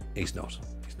 he's not.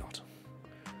 He's not.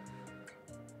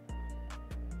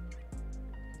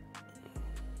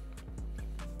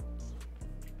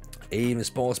 Even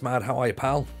Sports Mad, how are you,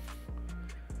 pal?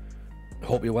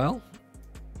 Hope you're well.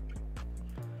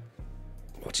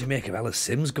 What do you make of Ellis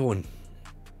Sims going?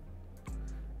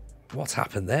 What's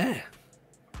happened there?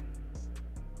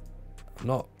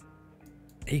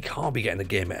 He can't be getting a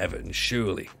game at Everton,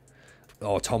 surely.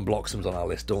 Oh, Tom Bloxham's on our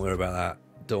list. Don't worry about that.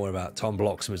 Don't worry about it. Tom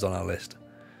Bloxham is on our list.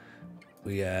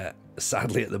 We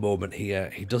sadly at the moment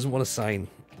he doesn't want to sign,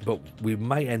 but we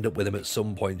might end up with him at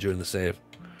some point during the save.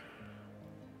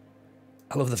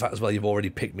 I love the fact as well you've already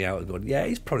picked me out and gone, yeah,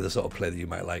 he's probably the sort of player that you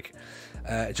might like.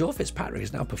 Joe Fitzpatrick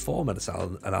is now performance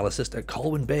analyst at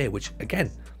Colwyn Bay, which,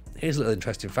 again, here's a little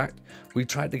interesting fact. We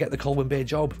tried to get the Colwyn Bay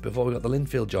job before we got the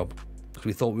Linfield job, because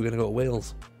we thought we were going to go to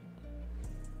Wales.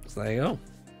 So there you go.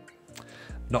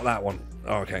 Not that one.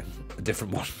 Oh, okay, a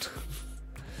different one.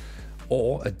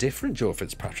 Or a different Joe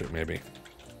Fitzpatrick, maybe.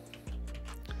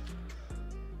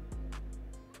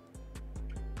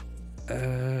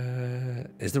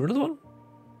 Is there another one?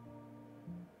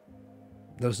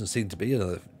 There doesn't seem to be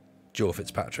another Joe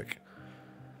Fitzpatrick.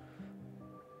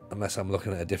 Unless I'm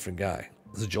looking at a different guy.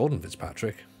 There's a Jordan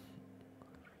Fitzpatrick.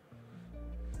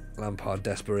 Lampard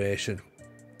desperation.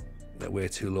 They're way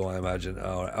too low, I imagine.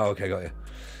 Oh, okay, got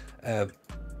you.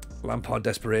 Lampard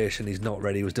desperation. He's not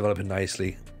ready. He was developing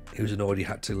nicely. He was annoyed he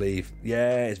had to leave.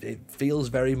 Yeah, it feels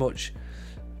very much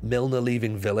Milner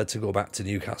leaving Villa to go back to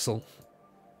Newcastle.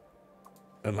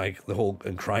 And like the whole,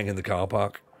 and crying in the car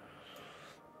park.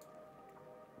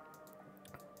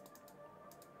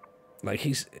 Like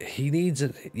he's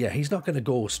not going to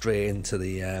go straight into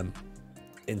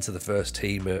the first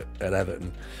team at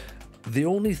Everton. The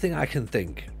only thing I can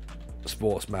think,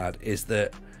 sports mad, is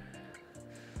that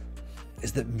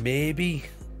maybe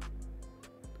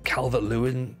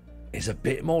Calvert-Lewin is a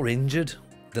bit more injured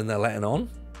than they're letting on,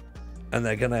 and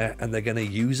they're gonna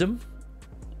use him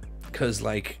because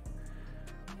like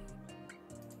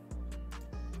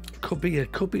could be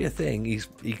a thing.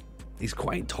 He's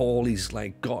quite tall. He's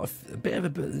like got a bit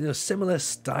of a similar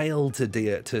style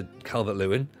to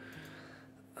Calvert-Lewin.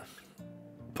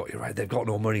 But you're right, they've got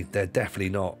no money. They're definitely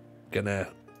not gonna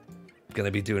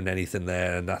be doing anything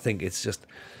there. And I think it's just,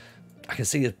 I can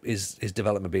see his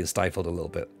development being stifled a little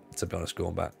bit, to be honest,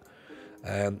 going back.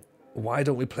 Why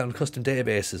don't we play on custom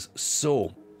databases?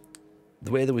 So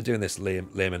the way that we're doing this,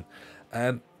 Layman,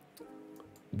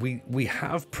 we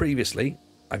have previously,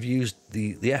 I've used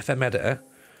the FM editor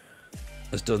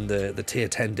has done the tier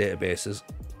 10 databases,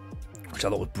 which I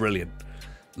thought was brilliant.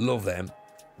 Love them.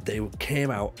 They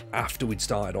came out after we'd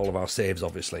started all of our saves,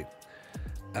 obviously.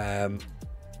 And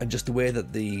just the way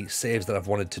that the saves that I've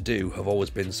wanted to do have always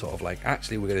been sort of like,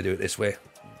 actually, we're going to do it this way.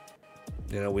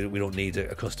 You know, we don't need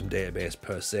a custom database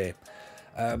per se.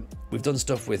 We've done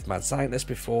stuff with Mad Scientist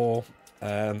before.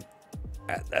 At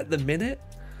the minute,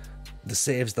 the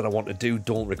saves that I want to do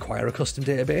don't require a custom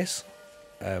database.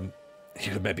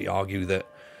 You could maybe argue that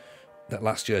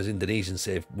last year's Indonesian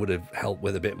save would have helped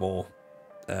with a bit more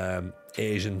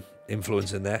Asian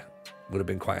influence in there. Would have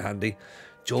been quite handy.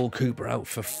 Joel Cooper out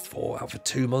for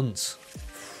 2 months.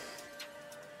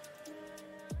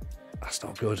 That's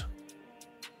not good.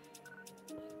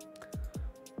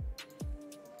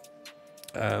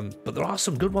 But there are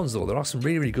some good ones though. There are some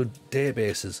really, really good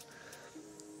databases.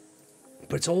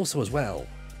 But it's also as well,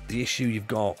 the issue you've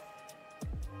got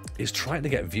is trying to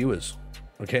get viewers.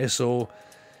 Okay, so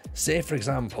say for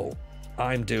example,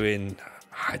 I'm doing,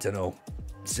 I don't know,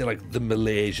 say like the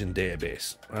Malaysian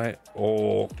database, right?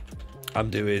 Or I'm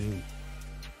doing,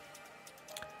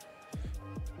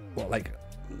 what, like,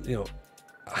 you know,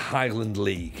 Highland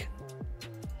League.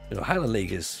 You know, Highland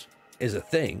League is a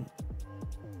thing,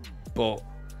 but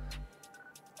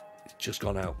it's just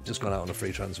gone out on a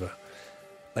free transfer.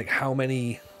 Like how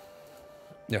many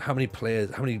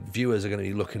players, how many viewers are going to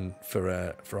be looking for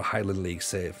a Highland League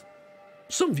save?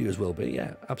 Some viewers will be,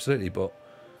 yeah, absolutely, but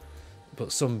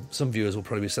some viewers will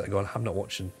probably be sitting going, I'm not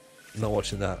watching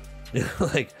that. You know,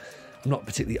 like I'm not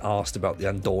particularly arsed about the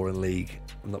Andorran League.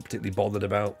 I'm not particularly bothered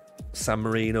about San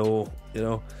Marino, you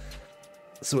know.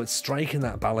 So it's striking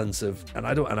that balance of, and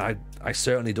I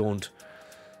certainly don't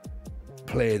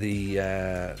play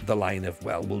the line of,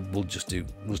 well, we'll just do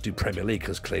Premier League,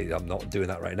 because clearly I'm not doing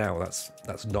that right now.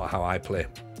 That's not how I play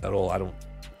at all. I don't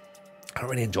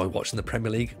really enjoy watching the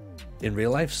Premier League in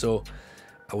real life, so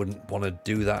I wouldn't want to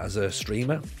do that as a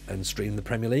streamer and stream the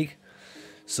Premier League.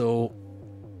 So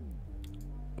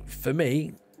for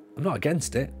me, I'm not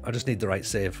against it. I just need the right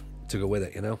save to go with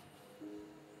it, you know.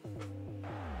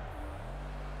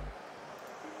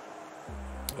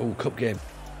 Oh, cup game.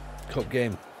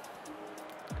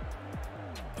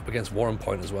 Up against Warren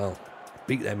Point as well.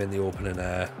 Beat them in the opening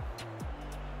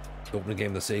game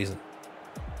of the season.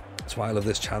 That's why I love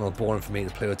this channel. Boring for me to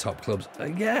play with top clubs.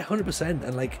 Yeah, 100%.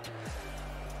 And like,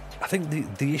 I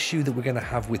think the issue that we're going to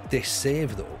have with this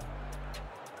save though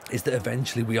is that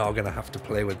eventually we are going to have to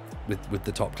play with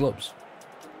the top clubs,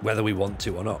 whether we want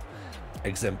to or not.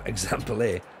 Example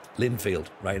A, Linfield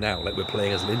right now. Like we're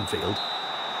playing as Linfield.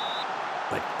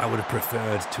 Like I would have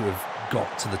preferred to have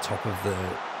got to the top of the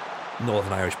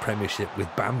Northern Irish Premiership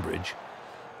with Banbridge,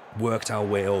 worked our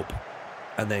way up,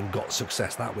 and then got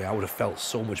success that way. I would have felt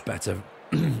so much better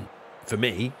for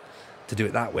me to do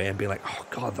it that way and be like, oh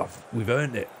God, we've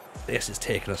earned it. Yes, it's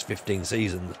taken us 15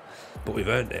 seasons, but we've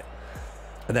earned it.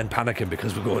 And then panicking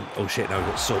because we're going, oh shit, now we've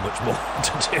got so much more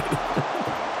to do.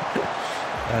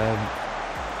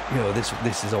 You know,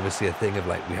 this is obviously a thing of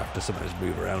like, we have to sometimes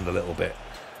move around a little bit.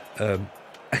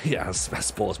 Yeah, as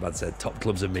Sportsman said, top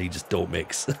clubs and me just don't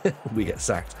mix. We get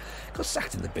sacked. Got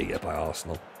sacked in the beta by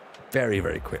Arsenal very,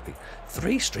 very quickly.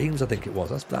 3 streams, I think it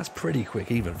was. That's pretty quick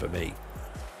even for me.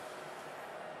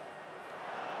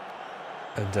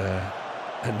 And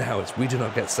now it's, we do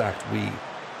not get sacked.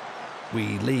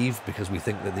 We leave because we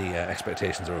think that the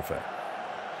expectations are unfair.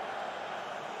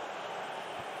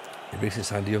 We recently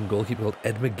signed a young goalkeeper called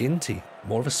Ed McGinty,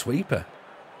 more of a sweeper.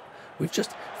 We've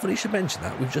just, funny you should mention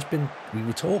that, we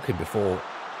were talking before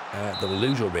the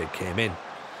Lelujo raid came in,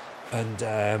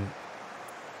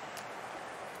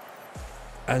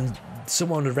 and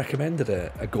someone had recommended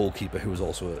a goalkeeper who was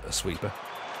also a sweeper.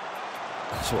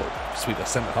 So, sweeper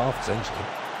centre-half, essentially.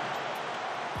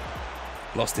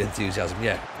 Lost the enthusiasm.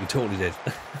 Yeah, we totally did.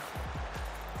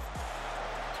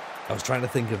 I was trying to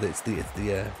think of it. It's the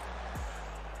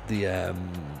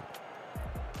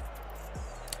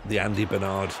Andy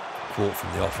Bernard quote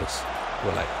from The Office.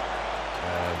 Where like,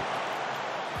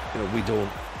 we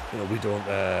don't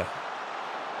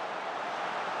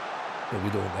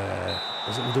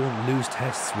lose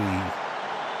tests.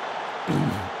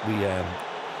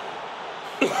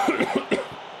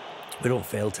 We don't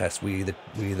fail tests. We either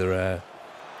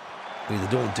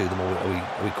don't do them or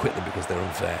we quit them because they're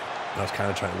unfair. And I was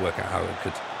kind of trying to work out how I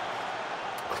could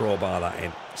crowbar that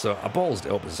in. So I ballsed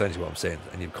it up, is essentially what I'm saying,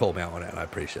 and you've called me out on it, and I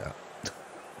appreciate that.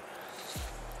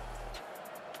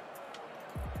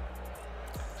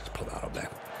 Just put that up there.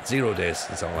 0 days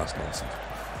since our last nonsense.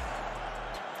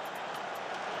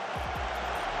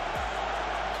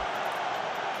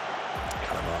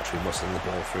 Calamartri muscling the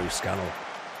ball through. Scannell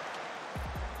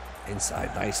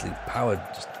inside nicely. Power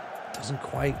just doesn't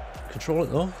quite control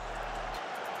it though.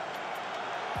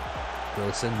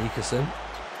 Wilson, Mikason.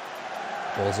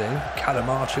 Ball's in.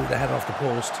 Calamartri with the head off the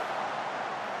post.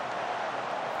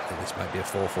 I think this might be a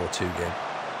 4-4-2 game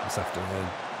this afternoon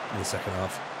in the second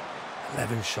half.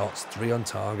 11 shots, 3 on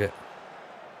target.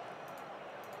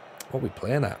 What are we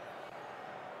playing at?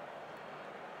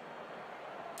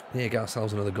 Yeah, get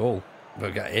ourselves another goal.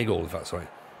 We'll get a goal if that's right.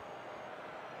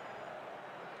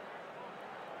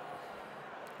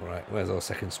 Right, where's our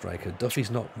second striker? Duffy's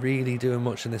not really doing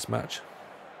much in this match.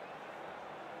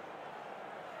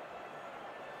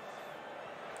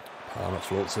 Palmer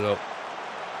floats it up.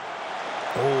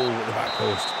 Oh, at the back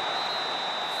post.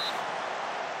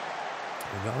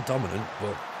 We're not dominant,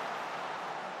 but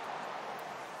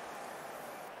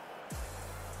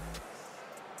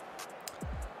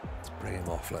let's bring him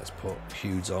off. Let's put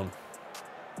Hughes on.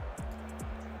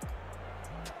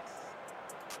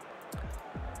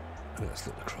 Let's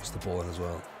look across the ball as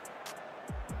well.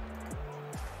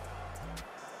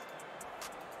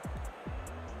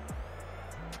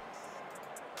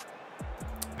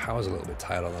 Power's a little bit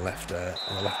tired on the left back.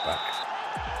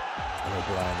 And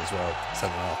O'Brien as well,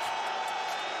 centre half.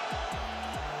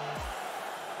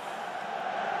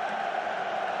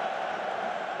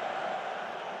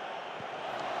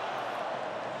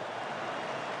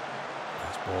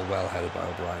 Nice ball, well headed by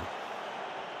O'Brien.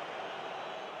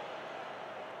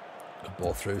 Good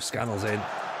ball through, Scannell's in.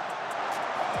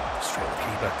 Straight to the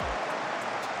keeper.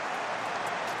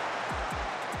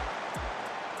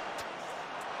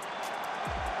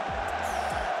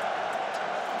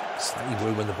 Slightly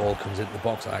worried when the ball comes into the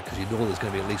box like that, because you know there's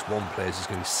going to be at least one player who's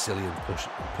going to be silly and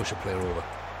push a player over.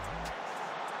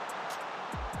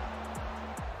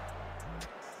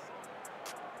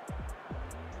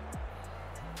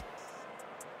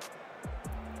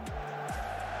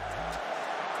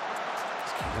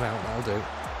 Just keep him out, that'll do.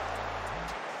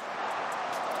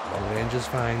 Long range is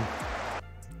fine.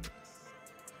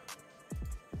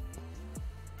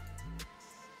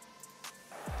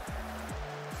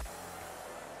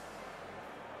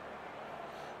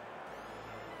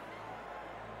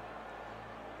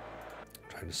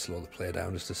 Trying to slow the play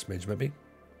down just a smidge maybe. A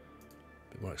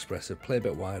bit more expressive, play a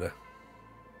bit wider.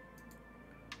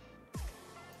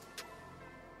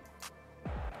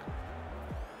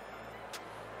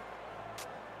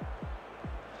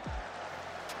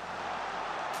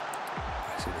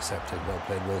 Nice intercepted, well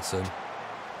played Wilson.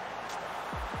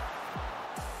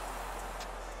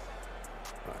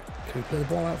 Right, can we play the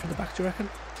ball out from the back, do you reckon?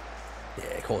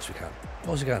 Yeah, of course we can. Of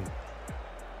course we can.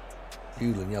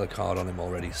 Hewlin, yellow card on him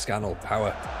already. Scannell,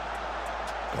 power.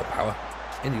 Got power.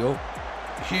 In you go.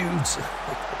 Hughes.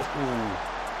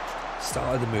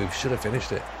 Started the move, should have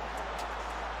finished it.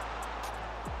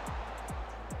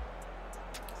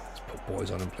 Let's put boys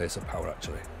on in place of power,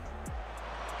 actually.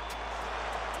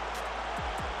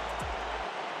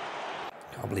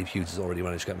 Can't believe Hughes has already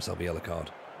managed to get himself a yellow card.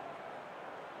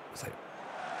 It's like,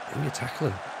 who are you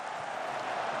tackling?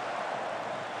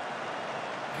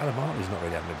 Calamarty's not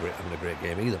really having a great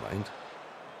game either, mind.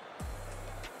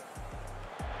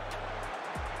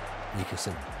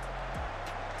 Nickerson.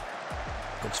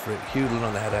 Looks for it. Hewlin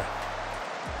on the header.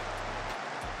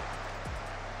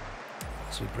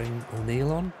 So we bring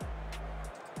O'Neill on?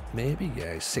 Maybe?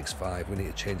 Yeah, he's 6'5". We need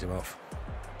to change him off.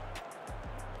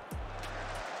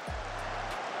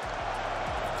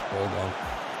 Ball gone.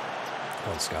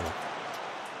 On Scannell.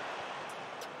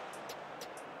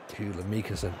 Hewlin,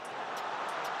 Nickerson.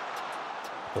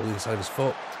 Ball inside of his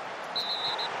foot.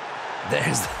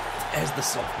 There's the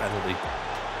soft penalty.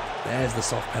 There's the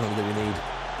soft penalty that we need.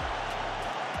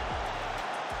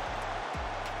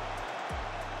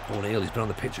 O'Neill, he's been on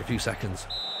the pitch a few seconds.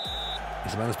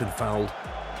 He's the man that's been fouled.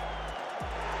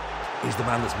 He's the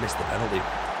man that's missed the penalty.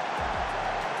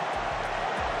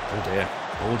 Oh dear.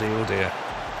 Oh dear, oh dear.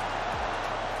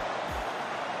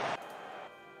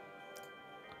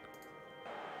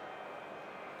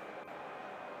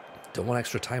 Don't want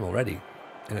extra time already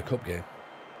in a cup game.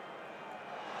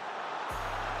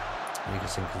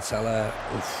 Nickerson, Kinsella.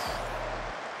 Oof.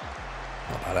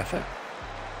 Not bad effort.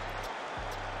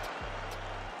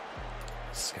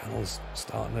 Scannell's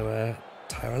starting to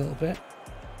tire a little bit.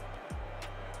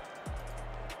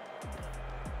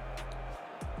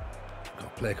 Got a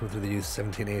player coming through the youth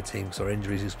 17-18 because our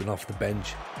injuries. He's been off the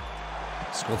bench.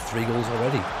 Scored 3 goals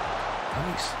already.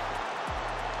 Nice.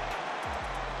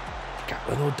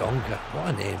 Gatlin O'Donker. What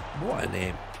a name. What a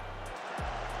name.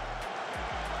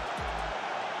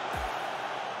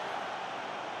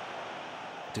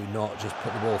 Do not just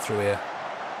put the ball through here.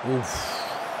 Oof.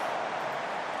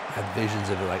 I had visions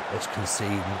of like us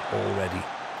conceding already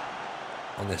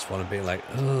on this one and being like,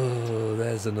 oh,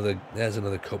 there's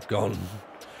another cup gone.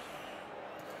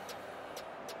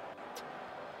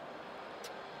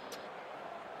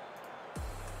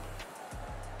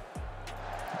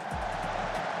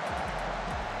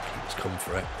 Keeps coming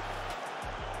for it.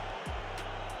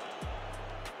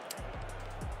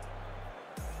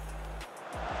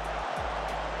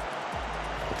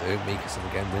 That'll do. Nickerson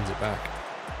again wins it back.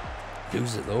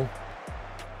 Lose it though.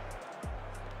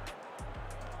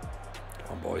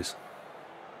 Come on, boys.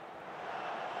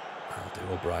 I'll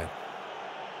do O'Brien.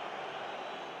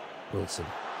 Wilson.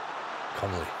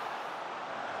 Connolly.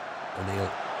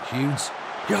 O'Neill. Hughes.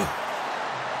 Yo!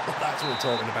 Well, that's what we're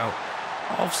talking about.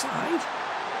 Offside?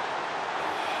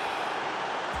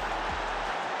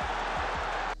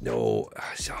 No.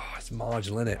 It's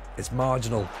marginal, isn't it? It's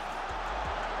marginal.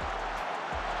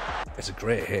 It's a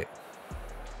great hit.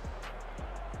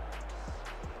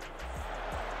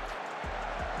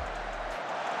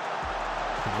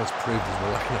 What's proved is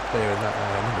we're lacking a player in that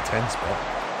number 10 spot.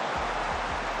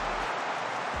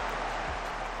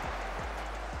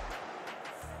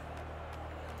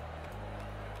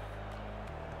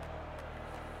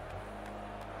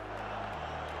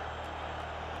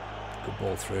 Good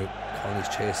ball through. Conley's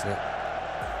chasing it.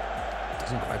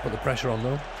 Doesn't quite put the pressure on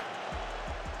though.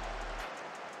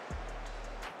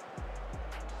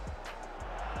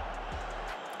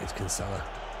 It's Kinsella.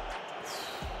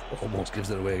 Almost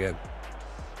gives it away again.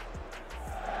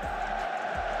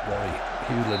 Roy,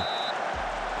 Hewlin,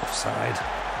 offside.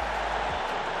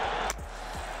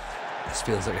 This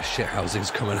feels like a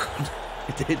shithousing's coming on.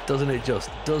 Doesn't it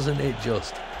just? Doesn't it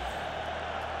just?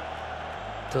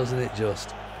 Doesn't it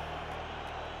just?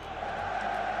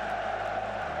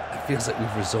 It feels like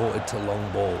we've resorted to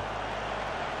long ball.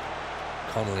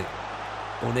 Connolly,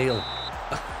 O'Neill.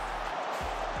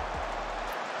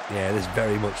 Yeah, this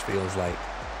very much feels like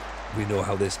we know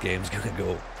how this game's gonna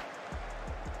go.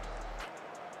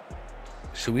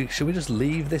 Should we just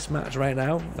leave this match right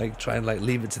now? Like try and like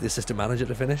leave it to the assistant manager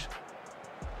to finish?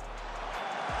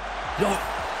 No.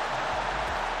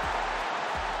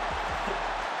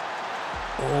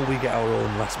 Or we get our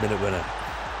own last minute winner.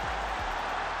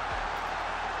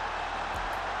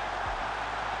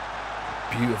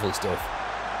 Beautiful stuff.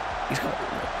 He's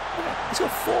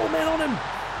got 4 men on him.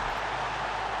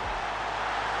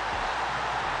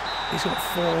 He's got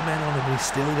 4 men on him and he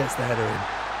still gets the header in.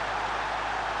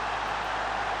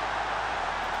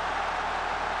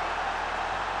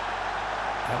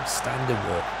 Outstanding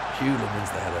work. Hewlin wins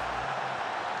the header.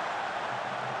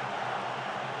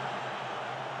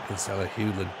 Kinsella,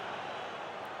 Hewlin.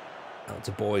 Out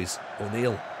to Boys.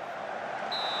 O'Neill.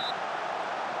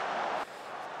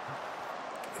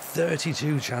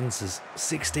 32 chances,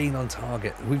 16 on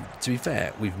target. To be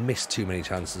fair, we've missed too many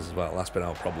chances as well. That's been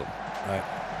our problem, right?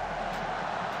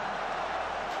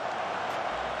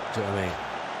 Do you know what I mean?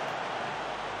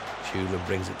 Hewland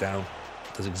brings it down.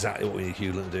 Does exactly what we need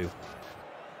Hewland to do.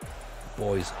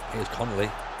 Boys, here's Connolly.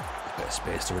 A bit of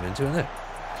space to run into, isn't there?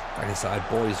 Back inside,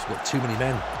 Boys. We've got too many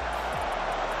men.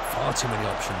 Far too many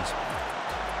options.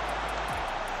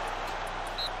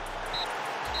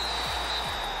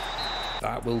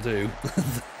 That will do.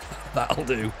 That'll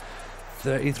do.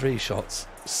 33 shots,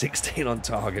 16 on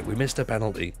target. We missed a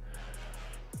penalty.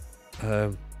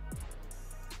 That's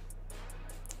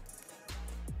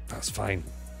fine.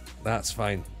 That's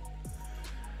fine.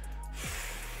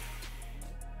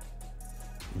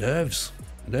 Nerves.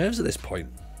 Nerves at this point.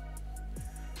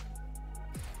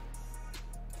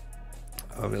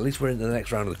 I mean, at least we're in the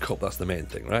next round of the cup. That's the main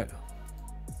thing, right?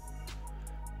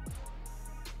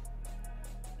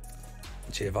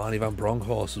 Giovanni Van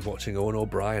Bronckhorst was watching Owen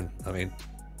O'Brien. I mean,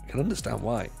 I can understand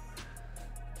why.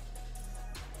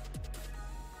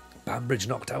 Bambridge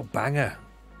knocked out Banger.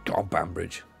 Go on,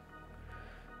 Bambridge.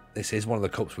 This is one of the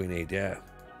cups we need, yeah.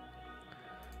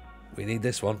 We need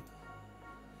this one.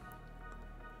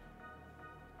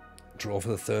 Draw for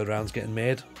the third round's getting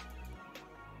made.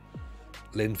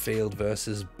 Linfield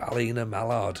versus Ballina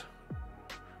Mallard.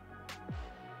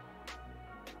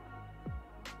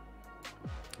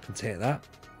 Can take that.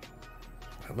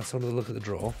 And let's have a look at the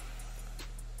draw.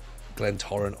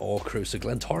 Glentoran or Crewe. So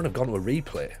Glentoran have gone to a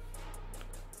replay.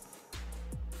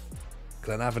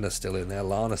 Glenavan's still in there.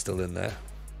 Lana's still in there.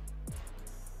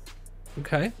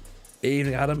 Okay.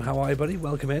 Evening, Adam. How are you, buddy?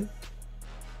 Welcome in.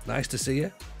 Nice to see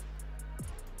you.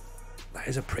 That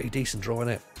is a pretty decent draw, isn't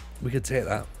it? We could take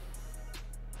that.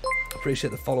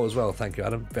 Appreciate the follow as well. Thank you,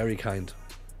 Adam. Very kind.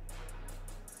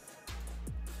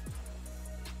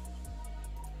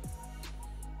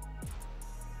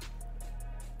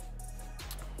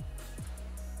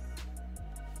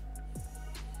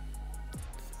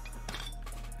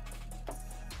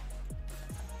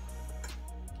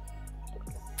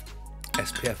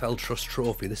 SPFL Trust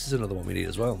Trophy. This is another one we need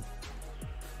as well.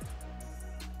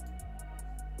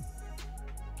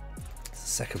 It's the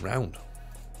second round.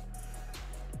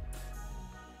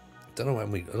 I don't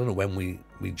know when we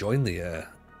joined the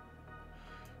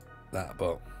that,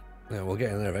 but yeah, we'll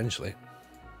get in there eventually.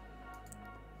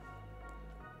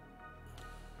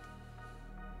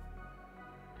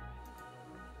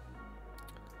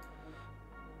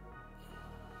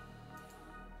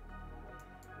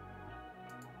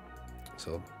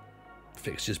 So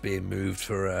fixtures being moved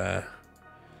for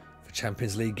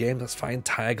Champions League game. That's fine.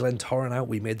 Tire Glentoran out.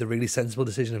 We made the really sensible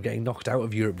decision of getting knocked out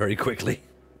of Europe very quickly.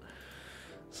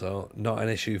 So, not an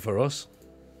issue for us.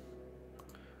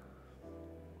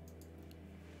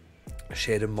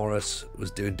 Shaden Morris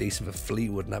was doing decent for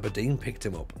Fleetwood and Aberdeen picked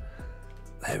him up.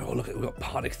 There we go, look, we've got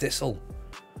Partick Thistle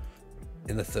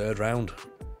in the third round.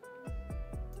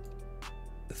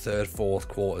 The third, fourth,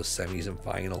 quarters, semis and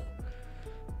final.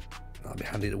 That'll be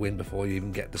handy to win before you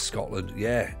even get to Scotland.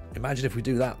 Yeah, imagine if we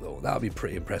do that though. That would be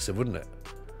pretty impressive, wouldn't it?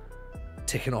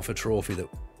 Ticking off a trophy that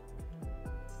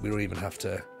we don't even have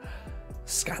to...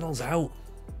 Scannell's out.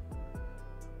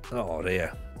 Oh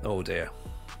dear. Oh dear.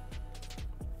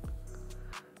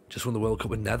 Just won the World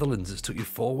Cup in Netherlands. It's took you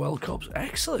 4 World Cups.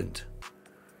 Excellent.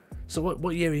 So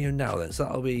what year are you in now then? So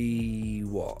that'll be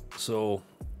what? So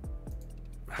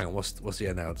hang on, what's the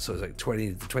year now? So it's like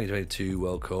 2022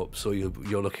 World Cup. So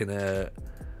you're looking at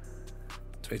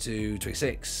 22,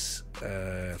 26,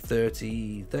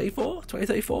 30, 34,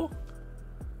 2034.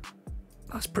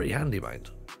 That's pretty handy, mind.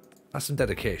 That's some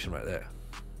dedication right there.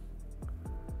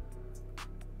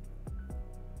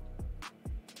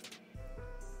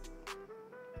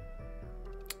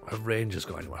 Have Rangers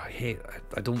got anywhere?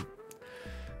 I don't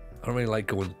really like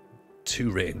going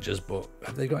to Rangers, but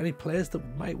have they got any players that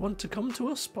might want to come to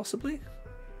us, possibly?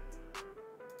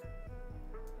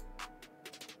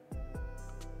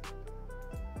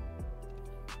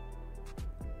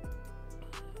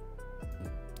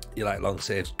 You like long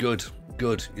saves? Good.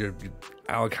 You're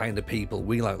our kind of people.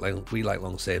 We like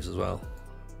long saves as well.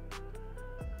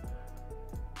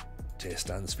 Jay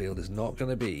Stansfield is not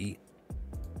going to be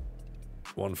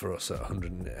one for us at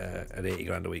 180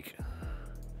 grand a week.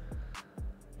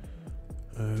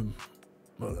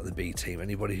 Well, the B team.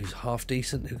 Anybody who's half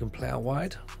decent who can play out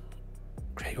wide?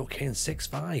 Craig O'Kane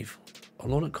 6'5" on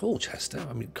loan at Colchester.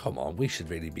 I mean, come on, we should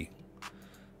really be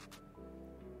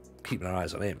keeping our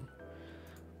eyes on him.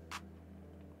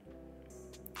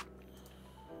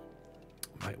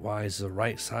 Mike Wise, a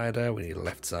right sider. We need a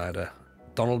left sider.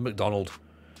 Donald McDonald.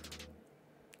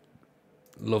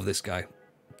 Love this guy.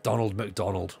 Donald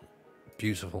McDonald.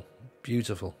 Beautiful.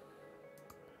 Beautiful.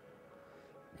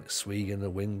 McSwegan, the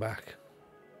wing back.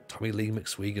 Tommy Lee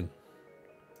McSwegan.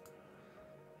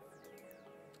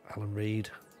 Alan Reid.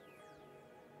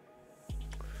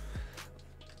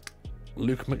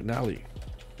 Luke McNally.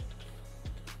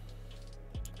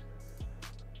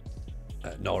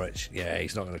 Norwich. Yeah,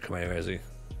 he's not going to come here, is he?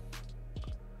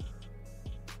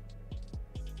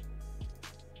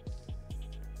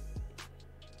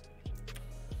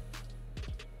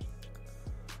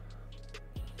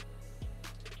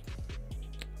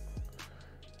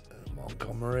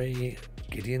 Montgomery.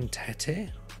 Gideon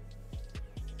Tete.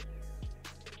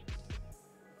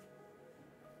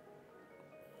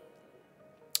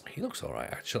 He looks all right,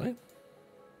 actually.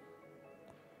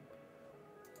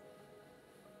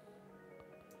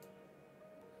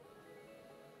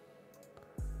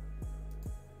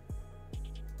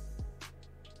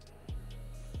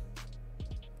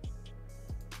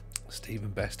 Stephen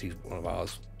Best, he's one of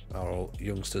ours. Our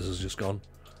youngsters has just gone.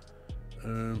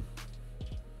 Ian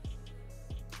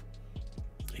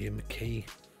McKee.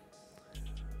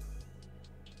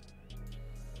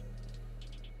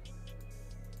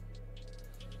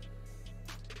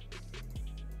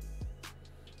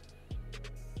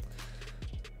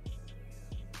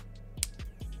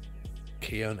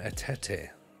 Keon Etete.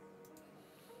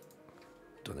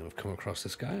 Don't think we've come across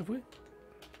this guy, have we?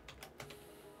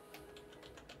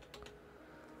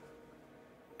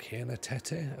 Keon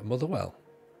Etete, Motherwell.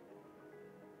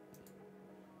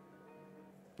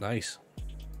 Nice,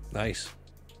 nice.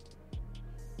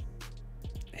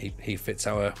 He fits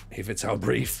our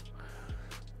brief.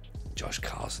 Josh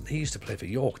Carson. He used to play for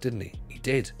York, didn't he? He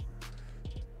did.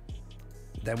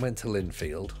 Then went to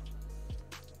Linfield.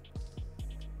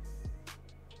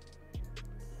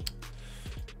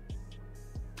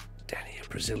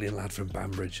 Brazilian lad from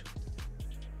Banbridge.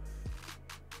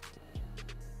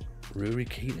 Rory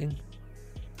Keating.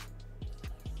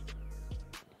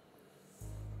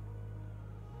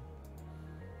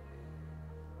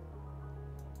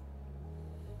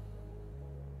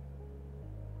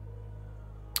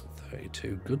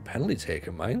 Good penalty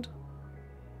taker, mind.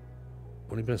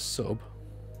 Only been a sub.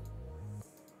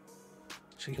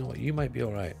 So you know what? You might be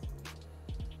all right.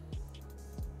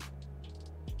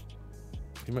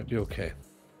 You might be okay.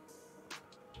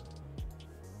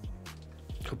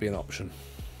 Could be an option.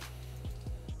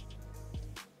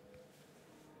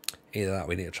 Either that,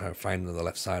 we need to try and find on the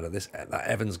left side of this. That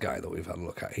Evans guy that we've had a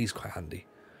look at, he's quite handy.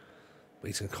 But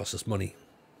he's going to cost us money.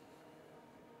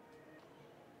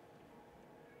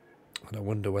 And I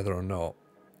wonder whether or not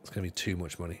it's going to be too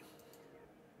much money.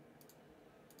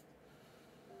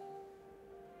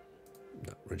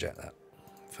 No, reject that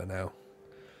for now.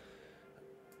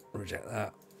 Reject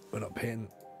that. We're not paying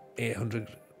 800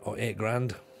 or 8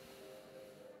 grand.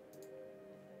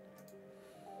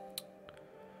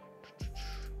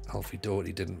 Alfie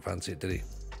Doherty didn't fancy it, did he?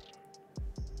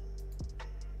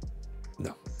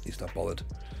 No, he's not bothered.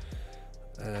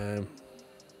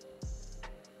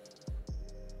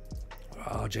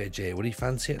 RJJ, would he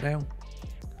fancy it now?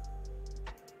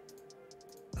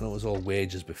 I know it was all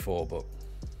wages before, but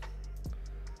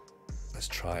let's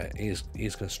try it. He's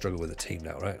going to struggle with the team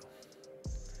now, right?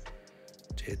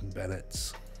 Jaden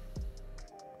Bennett's.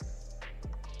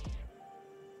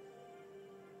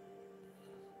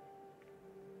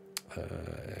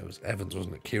 It was Evans,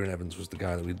 wasn't it? Kieran Evans was the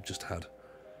guy that we just had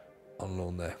on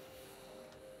loan there.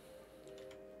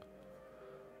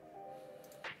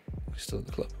 He's still at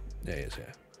the club? Yeah, he is,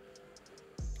 yeah.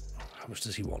 How much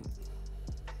does he want?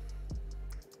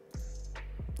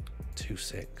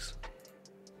 2.6.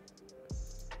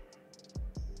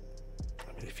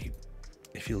 I mean,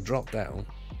 if he'll drop down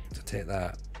to take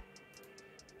that,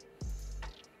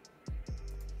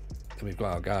 then we've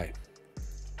got our guy.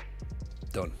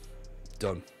 Done.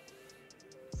 Done.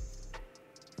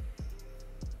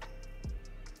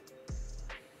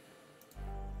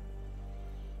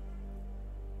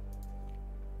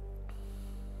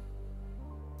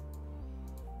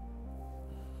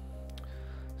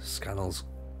 Scannell's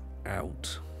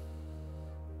out.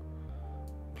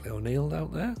 Play O'Neill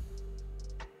out there.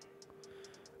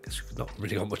 Guess we've not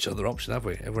really got much other option, have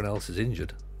we? Everyone else is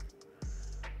injured.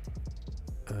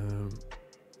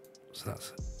 So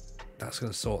that's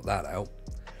going to sort that out.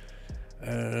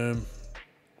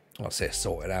 I'll say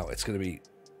sort it out.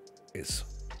 It's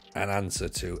an answer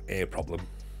to a problem.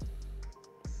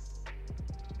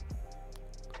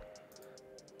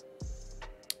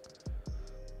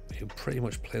 We can pretty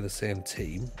much play the same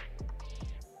team.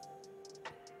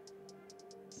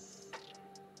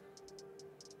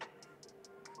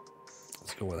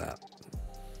 with that.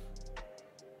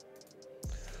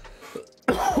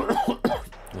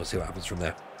 We'll see what happens from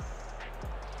there.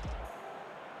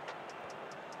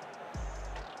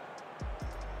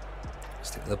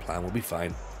 Stick to the plan, we'll be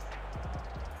fine.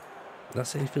 Did I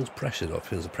say he feels pressured, or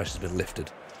feels the pressure's been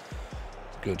lifted?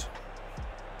 Good.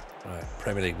 Alright,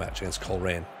 Premier League match against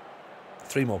Coleraine.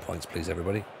 3 more points, please,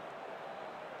 everybody.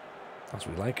 That's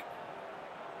what we like.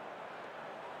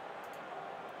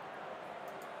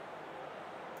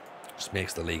 Just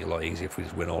makes the league a lot easier if we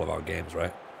just win all of our games,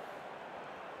 right?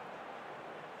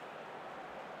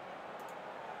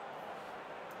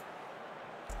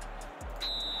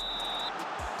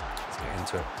 Let's get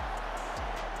into it.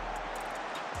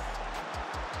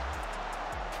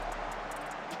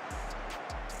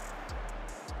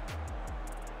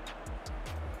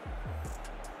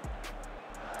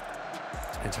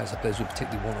 Types of players we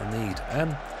particularly want or need.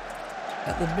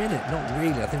 At the minute, not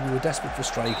really. I think we were desperate for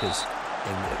strikers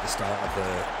at the start of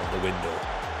the window.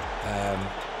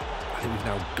 I think we've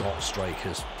now got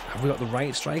strikers. Have we got the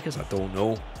right strikers? I don't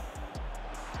know.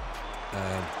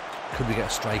 Could we get a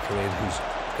striker in who's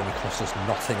going to cost us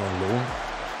nothing on loan?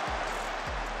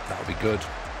 That would be good.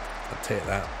 I'd take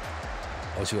that.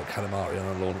 Obviously, we've got Katamari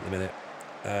on loan at the minute.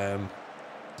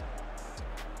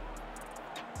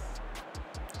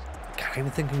 Kind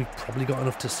of thinking we've probably got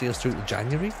enough to see us through to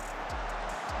January.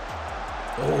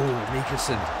 Oh,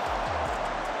 Mikason.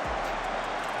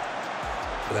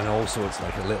 But then also it's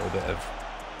like a little bit of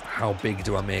how big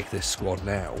do I make this squad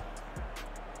now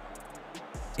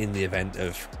in the event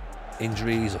of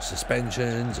injuries or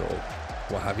suspensions or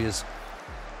what have yous,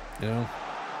 you know?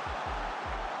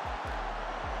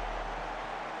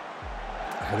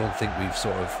 I don't think we've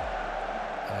sort of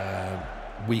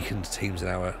weakened teams in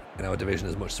our division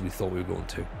as much as we thought we were going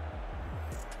to.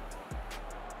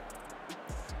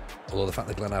 Although the fact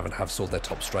that Glenavon have sold their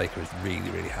top striker is really,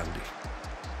 really handy.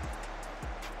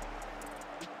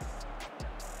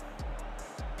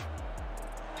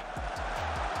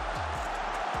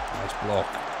 Nice block.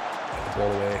 Get the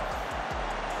ball away.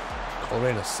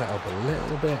 Coleraine has set up a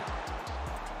little bit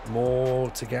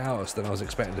more to get out of us than I was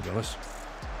expecting, to be honest.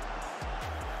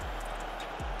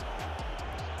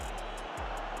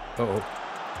 Uh-oh.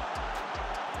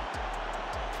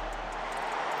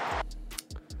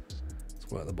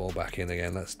 Let's work the ball back in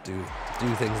again. Let's do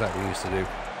things like we used to do.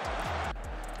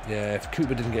 Yeah, if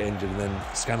Cooper didn't get injured and then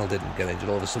Scannell didn't get injured,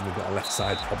 all of a sudden we've got a left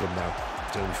side problem now,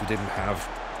 which we didn't have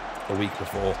a week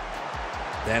before.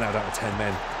 They're now down to 10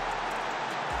 men.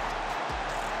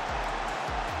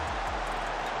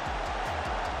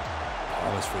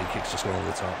 Oh, this free kick's just gone over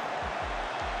the top.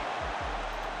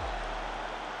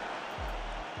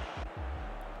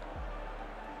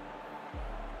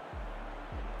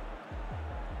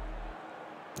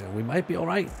 We might be all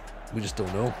right. We just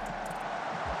don't know.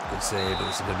 Good save, but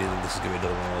this is gonna be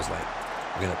another one. I was like,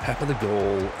 we're gonna pepper the goal,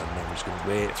 and then we're just gonna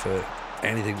wait for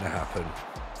anything to happen.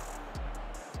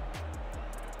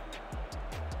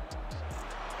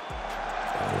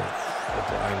 Oh,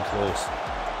 Brian close.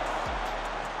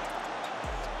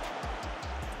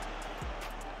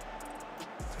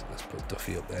 Let's put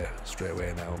Duffy up there straight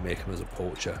away now and make him as a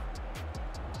poacher.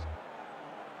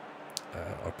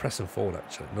 Or pressing forward,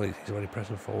 actually. No, he's already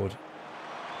pressing forward.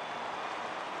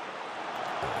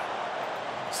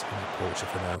 Poacher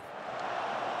for now.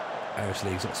 Irish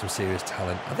League's got some serious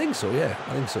talent. I think so, yeah.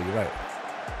 I think so, you're right.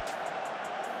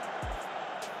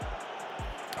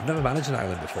 I've never managed an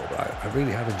island before, but I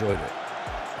really have enjoyed it.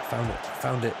 I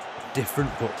found it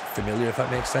different but familiar, if that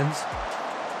makes sense.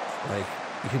 Like,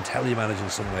 you can tell you're managing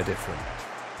somewhere different.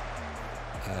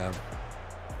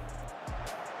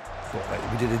 But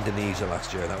like, we did Indonesia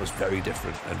last year, and that was very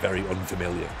different and very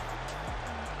unfamiliar.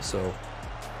 So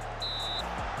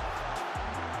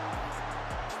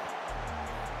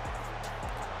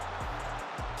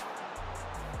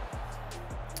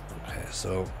okay,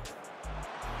 so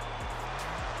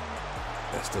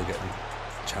they're still getting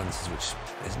chances, which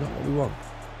is not what we want.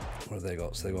 What have they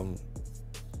got? So they go,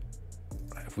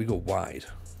 if we go wide,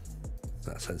 in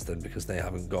that sense, then, because they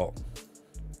haven't got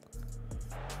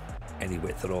any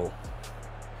width at all.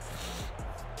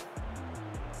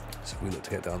 So if we look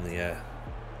to get down the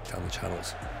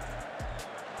channels,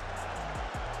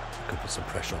 could put some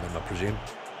pressure on them, I presume.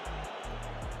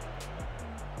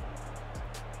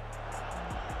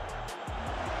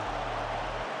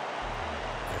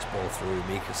 Nice ball through,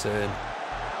 Mikason.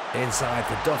 Inside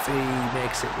for Duffy,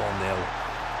 makes it 1-0.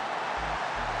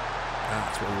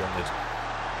 That's what we wanted.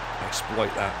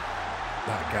 Exploit that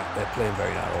gap. They're playing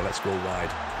very narrow. Let's go wide.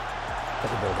 Put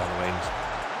the ball down the wings.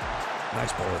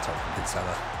 Nice ball at the top from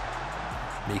Kinsella.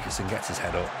 Mikason gets his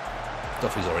head up.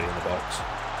 Duffy's already in the box.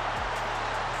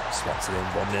 Slots it in,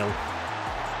 1-0.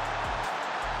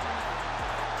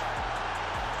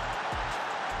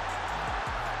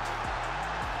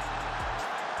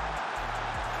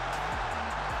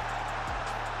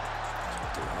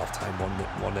 Half-time,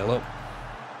 1-0 up.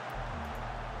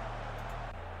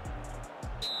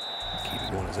 Keep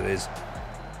it going as it is.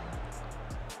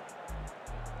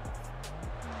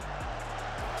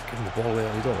 Give him the ball away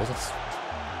early doors. That's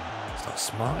not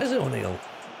smart, is it, O'Neill?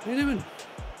 What are you doing?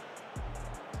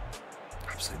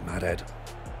 Absolute madhead.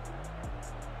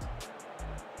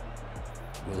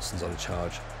 Wilson's on a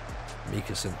charge.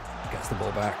 Mikason gets the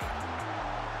ball back.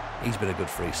 He's been a good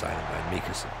free signing, man.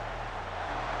 Mikason.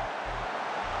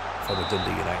 Former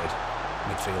Dundee United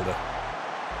midfielder.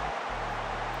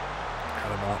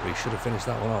 Calamarri should have finished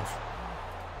that one off.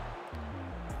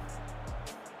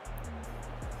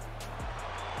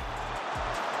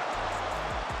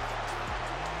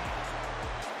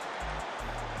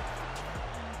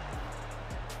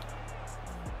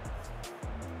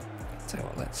 Tell you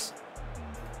what, let's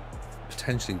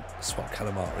potentially swap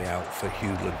Calamarri out for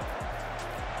Hughlin.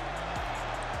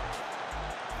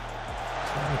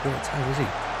 He's not having a great time, is he?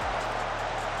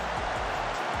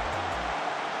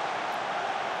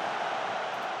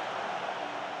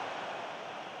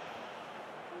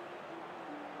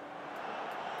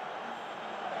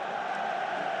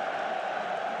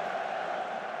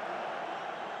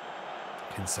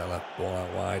 Kinsella, ball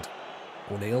out wide.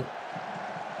 O'Neill.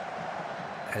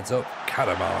 Heads up.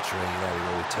 Cadamartri. There we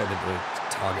go. He turned into a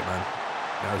target man.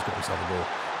 Now he's got himself a goal.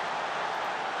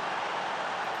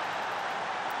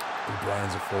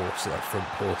 O'Brien's a force at that front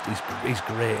post. He's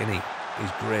great, isn't he?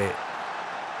 He's great.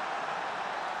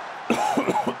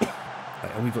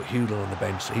 And we've got Hughlin on the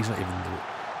bench, so he's not even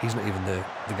the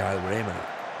guy that we're aiming at.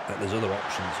 Like, there's other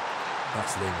options.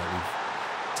 That's the thing. Like, we've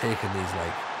taken these,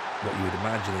 like, what you would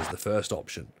imagine is the first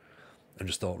option and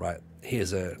just thought, right,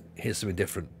 here's something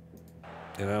different,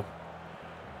 you know.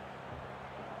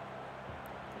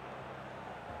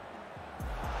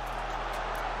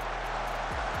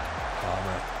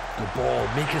 Palmer, good ball.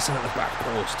 Mikason at the back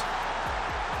post.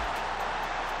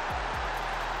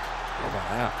 What about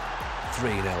that?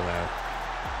 3-0 now.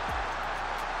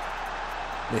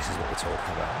 This is what we're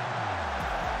talking about.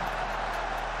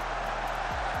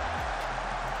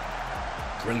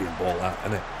 Brilliant ball, that,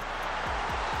 isn't it?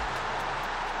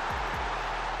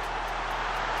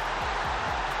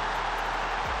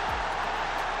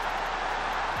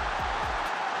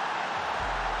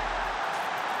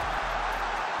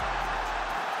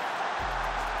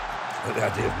 Like the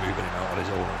idea of moving him out on his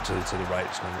own to the right,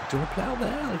 just going, do you want to play out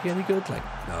there? Like, any good? Like,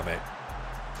 nah, mate.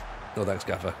 No thanks,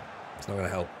 Gaffer. It's not going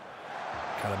to help.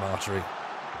 Calamartri.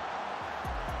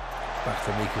 Back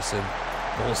for Mikason.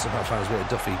 Ball somehow finds his way to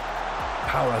Duffy.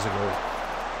 Power has a goal.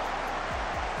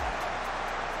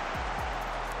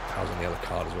 Power's on the yellow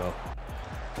card as well.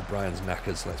 O'Brien's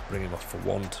knackered, so let's bring him off for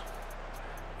want.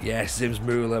 Yes, Zims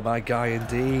Muller, my guy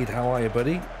indeed. How are you,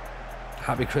 buddy?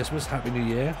 Happy Christmas, Happy New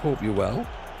Year. Hope you're well.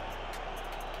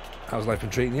 How's life been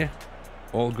treating you?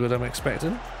 All good, I'm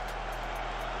expecting.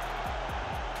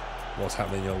 What's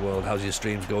happening in your world? How's your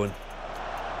streams going?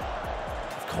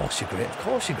 Of course you're great. Of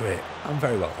course you're great. I'm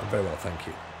very well, thank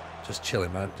you. Just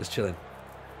chilling, man. Just chilling.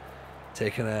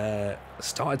 Taking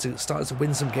started to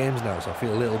win some games now, so I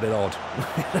feel a little bit odd.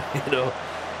 You know,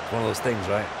 it's one of those things,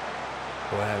 right?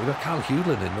 But we've got Carl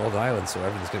Hughlin in Northern Ireland, so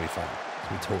everything's gonna be fine. It's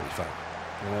gonna be totally fine.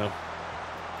 You know.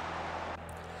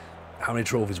 How many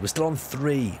trophies? We're still on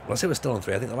 3. Well, I say we're still on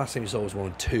 3. I think the last time you saw was 1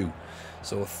 and 2.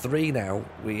 So 3 now.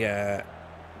 We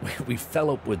fell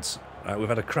upwards. Right? We've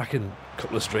had a cracking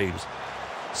couple of streams.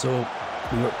 So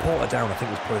we were at Portadown. I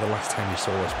think it was probably the last time you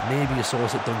saw us. Maybe you saw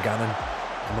us at Dungannon.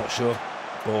 I'm not sure.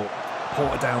 But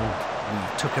Portadown,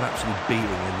 we took an absolute beating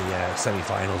in the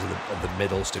semi-finals of the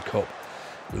Mid-Ulster Cup.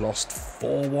 We lost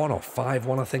 4-1 or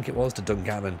 5-1, I think it was, to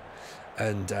Dungannon.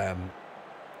 And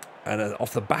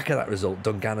off the back of that result,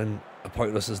 Dungannon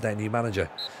appointed us as their new manager.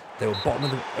 They were bottom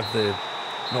of the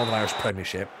Northern Irish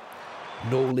Premiership.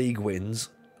 No league wins,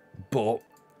 but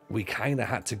we kind of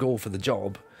had to go for the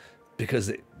job because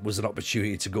it was an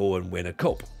opportunity to go and win a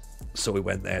cup. So we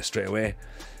went there straight away.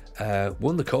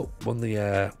 Won the cup, won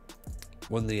the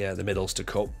Mid-Ulster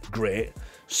Cup. Great.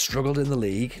 Struggled in the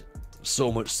league,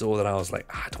 so much so that I was like,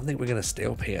 I don't think we're going to stay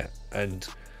up here. And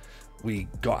we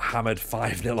got hammered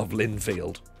 5-0 off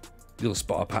Linfield. You'll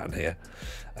spot a pattern here.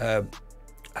 And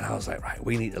I was like, right,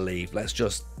 we need to leave. Let's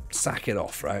just sack it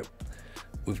off, right?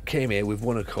 We've came here, we've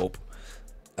won a cup.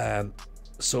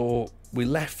 So we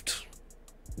left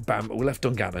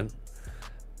Dungannon,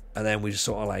 and then we just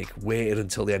sort of like waited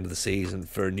until the end of the season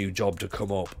for a new job to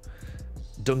come up.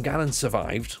 Dungannon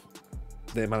survived,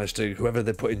 they managed to, whoever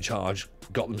they put in charge,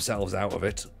 got themselves out of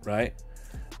it, right?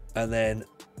 And then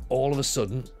all of a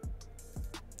sudden,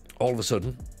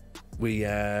 we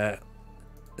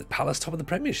Palace top of the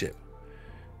Premiership.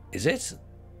 Is it?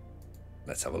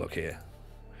 Let's have a look here.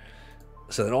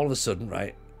 So then all of a sudden,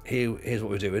 right, here's what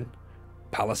we're doing.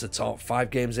 Palace are top, 5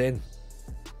 games in.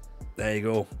 There you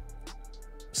go.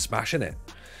 Smashing it.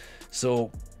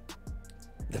 So,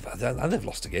 they've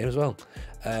lost a game as well.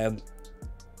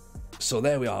 So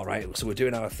there we are, right? So we're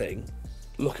doing our thing,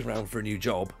 looking around for a new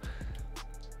job.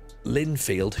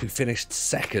 Linfield, who finished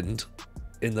second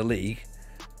in the league,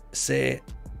 say,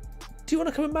 do you want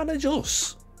to come and manage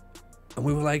us? And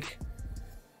we were like,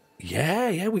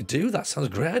 yeah, we do. That sounds a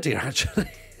great idea,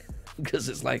 actually. Because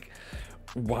it's like,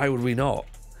 why would we not?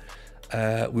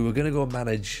 We were going to go and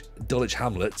manage Dulwich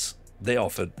Hamlets. They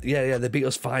offered. Yeah, they beat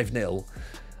us 5-0.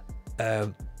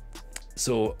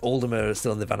 So Oldham are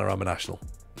still in the Vanarama National.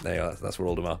 There you are, that's where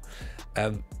Oldham are.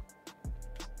 And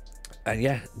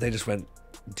yeah, they just went,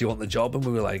 do you want the job? And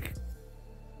we were like,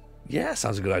 yeah,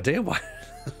 sounds a good idea. Why?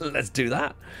 Let's do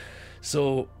that.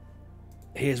 So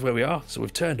here's where we are. So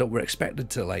we've turned up. We're expected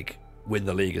to like win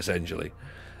the league essentially,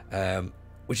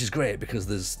 which is great because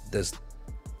there's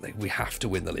like we have to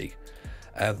win the league.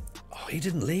 Oh, he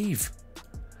didn't leave.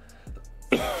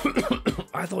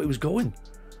 I thought he was going.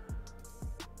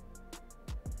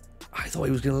 I thought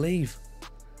he was going to leave.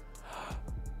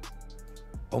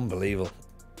 Unbelievable.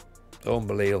 I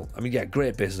mean, yeah,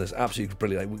 great business, absolutely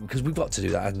brilliant. Because we've got to do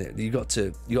that, hasn't it? You got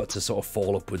to sort of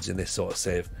fall upwards in this sort of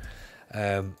save.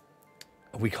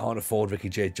 We can't afford Ricky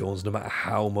J. Jones, no matter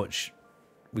how much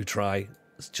we try.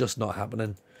 It's just not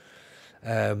happening.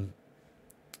 And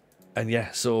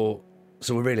yeah, so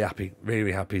we're really happy,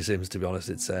 really happy, Sims. To be honest,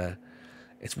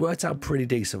 it's worked out pretty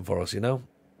decent for us, you know.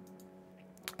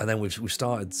 And then we've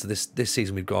started. So this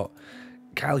season we've got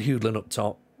Kyle Hudlin up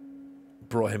top.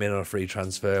 Brought him in on a free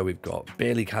transfer. We've got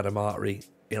Bailey Cadamarteri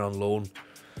in on loan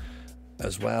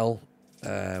as well.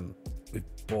 We've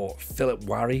bought Philip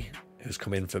Warry, who's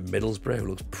come in for Middlesbrough, who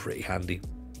looks pretty handy,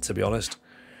 to be honest.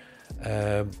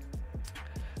 Hudlin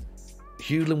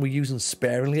we're using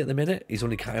sparingly at the minute. He's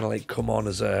only kind of like come on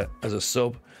as a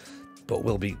sub, but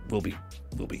we'll be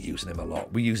using him a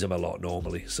lot. We use him a lot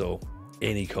normally, so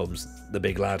in he comes, the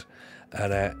big lad.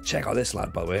 And check out this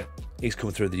lad, by the way. He's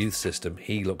coming through the youth system.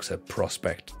 He looks a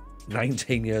prospect.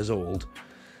 19 years old.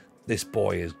 This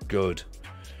boy is good.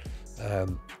 But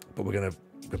we're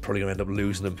probably gonna end up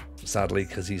losing him, sadly,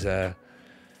 because he's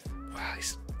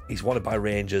wanted by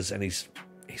Rangers, and he's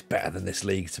better than this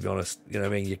league, to be honest. You know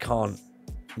what I mean? You can't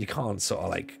sort of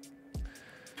like,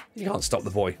 you can't stop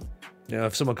the boy. You know,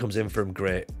 if someone comes in for him,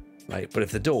 great. Like, but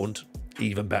if they don't,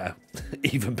 even better.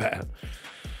 Even better.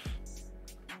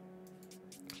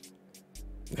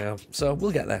 Yeah, so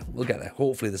we'll get there.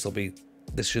 Hopefully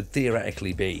this should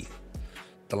theoretically be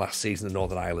the last season in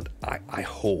Northern Ireland. I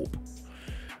hope.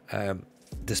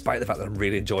 Despite the fact that I'm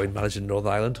really enjoying managing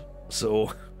Northern Ireland.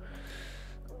 So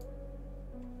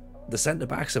the centre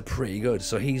backs are pretty good.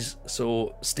 So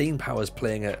Steenpower's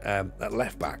playing at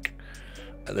left back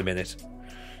at the minute.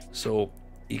 So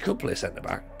he could play centre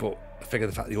back, but I figure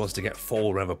the fact that he wants to get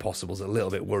forward whenever possible is a little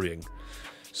bit worrying.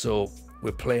 So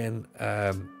we're playing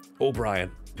O'Brien.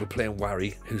 We're playing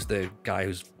Warry, who's the guy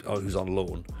who's on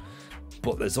loan.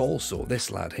 But there's also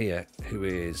this lad here who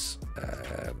is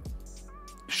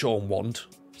Sean Want,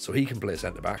 so he can play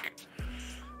centre back.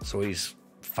 So he's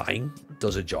fine,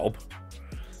 does a job.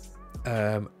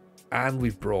 And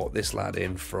we've brought this lad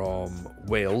in from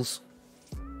Wales,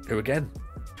 who again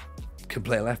can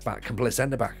play left back, can play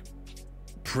centre back.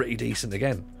 Pretty decent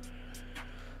again.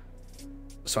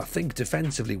 So I think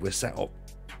defensively we're set up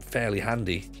fairly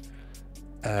handy.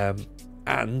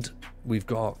 And we've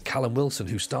got Callum Wilson,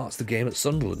 who starts the game at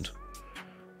Sunderland.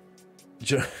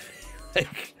 Do you know,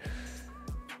 like,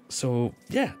 so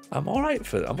yeah, I'm all right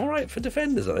for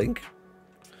defenders, I think.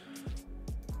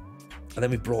 And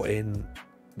then we brought in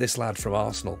this lad from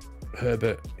Arsenal,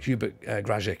 Hubert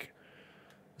Grajic.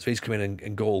 So he's come in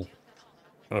and goal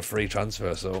on a free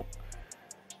transfer. So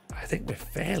I think we're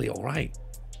fairly all right.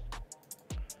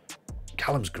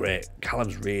 Callum's great.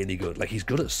 Callum's really good. Like, he's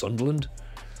good at Sunderland.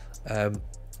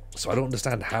 So I don't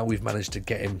understand how we've managed to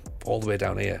get him all the way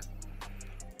down here.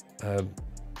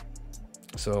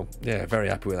 So yeah, very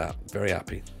happy with that. Very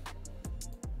happy.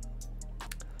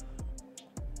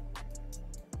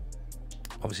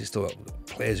 Obviously still got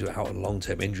players who are out on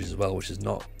long-term injuries as well, which is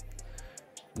not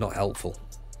helpful.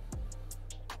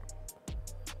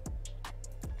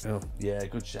 Oh yeah,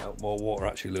 good shout. More water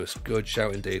actually, Lewis. Good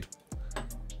shout indeed.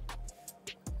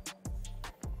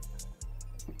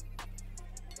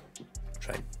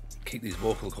 keep these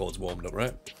vocal cords warmed up,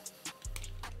 right?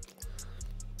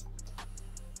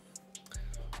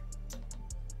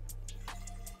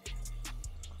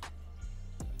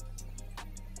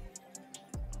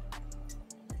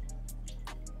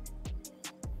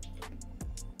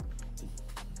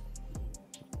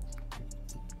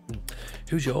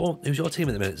 Who's your team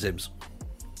at the minute, Zims?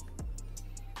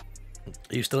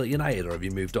 Are you still at United or have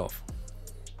you moved off?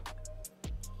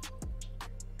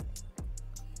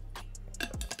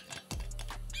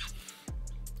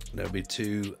 Never be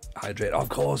too hydrated. Of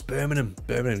course, Birmingham,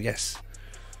 yes.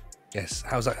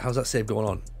 How's that save going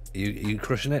on? Are you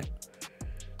crushing it?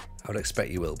 I would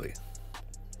expect you will be.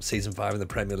 Season 5 in the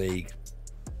Premier League.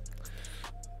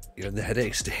 You're in the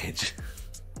headache stage.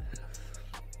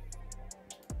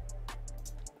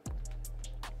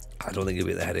 I don't think you'll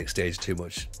be at the headache stage too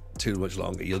much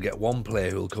longer. You'll get one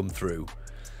player who'll come through,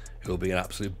 who'll be an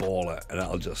absolute baller, and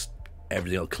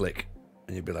everything will click,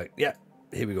 and you'll be like, yeah,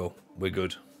 here we go, we're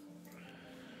good.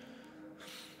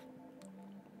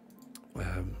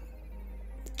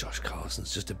 Josh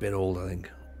Carson's just a bit old, I think.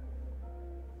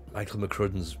 Michael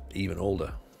McCrudden's even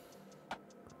older.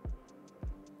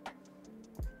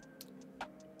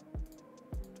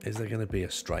 Is there going to be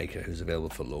a striker who's available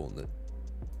for loan that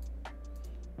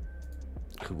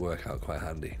could work out quite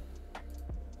handy?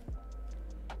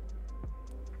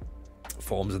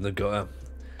 Form's in the gutter.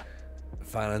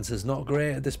 Finances not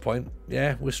great at this point.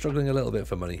 Yeah, we're struggling a little bit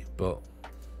for money, but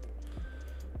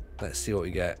let's see what we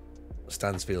get.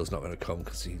 Stansfield's not going to come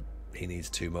because he needs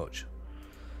too much.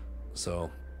 So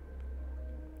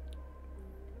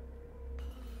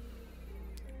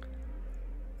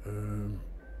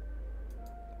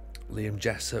Liam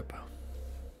Jessup,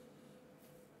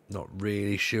 not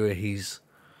really sure he's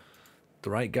the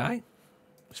right guy.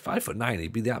 He's 5'9".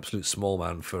 He'd be the absolute small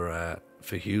man for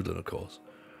Hewland, of course.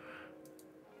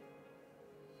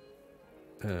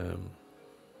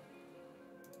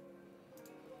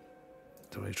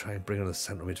 Do we try and bring on a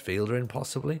centre midfielder in,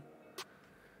 possibly?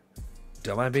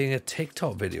 Do I mind being a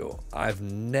TikTok video? I've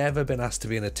never been asked to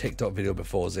be in a TikTok video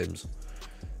before, Zims.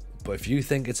 But if you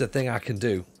think it's a thing I can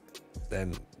do,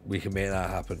 then we can make that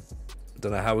happen.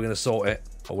 Don't know how we're going to sort it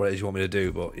or what it is you want me to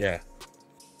do, but yeah,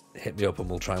 hit me up and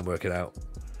we'll try and work it out.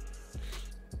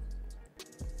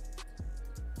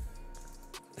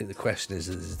 I think the question is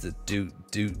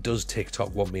does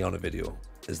TikTok want me on a video?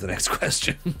 Is the next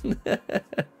question.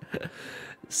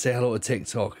 Say hello to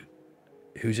TikTok.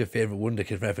 Who's your favourite wonder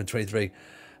kid from FM23?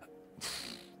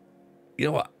 You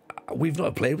know what? We've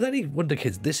not played with any wonder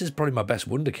kids. This is probably my best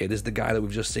wonder kid. Is the guy that we've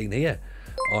just seen here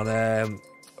on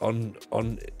in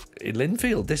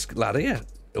Linfield. This lad here,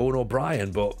 Owen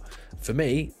O'Brien. But for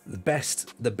me, the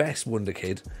best wonder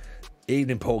kid.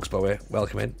 Evening Pokes, by the way.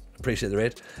 Welcome in. Appreciate the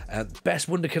raid. Best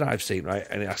wonder kid I've seen, right?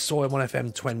 And I saw him on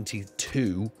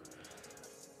FM22.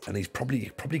 And he's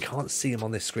probably can't see him on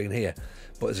this screen here,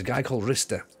 but there's a guy called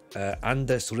Rista,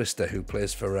 Anders Rista, who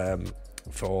plays for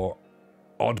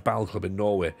Odd Ball Club in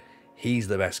Norway. He's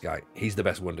the best guy. He's the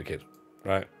best wonder kid,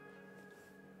 right?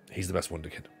 He's the best wonder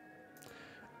kid.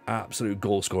 Absolute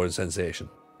goal scoring sensation.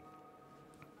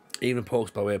 Even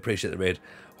Pokes, by the way, appreciate the raid.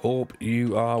 Hope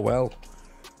you are well.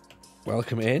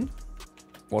 Welcome in.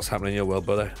 What's happening in your world,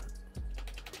 brother?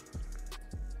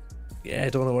 Yeah,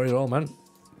 don't worry at all, man.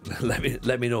 let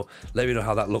me know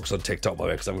how that looks on TikTok, by the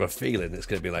way, because I've got a feeling it's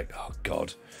going to be like, oh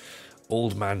god,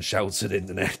 old man shouts at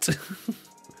internet.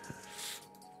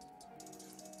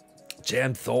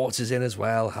 JM Thoughts is in as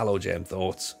well. Hello, JM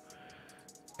Thoughts.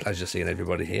 Pleasure seeing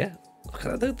everybody here. Look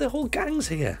at that, the whole gang's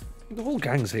here. The whole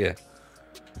gang's here.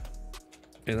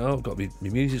 You know, I've got my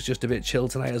music's just a bit chill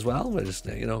tonight as well. We're just,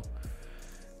 you know,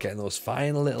 getting those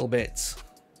final little bits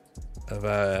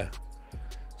of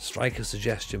striker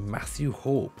suggestion. Matthew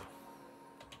Hope.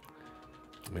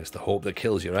 I mean, it's the hope that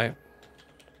kills you, right?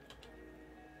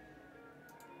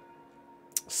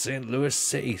 St. Louis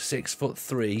City,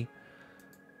 6'3",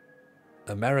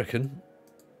 American.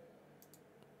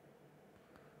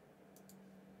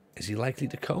 Is he likely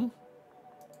to come?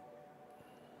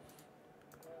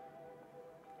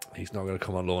 He's not going to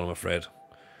come on loan, I'm afraid.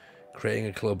 Creating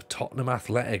a club, Tottenham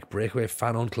Athletic, breakaway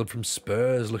fan-owned club from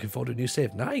Spurs. Looking forward to a new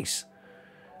save. Nice.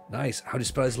 Nice. How do you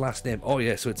spell his last name? Oh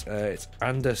yeah, so it's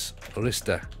Anders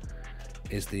Rista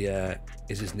is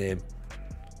his name.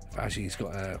 Actually, he's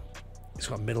got a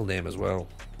middle name as well.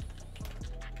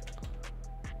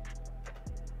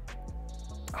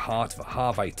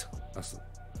 Harvite.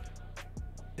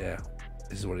 Yeah,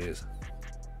 this is what he is.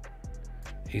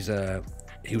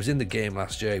 He was in the game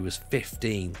last year. He was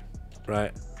 15,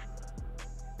 right?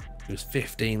 He was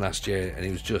 15 last year, and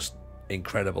he was just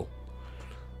incredible.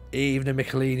 Evening,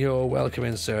 Michelino. Welcome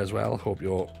in, sir, as well. Hope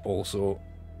you're also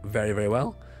very, very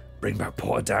well. Bring back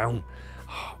Porter Down.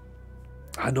 Oh,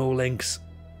 I know, Lynx.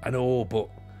 I know, but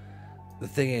the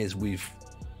thing is, we've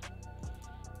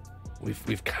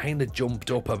kind of jumped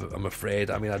up. I'm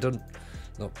afraid. I mean, I don't.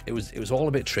 Look, it was all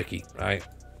a bit tricky, right?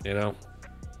 You know,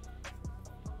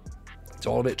 it's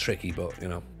all a bit tricky, but you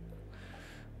know,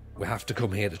 we have to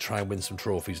come here to try and win some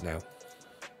trophies now.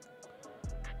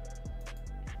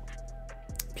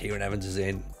 Kieran Evans is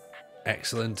in.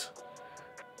 Excellent.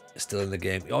 Still in the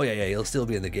game. Oh yeah, he'll still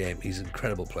be in the game. He's an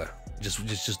incredible player. Just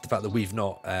the fact that we've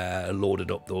not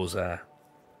loaded up those.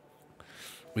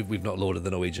 We've not loaded the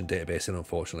Norwegian database in,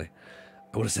 unfortunately.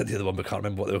 I would have said the other one, but can't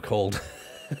remember what they were called.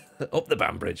 Up the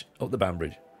Banbridge. Up the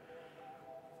Banbridge.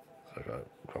 I've got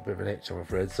a bit of an itch, I'm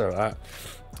afraid. So,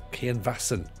 Kian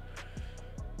Vassen.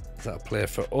 Is that a player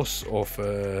for us or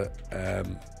for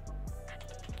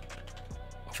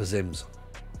Zims?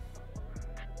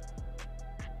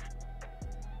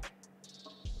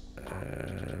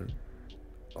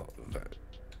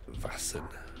 Vassen.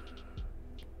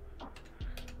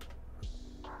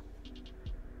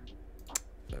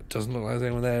 Doesn't look like there's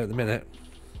anyone there at the minute.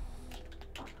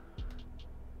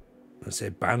 Let's say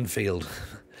Banfield.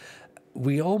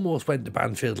 We almost went to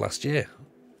Banfield last year,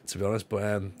 to be honest,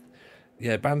 but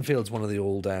yeah, Banfield's one of the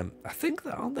old. I think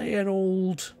that aren't they an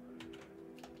old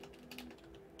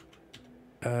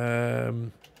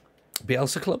Bielsa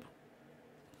club?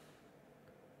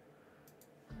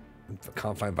 I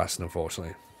can't find Vassen,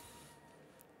 unfortunately.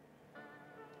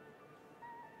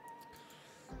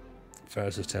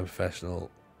 Ferris is 10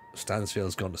 professional.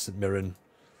 Stansfield's gone to St Mirren.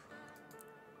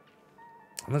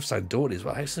 And they've signed Doherty as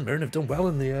well. St Mirren have done well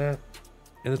in the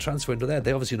transfer window there.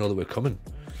 They obviously know that we're coming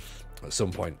at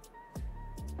some point.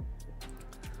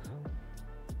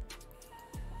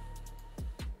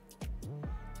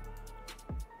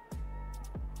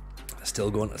 Still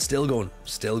going.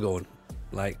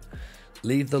 Like,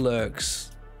 leave the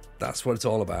lurks. That's what it's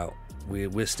all about.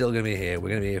 We're still going to be here. We're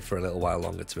going to be here for a little while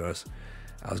longer, to be honest.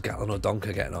 How's Gatlin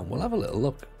O'Donker getting on? We'll have a little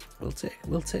look. We'll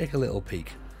take a little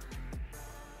peek.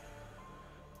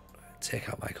 Take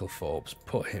out Michael Forbes.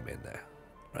 Put him in there.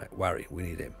 Right, Warry, we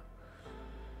need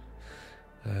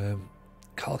him.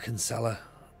 Carl Kinsella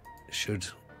should...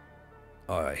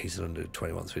 Alright, he's an under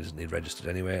 21, so he doesn't need registered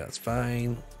anyway. That's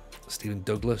fine. Stephen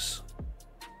Douglas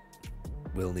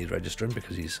will need registering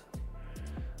because he's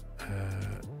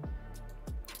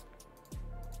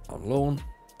on loan.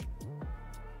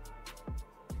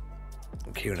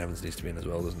 Kieran Evans needs to be in as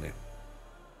well, doesn't he?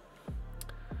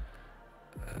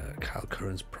 Kyle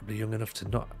Curran's probably young enough to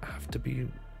not have to be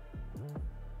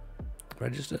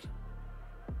registered.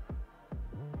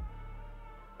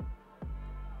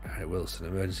 Harry Wilson,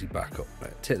 emergency backup.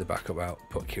 Right, take the backup out,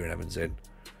 put Kieran Evans in.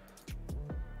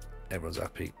 Everyone's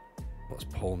happy. What's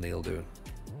Paul Neal doing?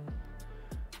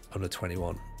 Under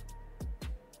 21.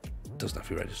 Doesn't have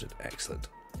to be registered. Excellent.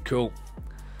 Cool.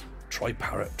 Troy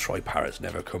Parrott's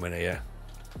never coming here.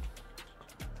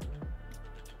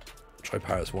 Troy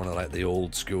Parrott's one of like the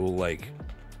old school like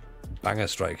banger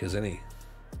strikers, isn't he?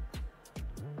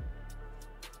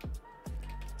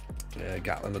 Yeah,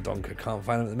 Gatlin O'Donker, can't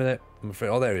find him at the minute, I'm afraid.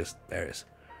 Oh, there he is.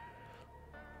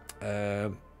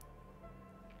 You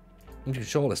can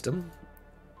shortlist him.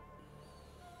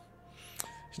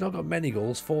 He's not got many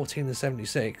goals, 14 and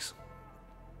 76.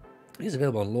 He's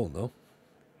available on loan though,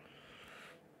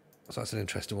 so that's an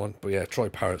interesting one. But yeah, Troy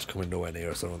Parrott's coming nowhere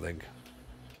near us, I don't think.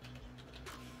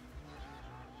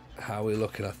 How are we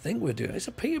looking? I think we're doing... It's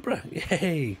a Peterborough.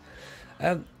 Yay!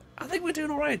 I think we're doing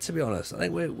all right, to be honest. I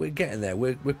think we're getting there.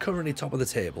 We're currently top of the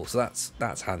table, so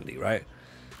that's handy, right?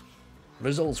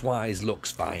 Results-wise,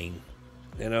 looks fine.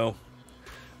 You know,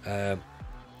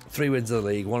 3 wins of the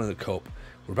league, 1 in the cup.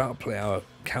 We're about to play our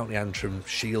County Antrim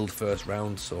Shield first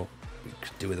round, so we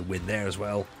could do with a win there as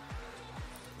well.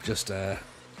 Just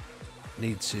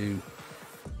need to...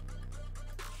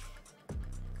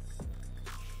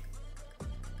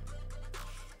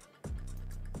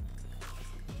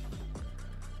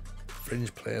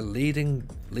 Fringe player, leading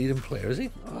player, is he?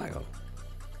 Oh, hang on.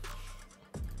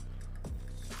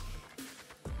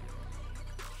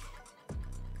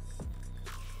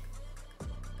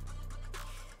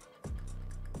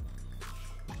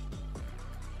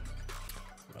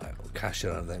 Right, we'll cash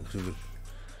it on then, because we've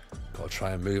got to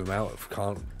try and move him out if we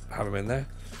can't have him in there.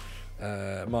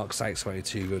 Mark Sykes might be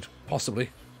too good. Possibly.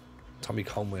 Tommy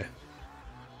Conway.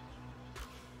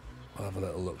 We'll have a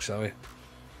little look, shall we?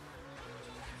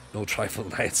 No trifle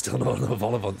tonight, still no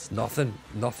Volivants. Nothing,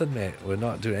 mate. We're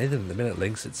not doing anything in the minute,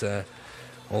 Links. It's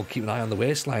all keep an eye on the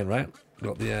waistline, right?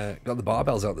 Got the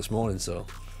barbells out this morning, so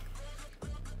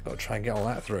Got to try and get all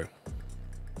that through.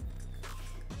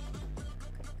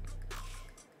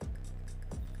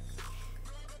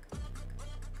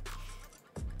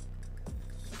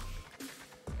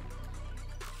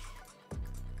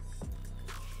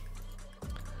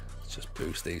 Let's just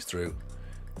boost these through.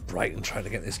 Brighton trying to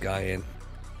get this guy in.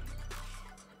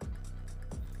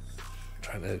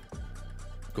 Trying to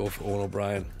go for Owen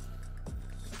O'Brien.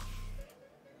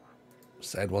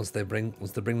 Said once they bring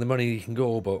the money, he can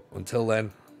go, but until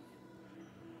then.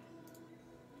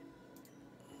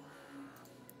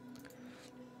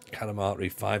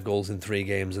 Canamartry, 5 goals in 3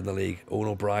 games in the league. Owen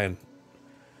O'Brien.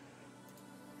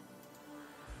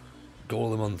 Goal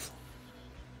of the month.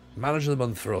 Manager of the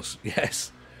month for us.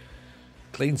 Yes.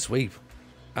 Clean sweep.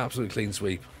 Absolute clean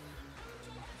sweep.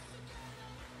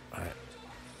 Right.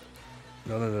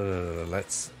 No.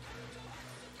 Let's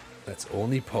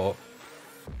only put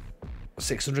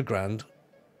 600 grand.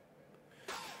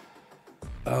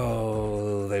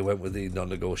 Oh, they went with the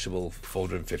non-negotiable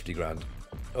 450 grand.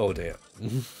 Oh dear.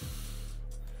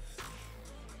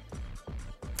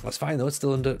 That's fine though. It's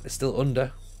still under. It's still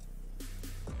under.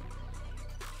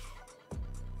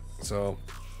 So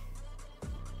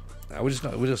we're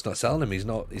just not selling him. He's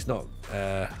not. He's not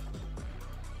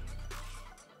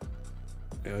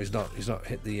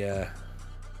hit the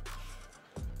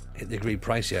agreed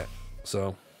price yet.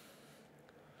 So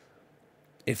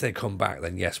if they come back,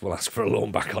 then yes, we'll ask for a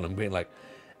loan back on him, being like,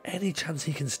 any chance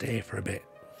he can stay for a bit?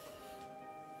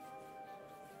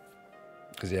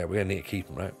 Because yeah, we're gonna need to keep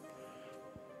him, right?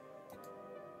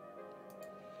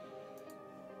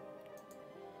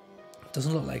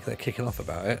 Doesn't look like they're kicking off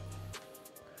about it.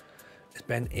 Is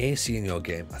Ben Acey in your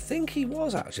game? I think he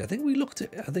was actually. I think we looked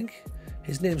at. I think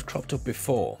his name's cropped up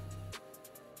before.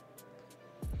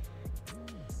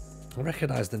 I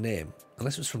recognise the name,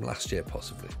 unless it was from last year,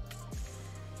 possibly.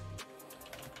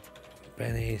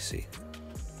 Ben Acey.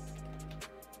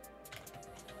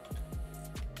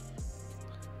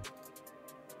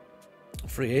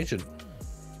 Free agent.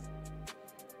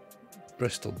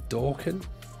 Bristol Dorkin.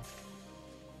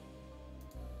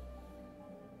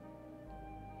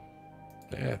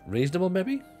 Yeah, reasonable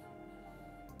maybe.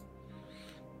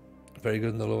 Very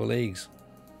good in the lower leagues.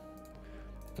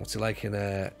 What's it like in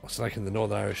the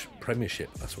Northern Irish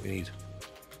Premiership? That's what we need.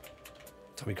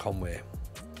 Tommy Conway.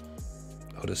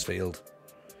 Huddersfield.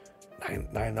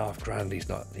 9.5 grand. He's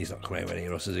not coming anywhere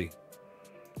near us, is he?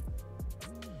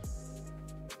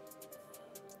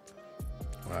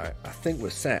 Right, I think we're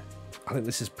set. I think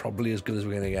this is probably as good as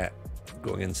we're going to get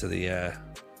going into the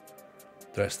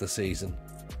rest of the season.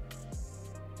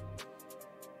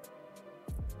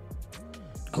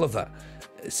 I love that.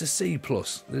 It's a C+. They're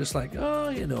just like, oh,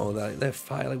 you know, they're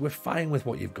fine. Like, we're fine with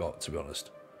what you've got, to be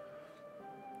honest.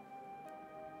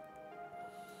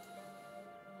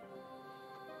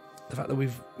 The fact that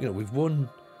we've won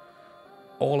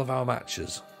all of our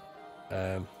matches.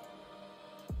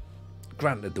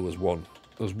 Granted, there was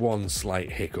one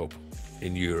slight hiccup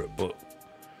in Europe, but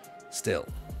still,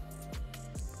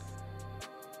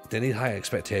 they need high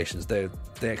expectations. They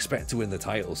expect to win the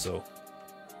title, so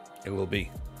it will be.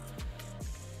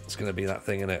 It's going to be that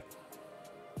thing, innit?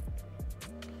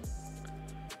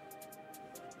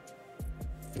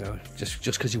 You know, just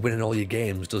because you're winning all your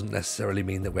games doesn't necessarily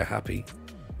mean that we're happy.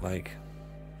 Like,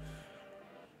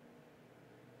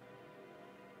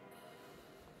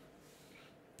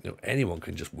 you know, anyone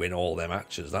can just win all their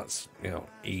matches. That's, you know,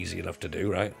 easy enough to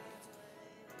do, right?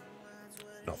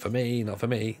 Not for me, not for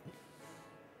me.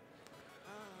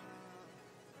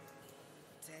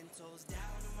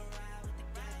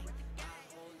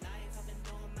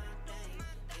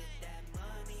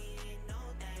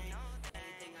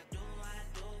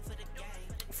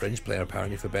 Fringe player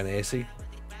apparently for Ben Acey.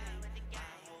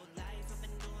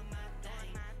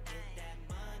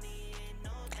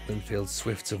 Linfield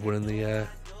Swifts have won in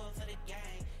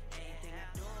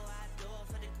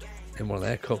one of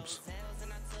their cups.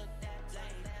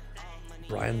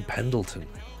 Brian Pendleton.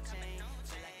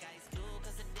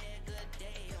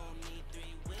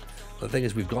 The thing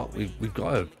is, we've got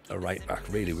a right back,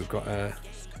 really. We've got a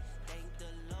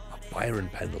Byron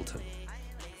Pendleton.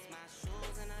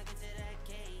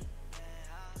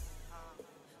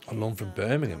 On loan from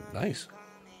Birmingham. Nice.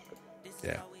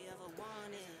 Yeah.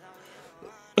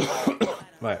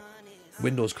 Right.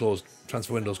 Windows closed.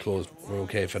 Transfer windows closed. We're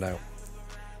okay for now.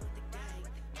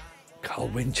 Carl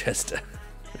Winchester.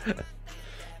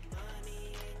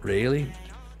 Really?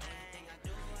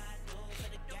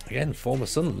 Again, former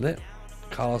Sunderland, isn't it?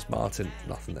 Carlos Martin.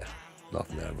 Nothing there.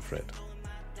 Nothing there, I'm afraid.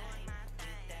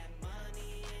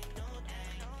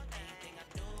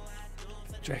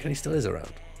 Do you reckon he still is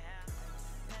around?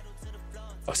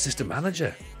 Assistant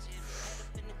manager.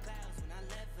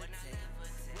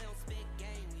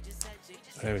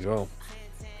 There we go.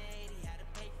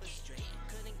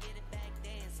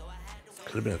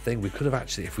 Could have been a thing. We could have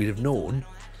actually, if we'd have known,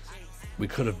 we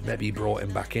could have maybe brought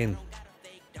him back in.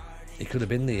 He could have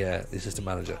been the assistant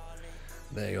manager.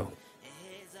 There you go.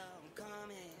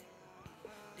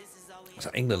 Was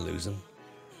that England losing?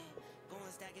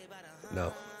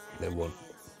 No, they won.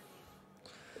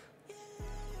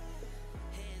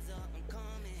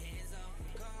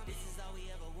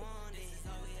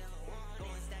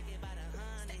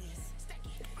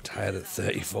 Tired at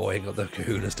 34, he got the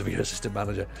kahunas to be your assistant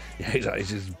manager. Yeah, exactly.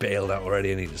 He's just bailed out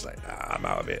already, and he's just like, nah, I'm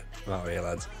out of here. I'm out of here,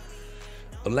 lads.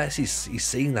 Unless he's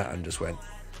seen that and just went,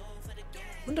 I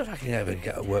wonder if I can ever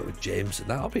get to work with James, and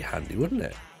that'll be handy, wouldn't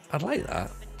it? I'd like that.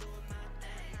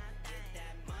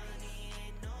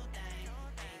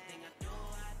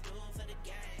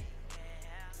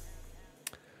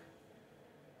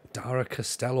 Dara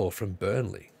Costello from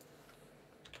Burnley.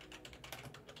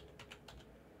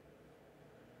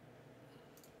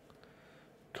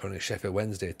 Currently Sheffield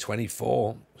Wednesday,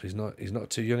 24. So he's not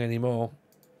too young anymore.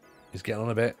 He's getting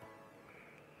on a bit.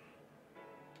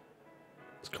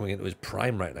 He's coming into his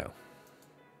prime right now.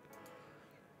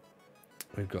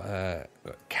 We've got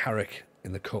Carrick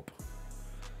in the cup.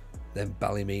 Then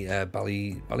Ballymena? Yeah,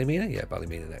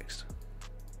 Ballymena next.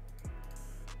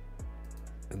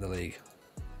 In the league.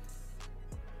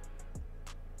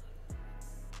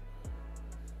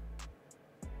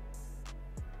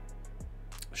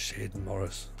 Shaden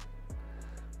Morris.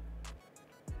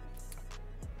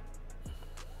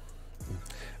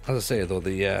 As I say though,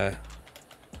 the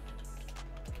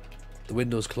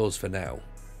window's closed for now.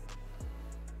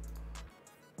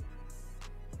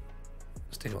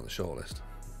 Staying on the shortlist.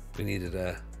 We needed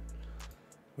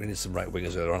some right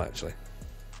wingers earlier on actually.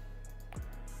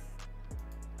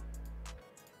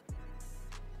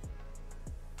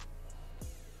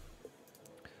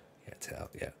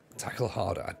 Yeah, tackle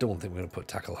harder. I don't think we're going to put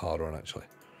tackle harder on actually,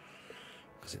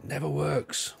 because it never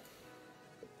works.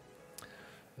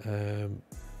 What are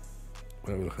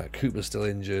we looking at? Cooper's still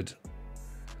injured,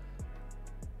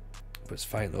 but it's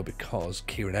fine though because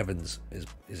Kieran Evans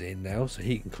is in now, so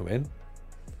he can come in.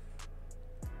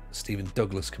 Stephen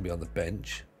Douglas can be on the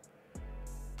bench.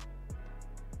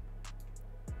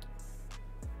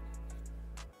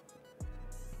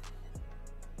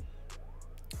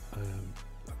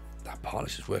 That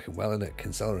partnership's working well, isn't it?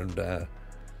 Kinsella and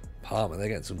Palmer, they're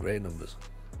getting some great numbers.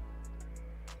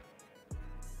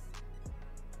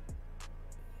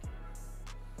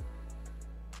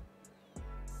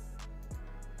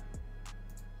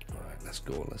 Alright, let's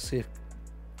go. Let's see if...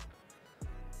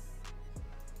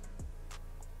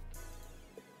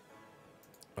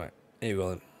 Right, here we go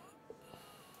then.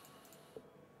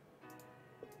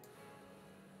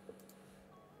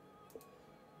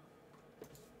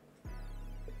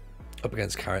 Up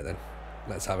against Carrot then.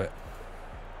 Let's have it.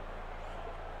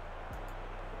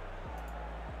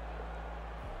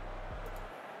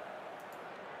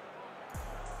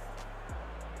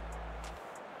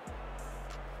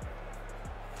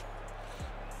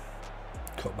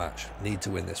 Cup match. Need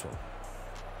to win this one.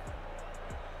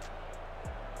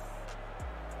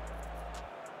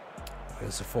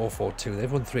 It's a 4-4-2.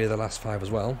 They've won 3 of the last 5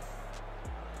 as well.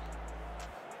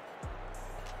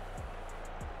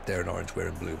 They're in orange, we're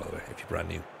in blue, by the way, if you're brand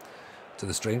new to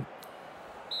the stream.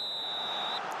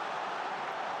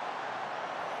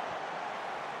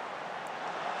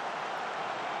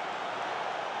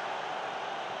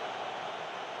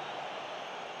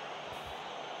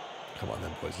 Come on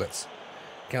then, boys, let's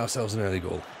get ourselves an early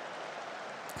goal,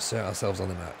 assert ourselves on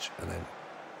the match, and then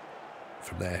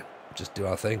from there, just do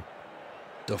our thing.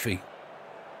 Duffy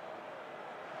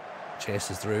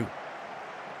chases through.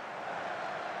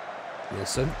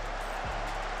 Wilson.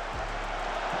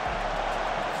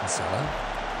 Kinsella.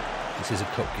 This is a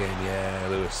cup game, yeah,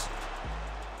 Lewis.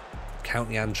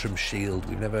 County Antrim Shield.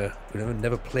 We've never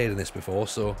played in this before,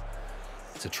 so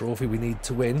it's a trophy we need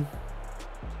to win.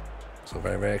 So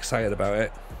very, very excited about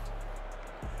it.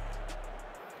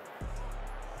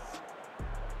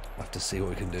 We'll have to see what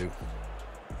we can do.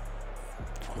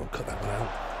 We'll cut that one out.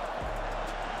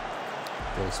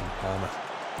 Wilson, Palmer.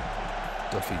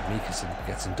 Duffy, Meekerson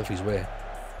gets in Duffy's way,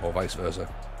 or vice versa.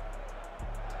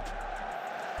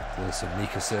 Wilson,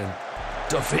 Meekerson,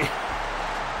 Duffy.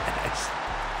 Yes.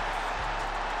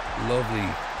 Lovely,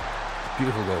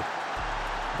 beautiful goal.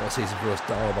 What a season for us.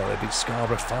 Darlow, by the way, beat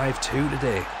Scarborough 5-2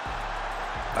 today.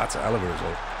 That's a hell of a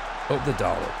result. Up the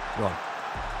Darlow. Go on.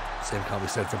 Same can't be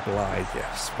said for Blythe.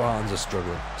 Yeah, Spartans are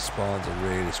struggling. Spartans are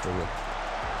really struggling.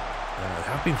 They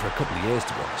have been for a couple of years,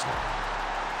 to be honest now.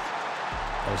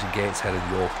 Obviously, Gateshead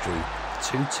and York drew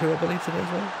 2-2, I believe, today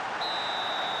as well.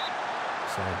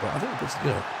 So, but I think it's,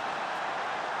 you know,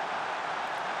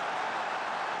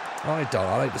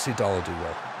 I like to see Darlow do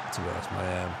well, to be honest.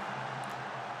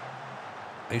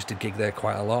 I used to gig there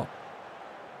quite a lot.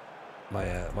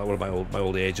 One of my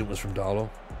old agent was from Darlow,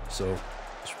 so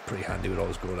it's pretty handy. We'd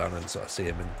always go down and sort of see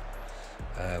him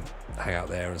and hang out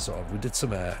there, and sort of we did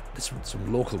some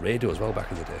local radio as well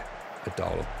back in the day at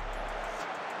Darlow.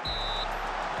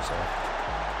 So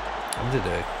I did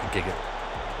a gig at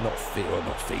not Field,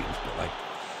 but like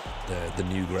the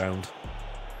new ground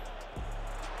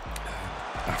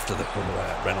after the whole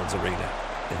Reynolds Arena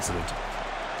incident.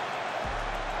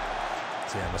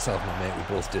 So yeah, myself and my mate, we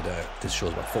both did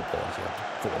shows about football. So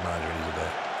Football Manager, and he did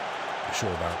a show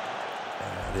about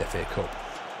the FA Cup.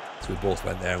 So we both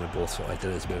went there and we both sort of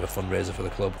did it as a bit of a fundraiser for the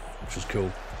club, which was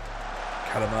cool.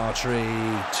 Calamartry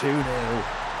 2-0.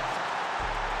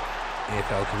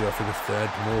 AFL could be offering a third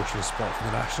promotional spot from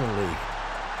the National League.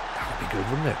 That would be good,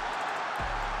 wouldn't it?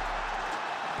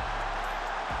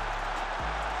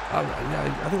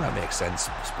 I think that makes sense,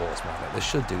 sportsman. Like, they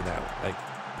should do now. Like,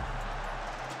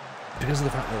 because of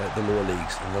the fact that like, the lower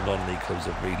leagues and the non-league clubs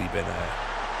have really been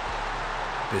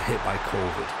hit by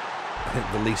COVID, I think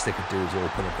the least they could do is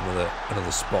open up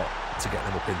another spot to get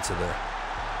them up into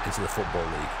the football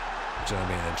league. Do you know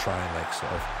what I mean? And try and like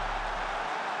sort of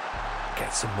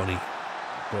get some money.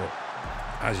 But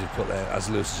as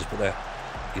Lewis has just put there,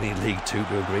 you need League Two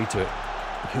to agree to it.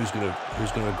 Who's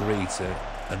gonna agree to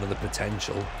another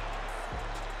potential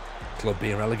club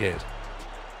being relegated?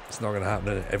 It's not going to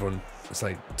happen. Everyone, it's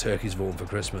like turkeys voting for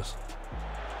Christmas.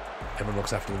 Everyone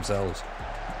looks after themselves.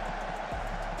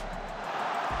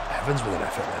 Evans with an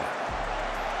effort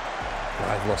there.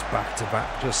 I've lost back to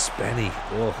back. Just Spenny.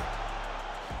 Oh,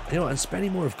 you know, and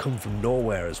Spennymoor have come from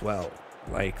nowhere as well.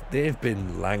 Like, they've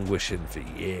been languishing for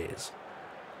years,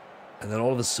 and then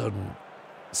all of a sudden,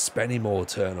 Spennymoor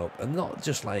turn up, and not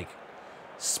just like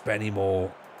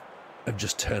Spennymoor have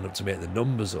just turned up to make the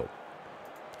numbers up.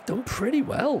 Done pretty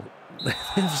well.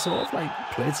 They've sort of like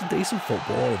played some decent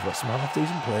football. They've got some half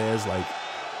decent players, like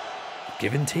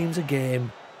giving teams a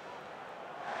game.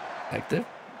 Like, they're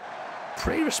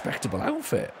pretty respectable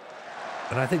outfit,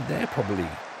 and I think they're probably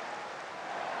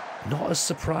not as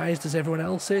surprised as everyone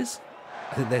else is.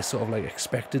 I think they're sort of like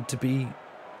expected to be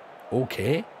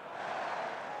okay.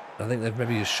 I think they've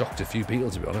maybe just shocked a few people,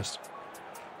 to be honest.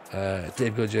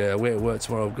 Dave Goodyear, away at work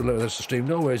tomorrow. Good luck with us to stream.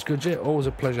 No worries, Goodyear. Always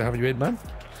a pleasure having you in, man.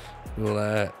 We'll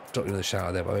drop you in the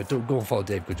shout there, by the way. Don't go and follow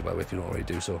Dave Goodyear, by the way, if you don't already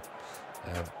do so.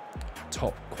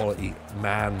 Top quality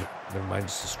man. Never mind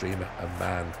just a streamer, a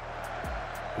man.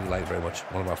 We like very much.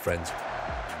 One of our friends.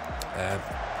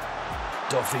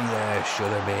 Duffy there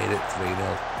should have made it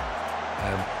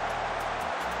 3-0.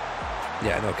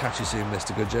 Yeah, no, catch you soon,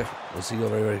 Mr. Goodyear. We'll see you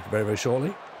very, very, very, very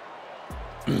shortly.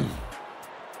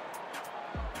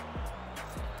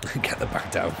 Get them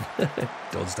back down.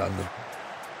 Don't stand them.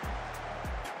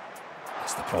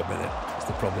 That's the problem, innit? That's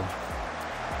the problem.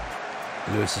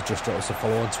 Lewis has just dropped us a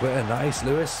follow on Twitter. Nice,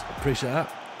 Lewis. Appreciate that.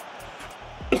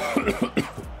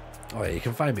 Oh yeah, you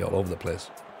can find me all over the place.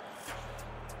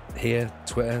 Here,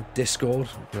 Twitter, Discord.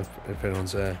 If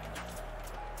anyone's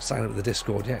signed up to the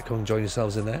Discord yet, come and join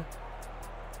yourselves in there.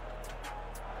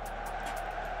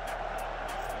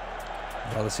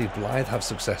 I'd rather see Blythe have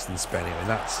success than Spenny. I mean,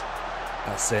 that's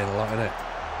saying a lot, isn't it?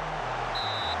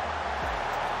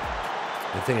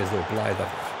 The thing is, though, Blythe,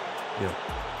 you know,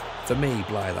 for me,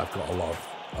 Blythe, I've got a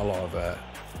lot of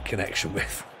connection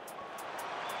with,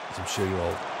 as I'm sure you're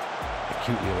all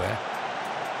acutely aware.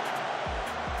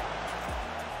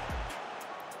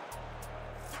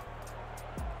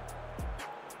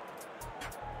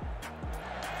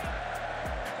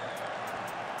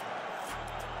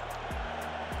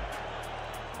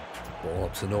 Ball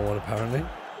up to no one, apparently.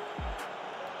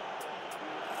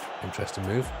 Interesting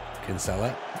move.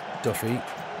 Kinsella. Duffy.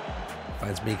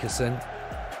 Finds Mikason.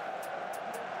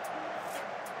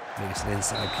 Mikason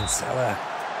inside. Kinsella.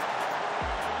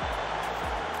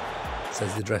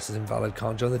 Says the address is invalid.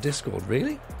 Can't join the Discord.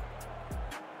 Really?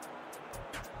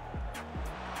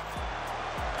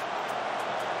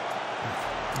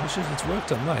 It's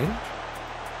worked on mine.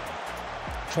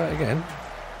 Try it again.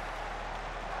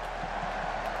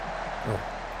 Oh.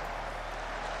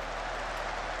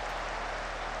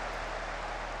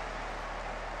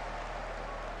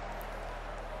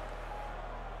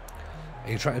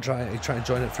 Are you trying to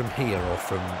join it from here or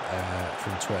from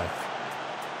Twitter?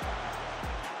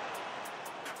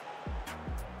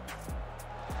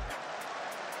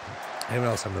 Anyone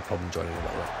else having a problem joining it,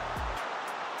 by the way?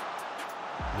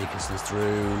 Mikelson's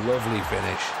through, lovely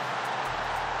finish.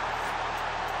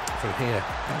 from here.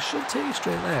 I should take you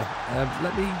straight there.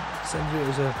 Let me send you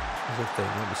as a thing.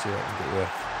 Let me see if I can get you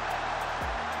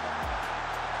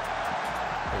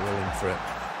a link for it.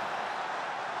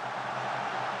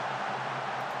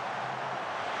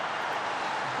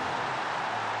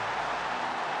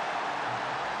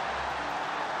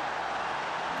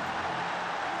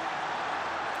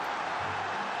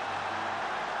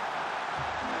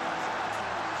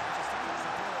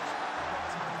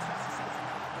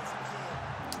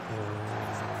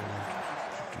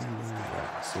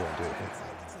 See what I do here.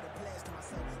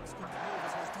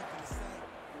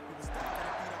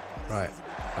 Right,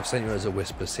 I've sent you as a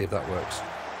whisper, see if that works.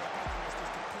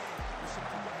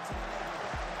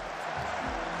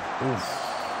 Oof,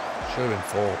 should have been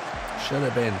 4. Should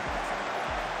have been.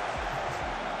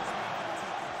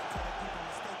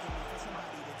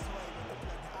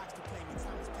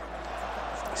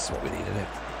 This is what we need, isn't it?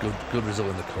 Good result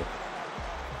in the cup.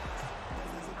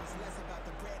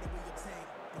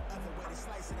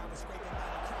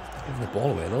 Giving the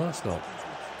ball away, though. That's not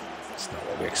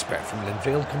what we expect from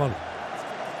Linfield. Come on.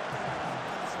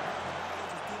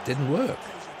 Didn't work.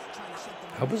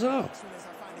 How bizarre.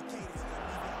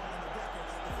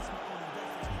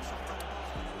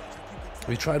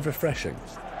 We tried refreshing.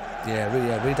 Yeah,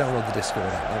 re-download the Discord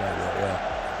app. That might work,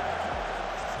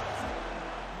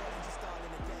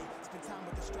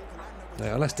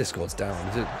 yeah. Unless Discord's down,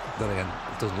 then again,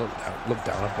 it doesn't look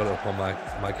down. I've got it up on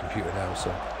my computer now,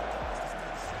 so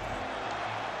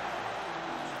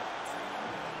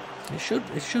it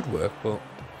should work. But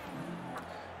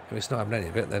if it's not having any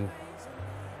of it, then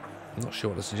I'm not sure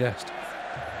what to suggest.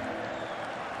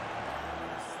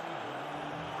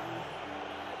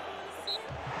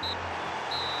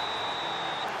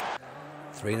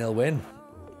 Three 0 win.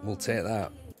 We'll take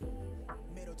that.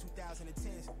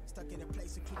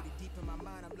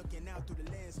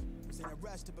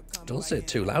 Don't say it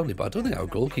too loudly, but I don't think our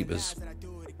goalkeeper's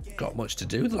got much to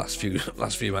do the last few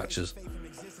matches.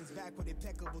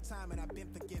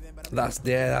 That's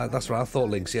what I thought,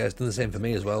 Links. Yeah, it's done the same for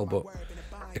me as well, but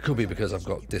it could be because I've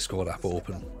got Discord app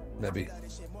open, maybe.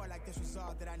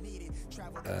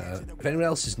 If anyone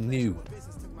else is new,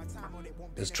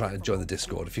 is trying to join the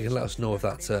Discord, if you can let us know if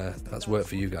that's worked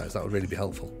for you guys, that would really be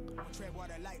helpful.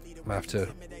 I might have to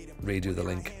redo the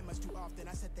link.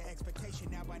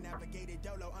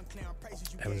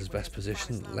 Evans' best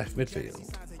position, left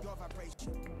midfield.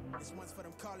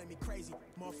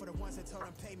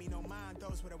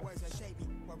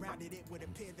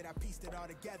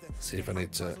 See if I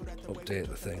need to update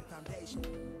the thing.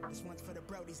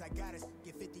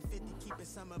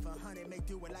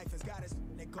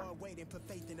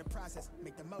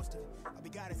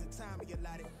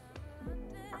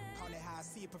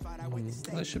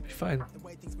 That should be fine.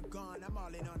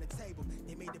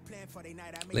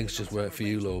 Links just work for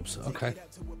you, Lobes. Okay.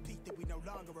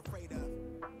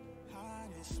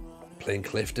 Playing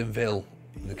Cliftonville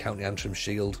in the County Antrim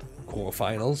Shield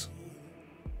quarterfinals.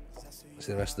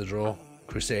 See the rest of the draw.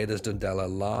 Crusaders, Dundela,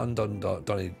 Larne,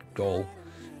 Donegal,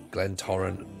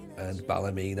 Glentoran and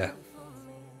Ballymena.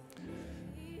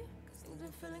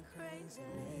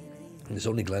 And there's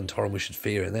only Glentoran we should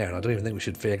fear in there, and I don't even think we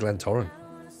should fear Glentoran.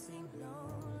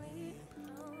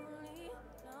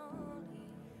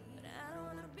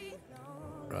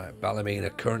 Right,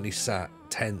 Ballymena currently sat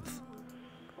 10th.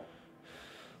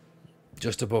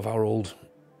 Just above our old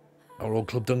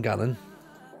club Dungannon.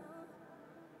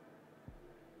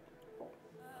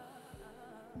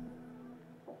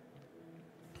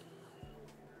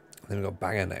 Then we've got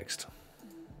Bangor next.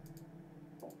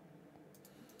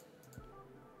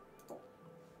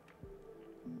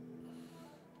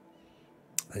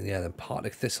 And yeah, then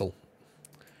Partick Thistle.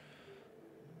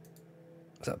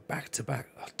 Is that back to back?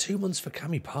 Oh, 2 months for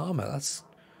Cammy Palmer.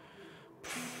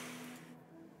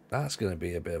 That's going to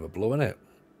be a bit of a blow, isn't it?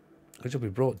 Good job we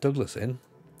brought Douglas in.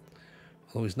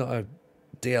 Although he's not a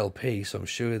DLP, so I'm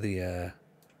sure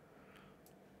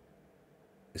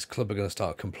his club are going to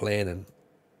start complaining.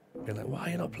 Being like, why are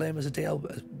you not playing as a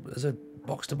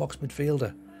box-to-box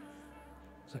midfielder?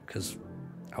 Because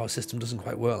our system doesn't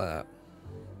quite work like that.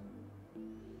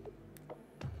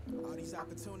 All these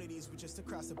opportunities were just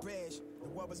across the bridge. The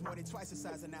world was more than twice the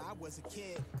size, and now I was a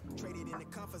kid. Traded in the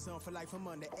comfort zone for life from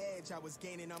on the edge. I was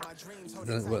gaining on my dreams. It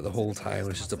didn't work the whole time. It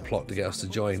was just a plot to get us to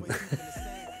join.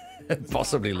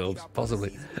 Possibly, Lobes.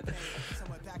 Possibly.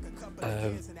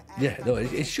 Yeah, no,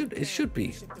 it should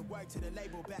be.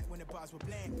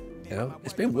 You know,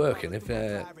 it's been working.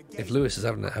 If Lewis is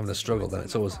having a struggle, then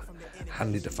it's always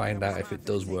handy to find out if it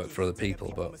does work for other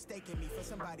people. But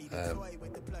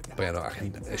you know, I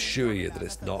can assure you that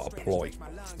it's not a ploy.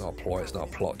 It's not a ploy. It's not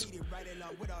a plot.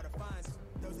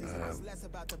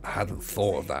 I hadn't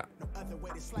thought of that.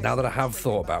 Now that I have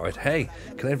thought about it, hey,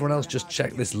 can everyone else just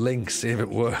check this link, see if it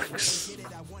works?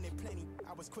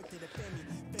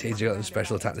 TJ got them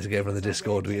special tactics again from the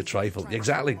Discord via trifle.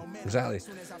 Exactly.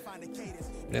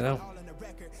 You know?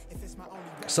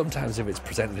 Sometimes if it's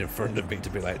presented in front of me to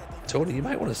be like, Tony, you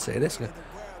might want to say this. Go,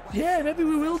 yeah, maybe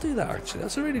we will do that, actually.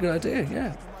 That's a really good idea,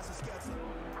 yeah.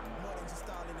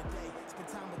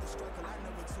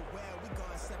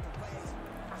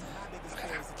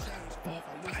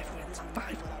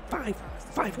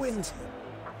 Five wins.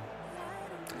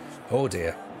 Oh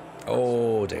dear.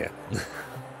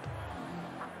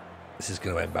 This is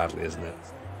going to end badly, isn't it?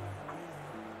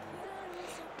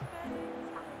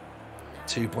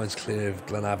 2 points clear of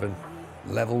Glenavon,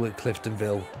 level with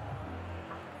Cliftonville.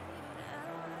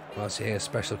 I see here,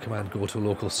 special command, go to a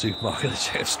local supermarket and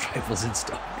check if Strifle's in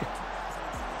stock.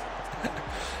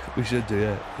 We should do,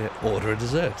 yeah. Order a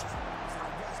dessert.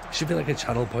 It should be like a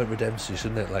channel point redemption,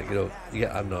 shouldn't it? Like, you know, you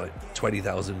get, I don't know,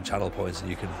 20,000 channel points and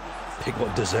you can pick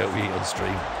what dessert we eat on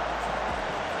stream.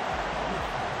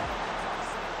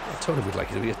 I told him we'd like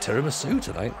it to be a tiramisu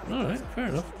tonight. Alright, fair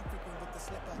enough.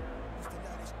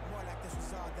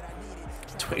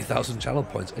 20,000 channel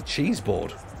points. A cheese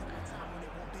board.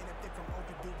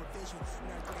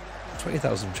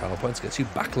 20,000 channel points gets you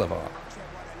baklava.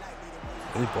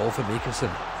 Good ball for Mikason.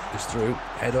 Goes through.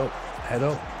 Head up.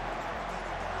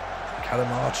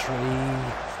 Calamar tree.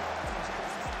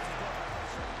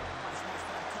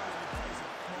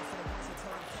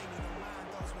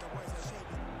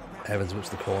 Evans whips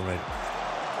the corner in.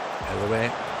 Out of the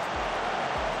way.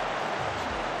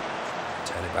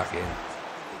 Turn it back in.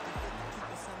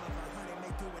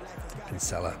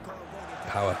 Kinsella.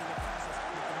 Power.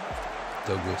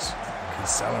 Douglas.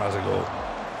 Kinsella has a go.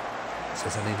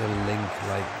 Says I need a link,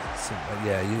 like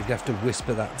yeah, you have to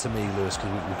whisper that to me, Lewis, because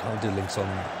we can't do links on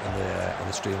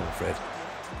the stream, I'm afraid.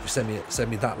 If you send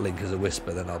me that link as a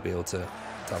whisper, then I'll be able to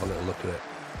have a little look at it.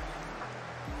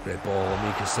 Great ball,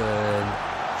 Mikason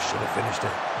should have finished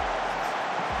it.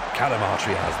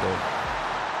 Cadamartry has though.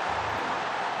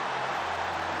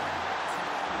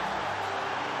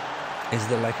 Is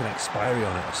there like an expiry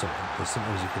on it or something? Because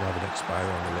sometimes you can have an expiry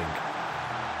on the link.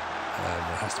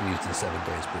 It has to be used in 7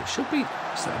 days, but it should be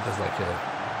set up as like an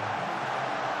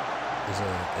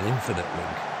infinite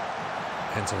link.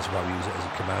 Hence, that's why we use it as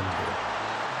a command here.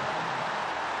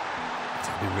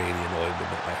 I'd be really annoyed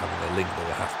with it by having a link that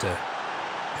I have to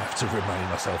remind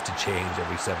myself to change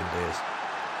every 7 days.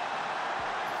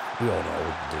 We all know I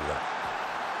wouldn't do that.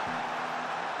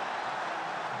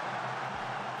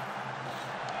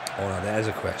 Oh, now there's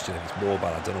a question. If it's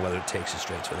mobile, I don't know whether it takes you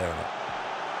straight to there or not.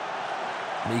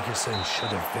 Mikason should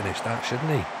have finished that,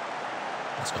 shouldn't he?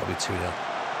 That's got to be 2-0.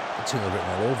 2-0 written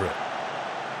all over it.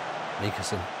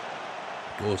 Mikason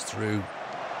goes through,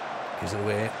 gives it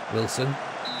away. Wilson,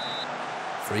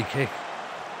 free kick.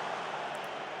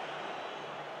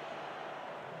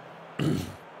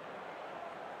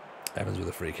 Evans with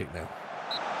a free kick now.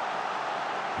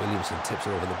 Williamson tips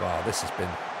it over the bar. This has been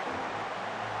a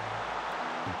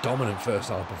dominant first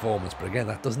half performance, but again,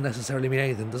 that doesn't necessarily mean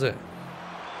anything, does it?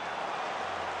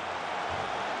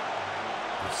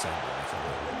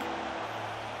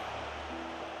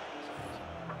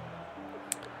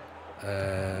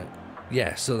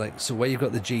 Yeah, so where you've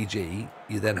got the GG,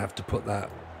 you then have to put that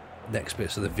next bit.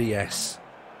 So the VS,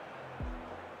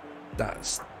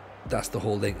 that's the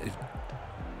whole thing.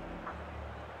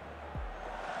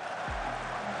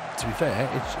 To be fair,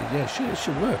 it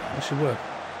should work. It should work.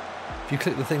 If you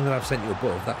click the thing that I've sent you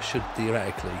above, that should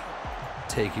theoretically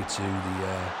take you to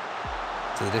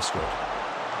the Discord.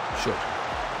 Should.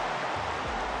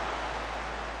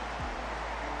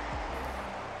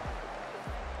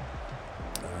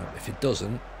 If it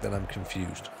doesn't, then I'm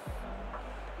confused.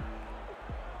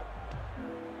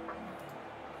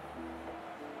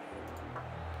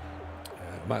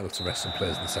 Might look to rest some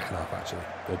players in the second half, actually.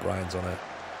 O'Brien's on a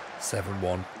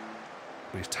 7-1,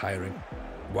 but he's tiring.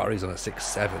 Warry's on a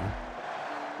 6-7,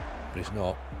 but he's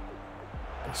not.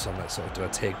 So I'm like, do I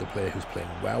take the player who's playing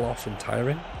well off and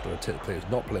tiring, or do I take the player who's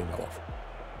not playing well off?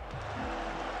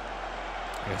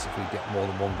 I guess if we get more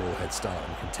than one goal head start,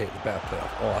 we can take the better player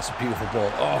off. Oh, that's a beautiful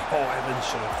ball. Oh, Evans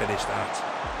should have finished that.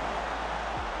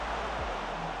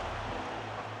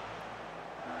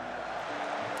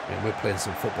 I mean, we're playing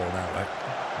some football now, right?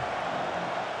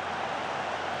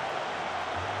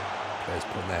 Players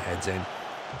putting their heads in.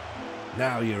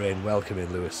 Now you're in. Welcome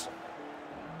in, Lewis.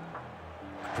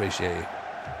 Appreciate you.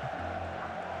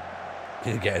 You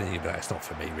didn't get any, but it's not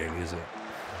for me, really, is it?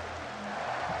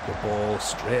 Good ball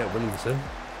straight at Williamson.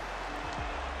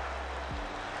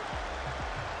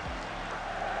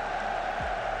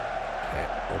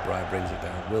 O'Brien brings it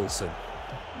down. Wilson.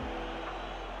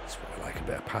 That's what I like, a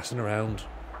bit of passing around.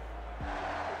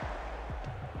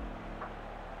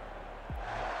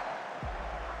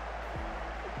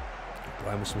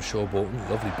 O'Brien with some showboating.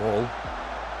 Lovely ball.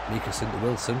 Mikason to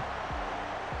Wilson.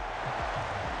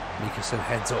 Mikason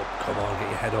heads up. Come on, get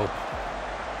your head up.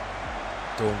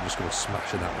 Don't just go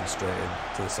smashing that one straight in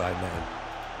to the side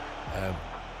netting.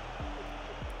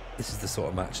 This is the sort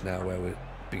of match now where we're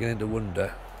beginning to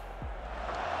wonder,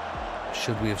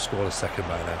 should we have scored a second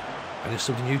by now? And you're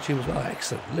subbed on YouTube as well.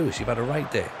 Excellent. Lewis, you've had a right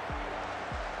day.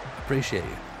 Appreciate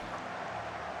you.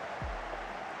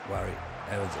 Larry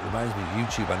Evans, it reminds me of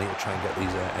YouTube. I need to try and get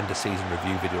these end of season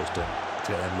review videos done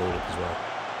to get them loaded up as well.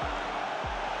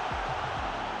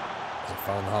 There's a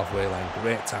foul on the halfway line.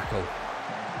 Great tackle.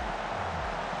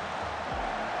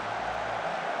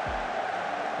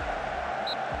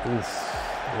 Oof.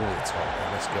 Over the top.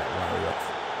 Let's get Larry off.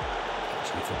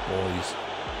 Actually, for boys.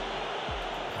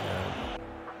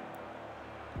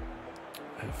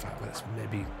 In fact, let's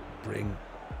maybe bring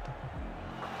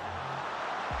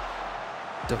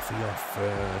Duffy off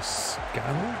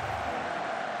Scannell.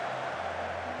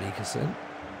 Mikason.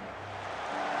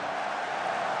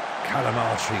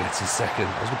 Calamatri gets his second.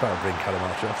 I was about to bring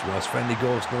Calamatri off, to be honest. Friendly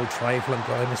ghost, no trifle. I'm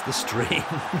glad I missed the stream.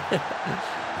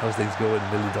 How's things going?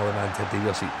 $1 Million Man, Ted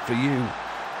DiBiase. For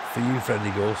you,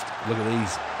 friendly ghost. Look at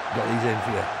these. Got these in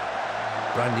for you.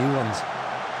 Brand new ones.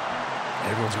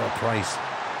 Everyone's got a price.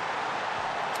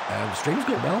 Stream's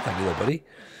going well, thank you, though, buddy.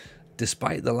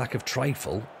 Despite the lack of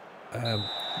trifle,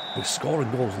 we're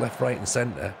scoring goals left, right, and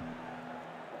centre.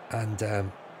 And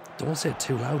don't say it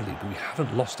too loudly, but we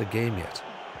haven't lost a game yet,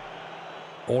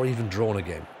 or even drawn a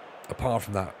game, apart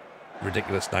from that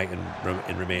ridiculous night in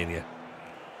Romania.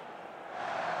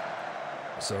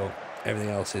 So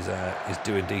everything else is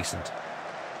doing decent.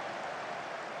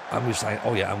 And we've signed,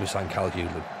 and we've signed Cal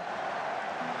Hewlin.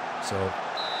 So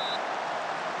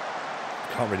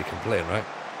can't really complain, right?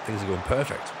 Things are going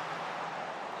perfect.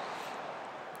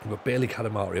 We've got Bailey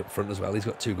Katamari up front as well. He's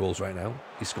got 2 goals right now.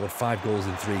 He's scored 5 goals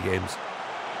in 3 games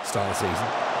start of the season.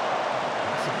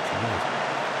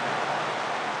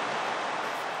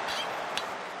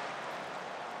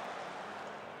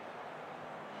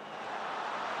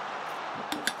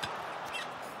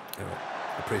 Anyway,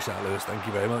 appreciate that, Lewis. Thank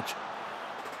you very much.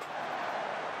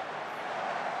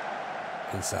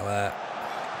 Kinsella,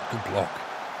 good block.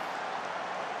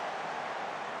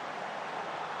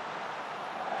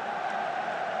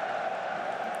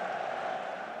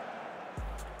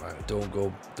 Right, don't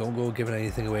go giving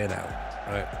anything away now.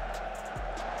 Right,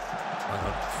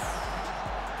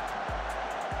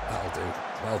 that'll do.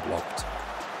 Well blocked.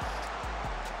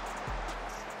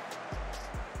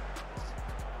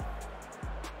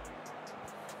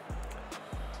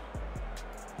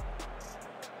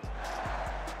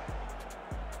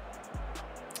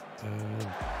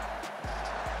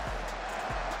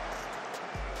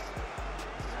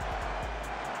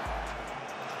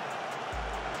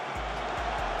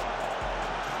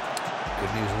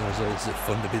 Good news on the results. Is it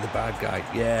fun to be the bad guy?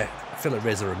 Yeah, I feel like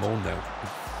Razor Ramon now.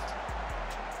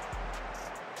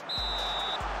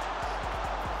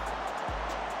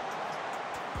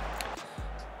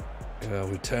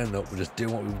 We turn up, we just do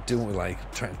what we like,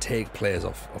 trying to take players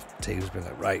off teams, being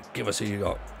like, right, give us who you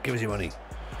got, give us your money.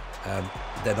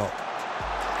 They're not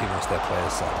giving us their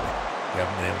players, sadly. We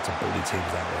haven't been able to bully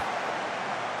teams that way,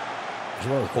 which is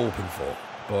what I was hoping for,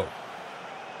 but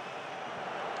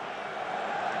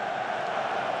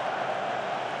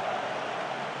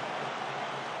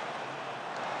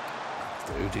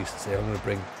decency.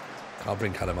 I'll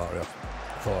bring Katamari off.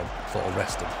 Thought I'll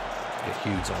rest him, get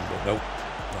Hughes on, but nope,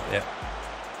 not yet.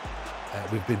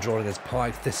 We've been drawing against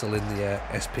Pike Thistle in the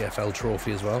SPFL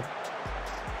trophy as well.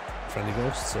 Friendly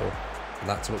Ghost, so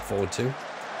that to look forward to.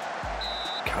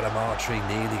 Katamari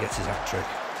nearly gets his hat-trick.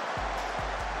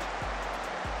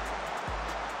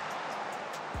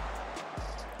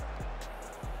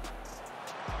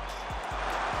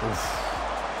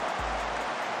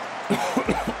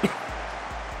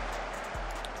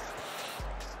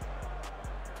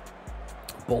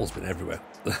 Ball's been everywhere.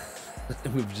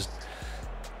 We've just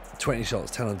 20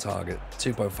 shots, 10 on target,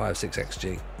 2.56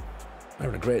 XG. We're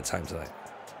having a great time tonight.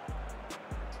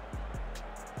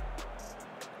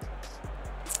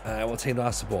 What team do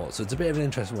I support? So it's a bit of an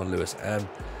interesting one, Lewis. I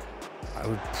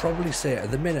would probably say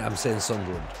at the minute I'm saying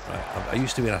Sunderland. Right? I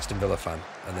used to be an Aston Villa fan,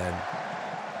 and then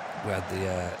we had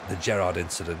the Gerrard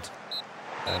incident,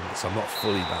 so I'm not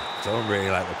fully back. So I don't really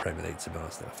like the Premier League, to be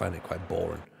honest. I find it quite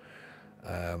boring.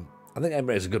 I think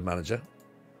Emery is a good manager.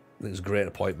 I think it was a great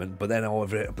appointment, but then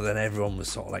everyone was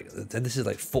sort of like, and this is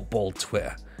like football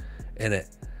Twitter, innit?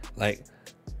 Like,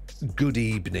 good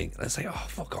evening. And it's like, oh,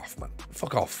 fuck off, man.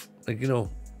 Fuck off. Like, you know,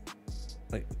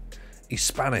 like, he's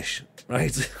Spanish,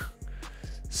 right?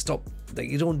 Stop. Like,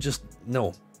 you don't just,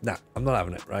 no, nah, I'm not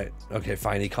having it, right? Okay,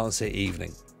 fine, he can't say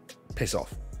evening. Piss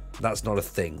off. That's not a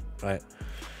thing, right?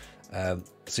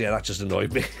 So yeah, that just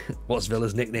annoyed me. What's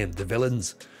Villa's nickname? The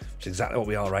Villains, which is exactly what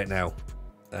we are right now.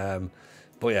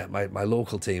 But yeah, my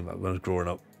local team when I was growing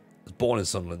up, I was born in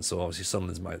Sunderland, so obviously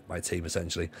Sunderland's my team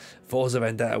essentially. Forza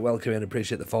Vendetta, welcome in,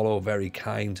 appreciate the follow, very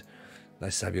kind.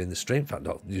 Nice to have you in the stream. In fact,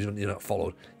 no, you're not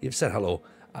followed. You've said hello.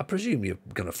 I presume you're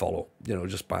going to follow, you know,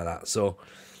 just by that. So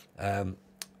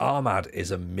Ahmad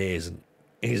is amazing.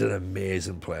 He's an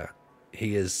amazing player.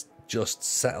 He is just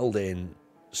settled in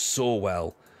so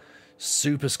well,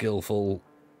 super skillful,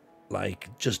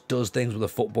 like just does things with a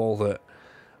football that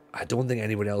I don't think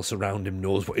anybody else around him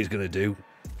knows what he's going to do.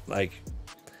 Like,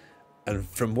 and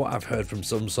from what I've heard from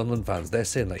some Sunderland fans, they're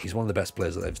saying like he's one of the best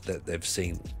players that they've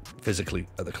seen physically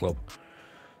at the club.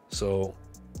 So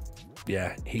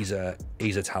yeah, he's a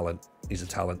talent. He's a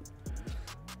talent.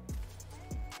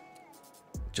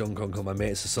 John Kunkel, my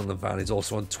mate's a Sunderland fan. He's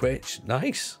also on Twitch.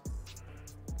 Nice.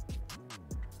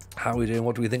 How are we doing?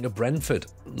 What do we think of Brentford?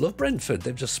 Love Brentford.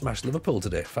 They've just smashed Liverpool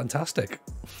today. Fantastic.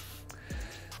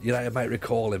 United might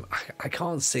recall him. I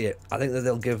can't see it. I think that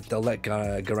they'll let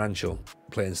Garancho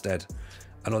play instead.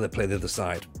 I know they play the other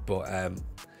side, but I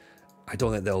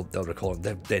don't think they'll recall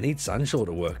him. They need Sancho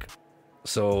to work,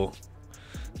 so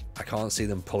I can't see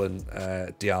them pulling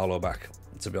Diallo back,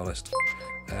 to be honest.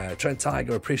 Trent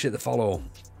Tiger, appreciate the follow.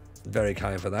 Very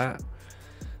kind for that.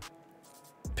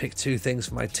 Pick two things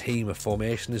for my team. A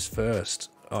formation is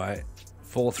first. All right,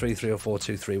 4-3-3 or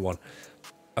 4-2-3-1.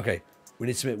 Okay, we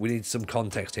need some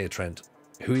context here, Trent.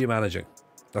 Who are you managing?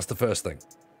 That's the first thing.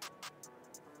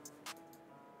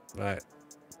 Right.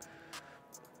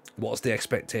 What's the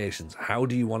expectations? How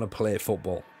do you want to play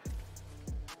football?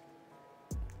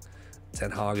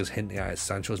 Ten Hag is hinting at it.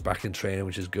 Sancho's back in training,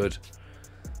 which is good.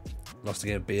 Lost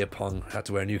again at beer pong. Had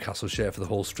to wear a Newcastle shirt for the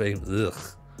whole stream. Ugh.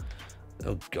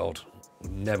 Oh God.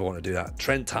 Never want to do that.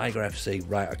 Trent Tiger FC.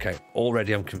 Right, okay.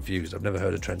 Already I'm confused. I've never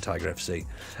heard of Trent Tiger FC.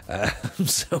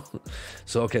 So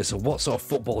okay, so what sort of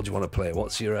football do you want to play?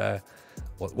 What's your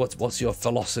what's your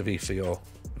philosophy for your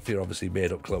obviously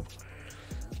made up club?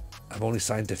 I've only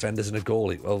signed defenders and a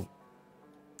goalie. Well,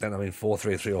 then I mean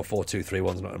 4-3-3 or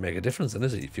 4-2-3-1's not going to make a difference then,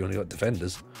 is it? If you only got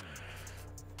defenders.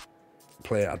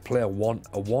 I'd play a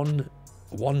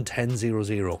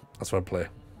 1-10-0-0. That's what I'd play.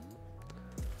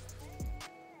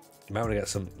 You might want to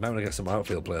get some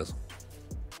outfield players.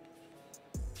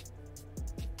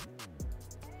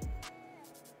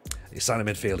 You sign a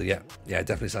midfielder, yeah,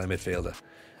 definitely sign a midfielder.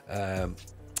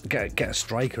 Get a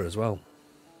striker as well.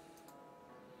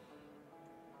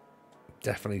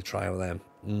 Definitely try with them.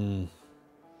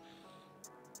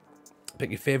 Pick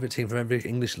your favourite team from every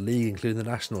English league, including the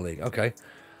National League. Okay.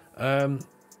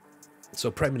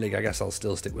 So Premier League, I guess I'll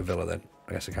still stick with Villa then.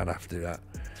 I guess I kind of have to do that.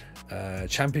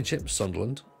 Championship,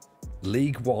 Sunderland.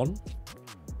 League One.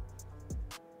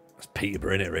 That's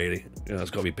Peterborough, innit, really? You know,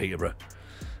 it's got to be Peterborough.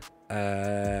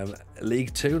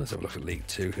 League Two. Let's have a look at League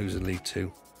Two. Who's in League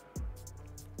Two?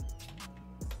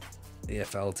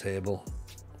 EFL table.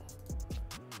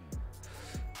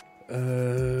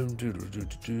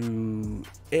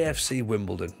 AFC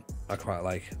Wimbledon. I quite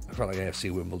like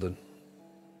AFC Wimbledon.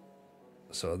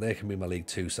 So they can be my League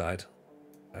Two side.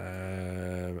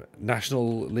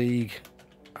 National League.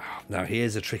 Now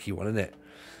here's a tricky one, isn't it?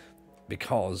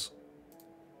 Because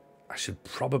I should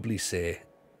probably say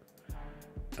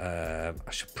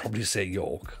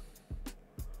York.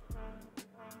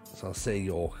 So I'll say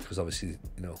York because obviously,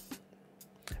 you know.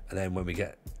 And then when we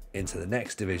get into the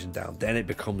next division down, then it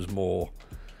becomes more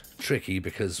tricky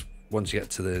because once you get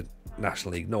to the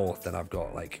National League North, then I've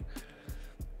got like,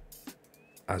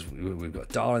 we've got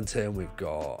Darlington, we've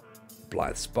got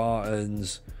Blythe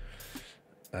Spartans.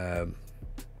 I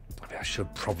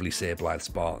should probably say Blythe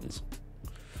Spartans.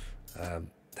 They're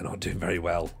not doing very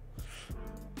well.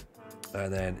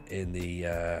 And then in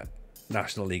the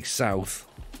National League South,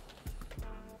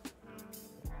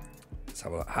 let's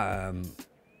have a look.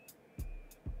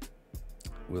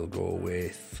 We'll go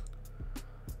with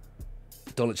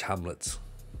Dulwich Hamlets.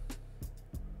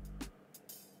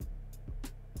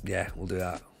 Yeah, we'll do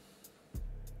that.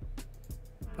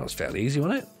 That was fairly easy,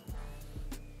 wasn't it?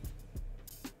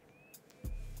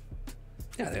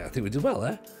 Yeah, I think we did well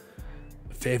there.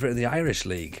 Favourite in the Irish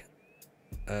League.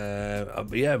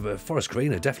 Yeah, but Forest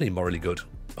Green are definitely morally good.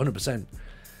 100%.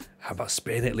 How about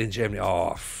Spain, Italy and Germany?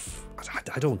 Oh,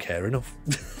 I don't care enough.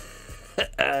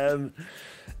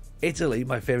 Italy,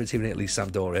 my favourite team in Italy is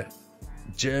Sampdoria.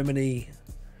 Germany,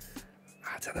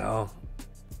 don't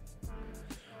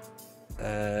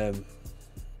know.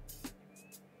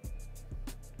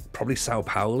 Probably Sao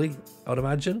Paulo, I'd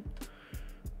imagine.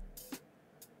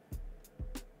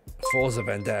 Forza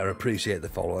Vendetta, appreciate the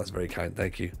follow. That's very kind,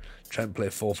 thank you. Trent play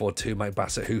 4-4-2, Mike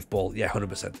Bassett, hoofball. Yeah,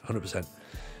 100%, 100%.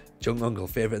 Junk Uncle,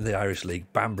 favourite in the Irish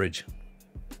League, Banbridge.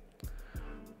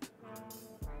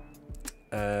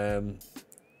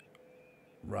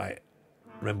 Right.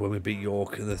 Remember when we beat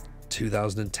York in the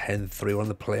 2010 3-1 in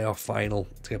the playoff final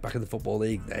to get back in the Football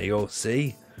League? There you go,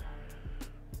 see?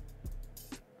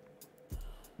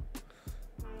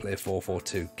 Play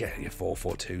 4-4-2. Get your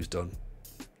 4-4-2s done.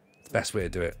 It's the best way to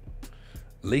do it.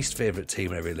 Least favourite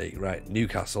team in every league, right?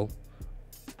 Newcastle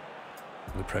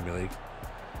in the Premier League.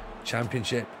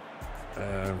 Championship.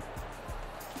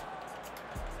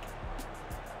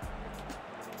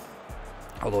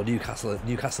 Although Newcastle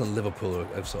and Liverpool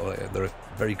are sort of, they're a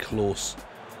very close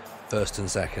first and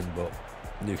second, but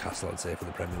Newcastle I'd say for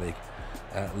the Premier League.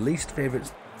 Least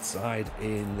favourite side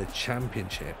in the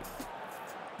Championship.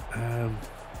 I've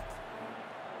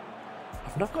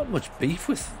not got much beef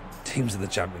with teams in the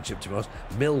Championship, to be honest.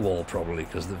 Millwall probably,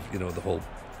 because of, you know, the whole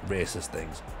racist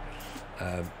things.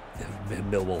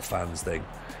 Millwall fans thing.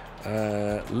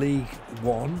 League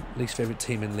One, least favourite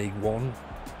team in League One,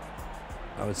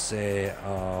 I would say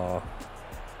are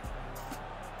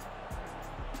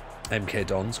MK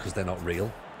Dons, because they're not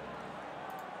real.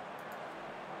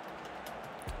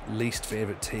 Least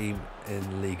favourite team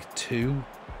in League Two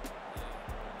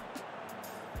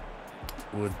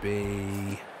would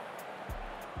be...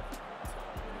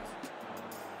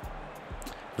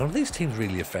 None of these teams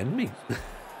really offend me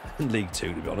in League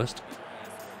Two, to be honest.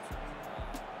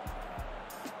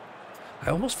 I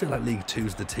almost feel like League Two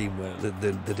is the team where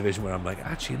the division where I'm like,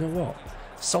 actually, you know what?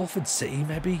 Salford City,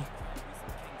 maybe.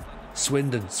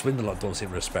 Swindon lot don't seem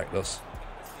to respect us.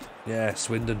 Yeah,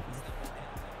 Swindon.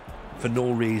 For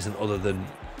no reason other than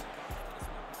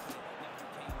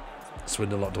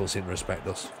Swindon lot don't seem to respect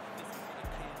us.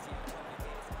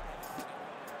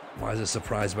 Why is it a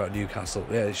surprise about Newcastle?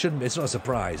 Yeah, it shouldn't. It's not a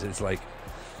surprise. It's like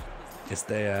it's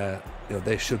their, you know,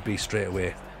 they should be straight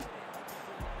away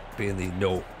being the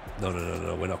no,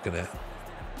 we're not gonna.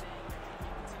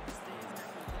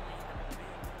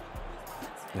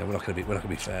 Yeah, we're not gonna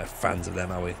be fair fans of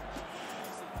them, are we?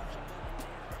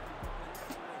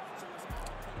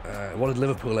 What did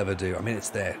Liverpool ever do? I mean, it's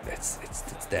them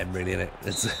really, innit?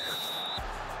 It's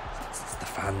the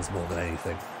fans more than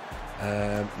anything.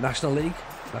 National League.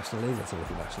 Let's have a look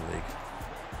at National League.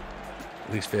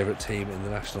 Least favourite team in the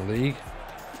National League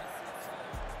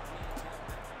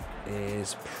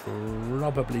is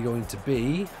probably going to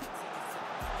be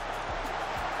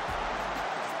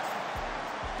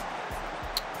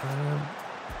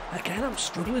again, I'm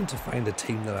struggling to find a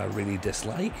team that I really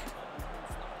dislike.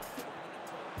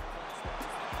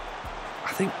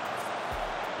 I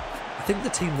think the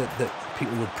team that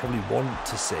people would probably want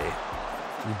to say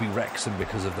would be Wrexham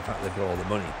because of the fact they've got all the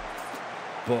money,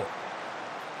 but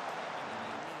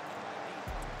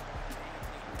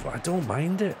I don't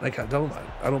mind it. Like I don't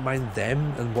mind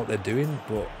them and what they're doing,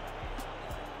 but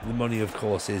the money, of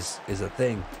course, is a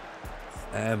thing.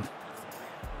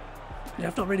 Yeah,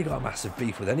 I've not really got a massive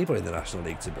beef with anybody in the National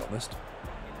League, to be honest.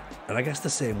 And I guess the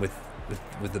same with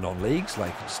the non-leagues.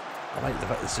 Like, I like the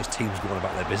fact it's just teams going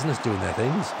about their business, doing their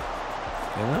things.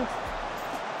 You know?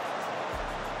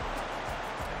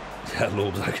 Yeah,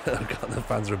 Lobes, the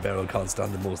fans of Ribeiro can't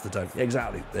stand them most of the time. Yeah,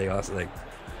 exactly. There you go, that's the thing.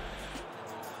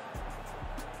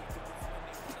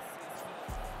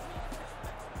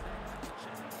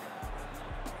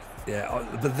 Yeah,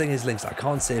 but the thing is, Links, I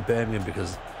can't say Birmingham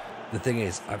because the thing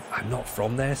is, I'm not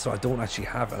from there, so I don't actually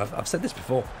have, and I've said this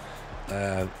before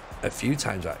a few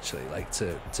times actually, like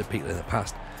to people in the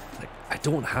past, like I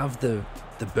don't have the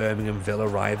Birmingham Villa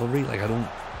rivalry. Like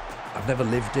I've never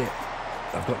lived it.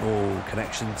 I've got no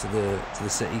connection to the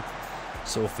city,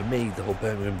 so for me the whole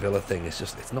Birmingham Villa thing is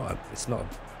just it's not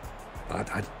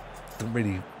I don't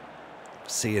really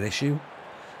see an issue.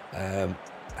 I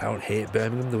don't hate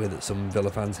Birmingham the way that some Villa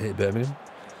fans hate Birmingham,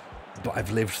 but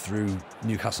I've lived through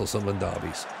Newcastle Sunderland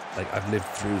derbies. Like I've lived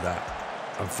through that.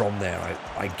 I'm from there.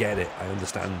 I get it. I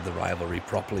understand the rivalry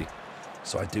properly,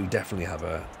 so I do definitely have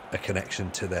a connection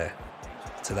to that.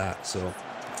 So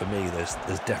for me, there's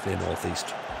definitely a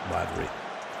northeast rivalry.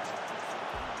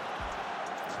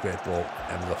 Great ball.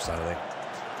 M's offside, I think.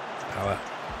 Power.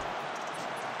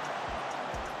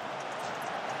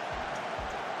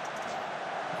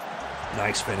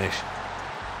 Nice finish.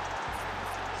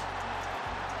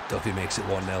 Duffy makes it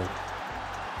 1-0.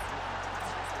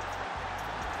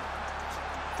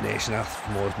 Nation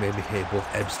Athmore made me hate both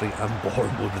Ebbsfleet and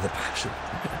Bournemouth with a passion.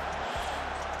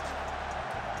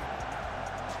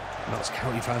 Notts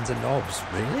County fans are knobs,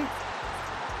 really?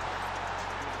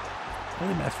 I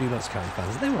only met a few Notts County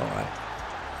fans, they were alright.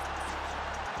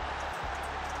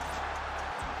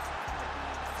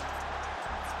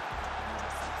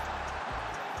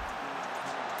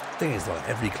 The thing is, like,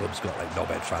 every club's got like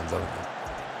knobhead fans, haven't they?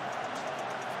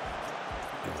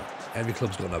 You know, every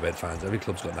club's got knobhead fans, every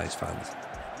club's got nice fans.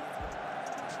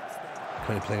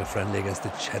 Currently playing a friendly against the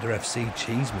Cheddar FC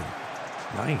Cheesemen.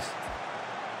 Nice.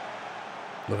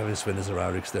 Love having Swindons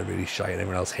around because they're really shy and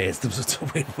everyone else hates them, so it's a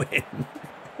win-win.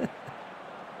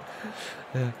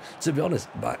 Yeah. To be honest,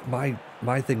 my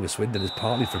thing with Swindon is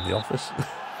partly from The Office.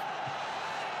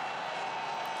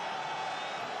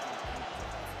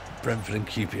 Brentford and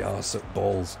QPR suck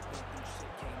balls.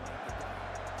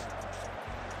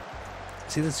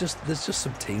 See, there's just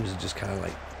some teams that just kind of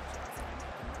like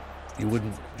you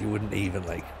wouldn't even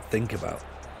like think about.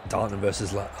 Darton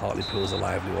versus Hartlepool's a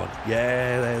lively one.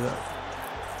 Yeah,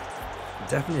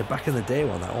 definitely a back in the day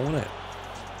one, that one, wasn't it?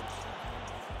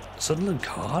 Sunderland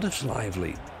Cardiff's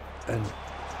lively, and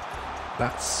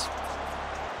that's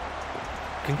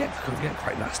can get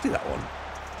quite nasty, that one.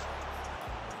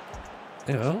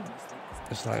 You know,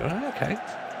 it's like, right, okay.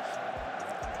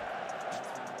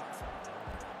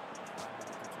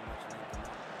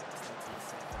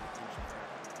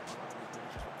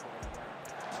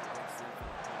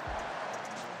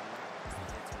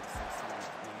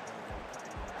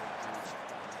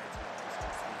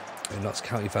 And Notts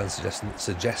County fans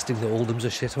suggesting that Oldham's a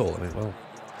shithole. I mean, well,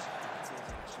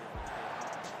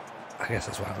 I guess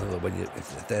that's what happens when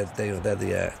if they're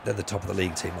the top of the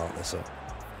league team, aren't they? So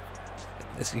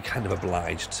you're kind of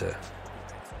obliged to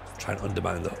try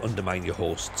and undermine your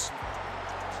hosts.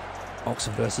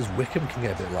 Oxford versus Wickham can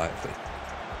get a bit lively.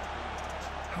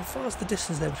 How far is the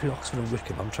distance there between Oxford and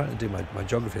Wickham? I'm trying to do my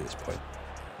geography at this point.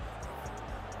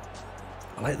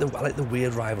 I like the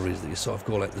weird rivalries that you sort of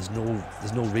go like there's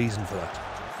no reason for that.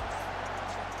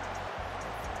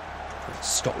 Like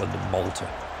Scotland and Malta.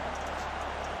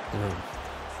 You know.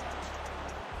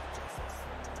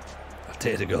 I've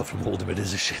dated a girl from Oldham, it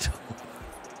is a shithole.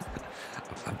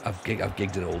 I've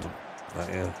gigged in Oldham. Right,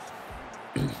 yeah.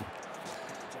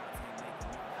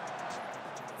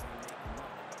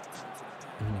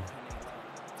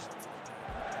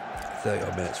 30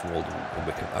 odd minutes from Oldham and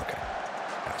Wickham. Okay.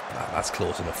 That's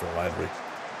close enough for a rivalry.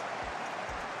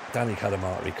 Danny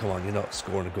Cadamarteri, come on, you're not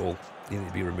scoring a goal. You need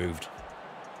to be removed.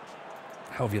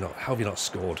 How have you not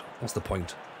scored? What's the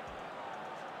point?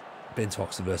 Been to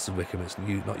Oxford versus Wickham, it's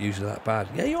not usually that bad.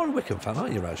 Yeah, you're a Wickham fan,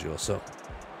 aren't you, Rajio? So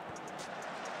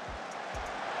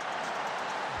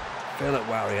Philip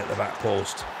Wowry at the back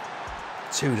post.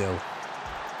 2-0.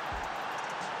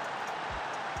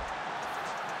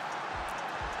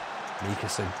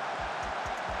 Mikason.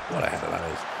 What a header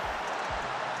that is.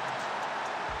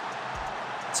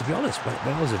 To be honest,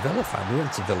 when I was a Villa fan, we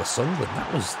went to Villa Sunderland.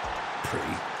 That was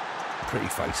pretty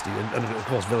feisty. And of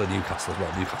course, Villa Newcastle as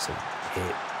well. Newcastle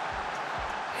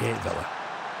hate Villa.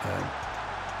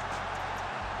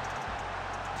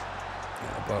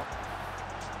 Yeah, but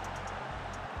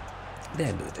at the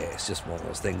end of the day, it's just one of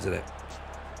those things, isn't it?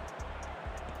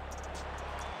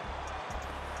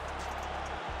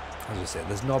 As I said,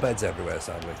 there's knobheads everywhere,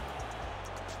 sadly.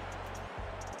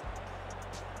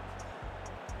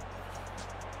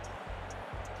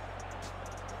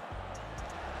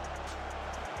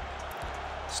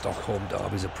 Stockholm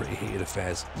derbies are pretty heated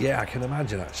affairs. Yeah, I can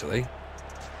imagine, actually.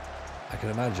 I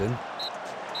can imagine.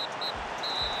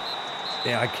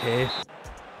 AIK.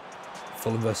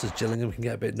 Fulham versus Gillingham can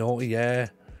get a bit naughty, yeah.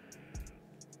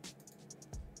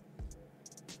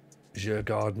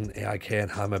 Djurgården, AIK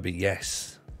and Hammarby,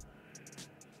 yes.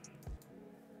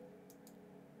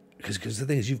 Because the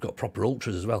thing is, you've got proper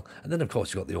ultras as well. And then, of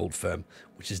course, you've got the Old Firm,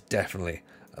 which is definitely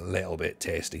a little bit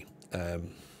tasty. You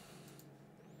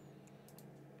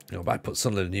know, but I put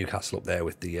Sunderland and Newcastle up there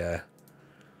with the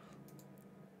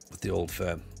Old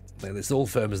Firm. Like, this Old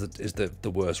Firm is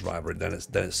the worst rivalry. Then it's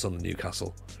Sunderland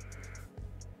Newcastle.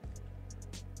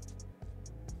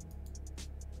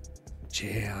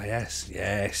 JIS,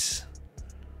 yes.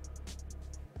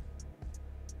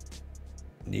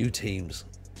 New teams.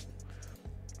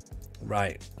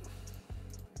 Right.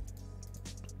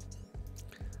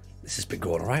 This has been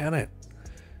going alright, hasn't it?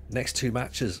 Next two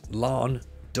matches, Larne,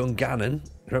 Dungannon.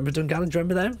 Remember Dungannon? Do you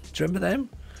remember them?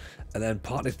 And then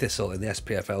Partick Thistle in the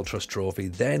SPFL Trust Trophy,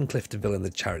 then Cliftonville in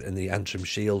the Antrim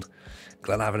Shield,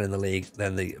 Glenavon in the league,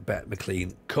 then the Bet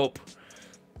McLean Cup.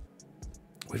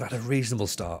 We've had a reasonable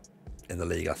start in the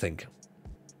league, I think.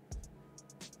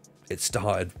 it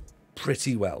started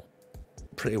pretty well.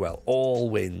 All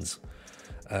wins.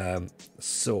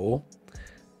 So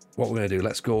what we're going to do,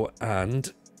 let's go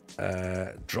and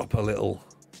drop a little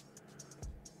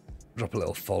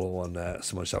follow on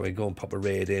someone, shall we? Go and pop a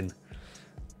raid in,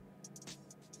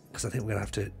 because I think we're going to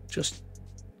have to just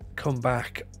come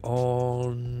back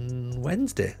on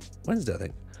Wednesday, I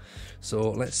think.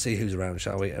 So let's see who's around,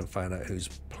 shall we, and find out who's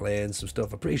playing some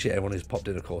stuff. Appreciate everyone who's popped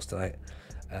in, of course, tonight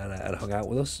and hung out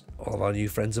with us. All of our new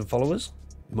friends and followers,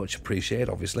 much appreciated,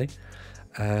 obviously.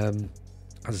 As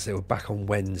I say, we're back on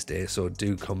Wednesday, so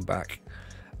do come back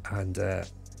and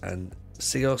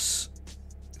see us.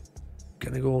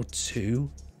 Gonna go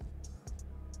to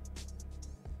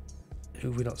who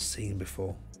have we not seen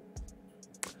before?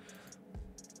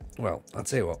 Well, I'll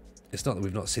tell you what, it's not that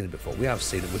we've not seen it before. We have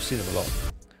seen it. We've seen him a lot.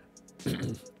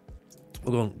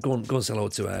 We'll go and say hello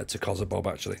to Cos Bob,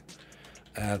 actually.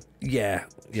 Yeah,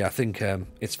 I think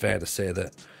it's fair to say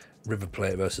that River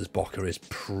Plate versus Boca is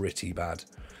pretty bad.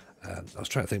 I was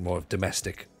trying to think more of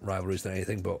domestic rivalries than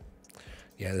anything, but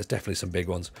yeah, there's definitely some big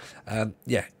ones.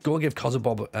 Yeah, go and give Cos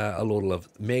Bob a load of love.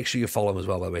 Make sure you follow him as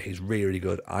well, by the way. He's really, really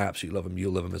good. I absolutely love him.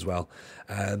 You'll love him as well.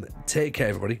 Take care,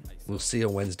 everybody. We'll see you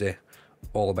on Wednesday.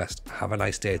 All the best. Have a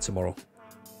nice day tomorrow.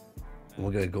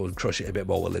 We're going to go and crush it a bit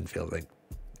more with Linfield, I think.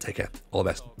 Take care. All the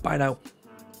best. Bye now.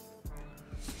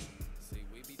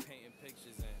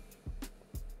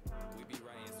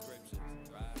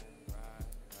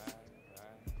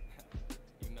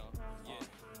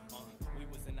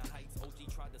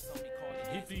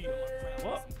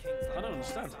 What? I don't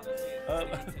understand.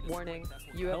 Warning,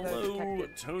 you have Hello,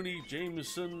 detected. Tony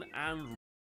Jameson and